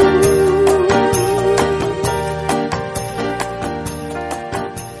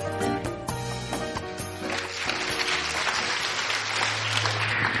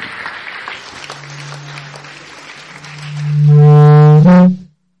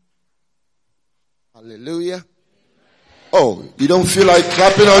 Hallelujah. Oh, you don't feel like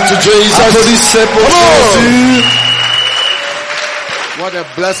clapping unto Jesus? Applaudissez pour Come on. Jésus. What a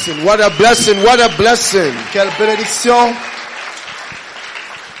blessing, what a blessing, what a blessing. Quelle bénédiction.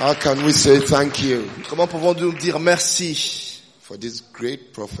 How can we say thank you Comment pouvons-nous dire merci for this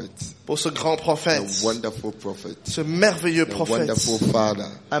great prophet, pour ce grand a prophète, wonderful prophet, ce merveilleux a prophète, wonderful father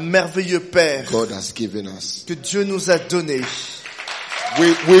un merveilleux Père God has given us. que Dieu nous a donné.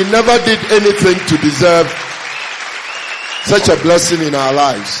 We never did anything to deserve such a blessing in our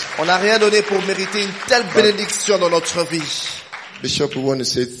lives. On n'a rien donné pour mériter une telle bénédiction dans notre vie. Bishop, we want to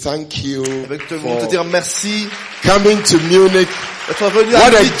say thank you Avec te for dire merci coming to Munich. d'être venu à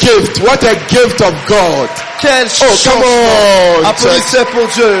What a Munich. gift, what a gift of God. Quelle chance. come on, Applaudissez pour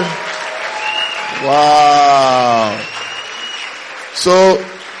Dieu. Wow. So,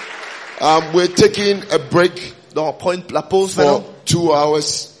 we're taking a break Donc, on prend la pause for maintenant. 2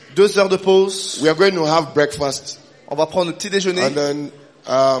 hours. 2 heures de pause. We are going to have breakfast. On va prendre le petit déjeuner. And then,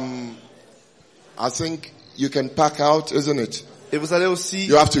 I think you can pack out, isn't it? Et vous allez aussi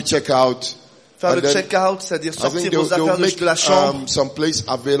You have to check out. faire And le then check-out, c'est-à-dire I sortir think vos they'll affaires make de la chambre. some place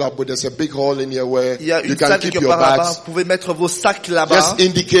available. There's a big hall in here where Il y a you une can salle keep quelque your part là-bas. bags. Vous pouvez mettre vos sacs là-bas. Just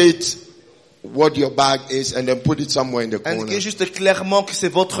indicate what your bag is and then put it somewhere in the corner. Indiquez juste clairement que c'est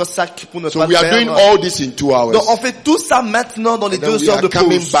votre sac pour ne So pas we le are doing perdre. all this in 2 hours. Donc on fait tout ça maintenant dans les And then 2 we heures are de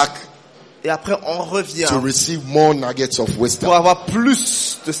coming pause. back Et après on revient to receive more nuggets of pour wisdom. avoir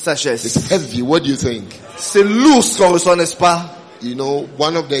plus de sagesse. It's heavy. What do you think? C'est lourd ce qu'on reçoit, n'est-ce pas? You know,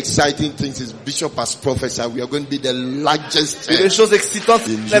 one of the exciting things is Bishop has prophesied we are going to be the largest Et les church. choses excitantes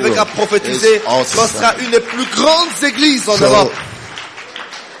In avec à Europe. prophétiser, It's awesome. qu'on sera une des plus grandes églises en Europe.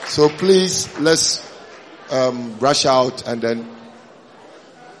 So please, let's rush out and then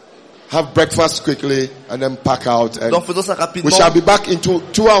have breakfast quickly and then pack out. And Donc faisons ça we rapidement. shall be back in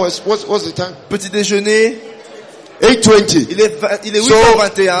 2 hours. What's the time? Petit déjeuner, 8:20. il est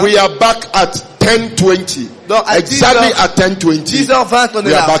 8h21. So we are back at 10:20. Donc à Exactly 10h, at 10:20. 10h20 on est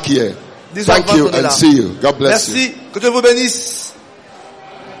We are là. back here. 10h20 Thank you on est and là. see you. God bless you. Merci, que Dieu vous bénisse.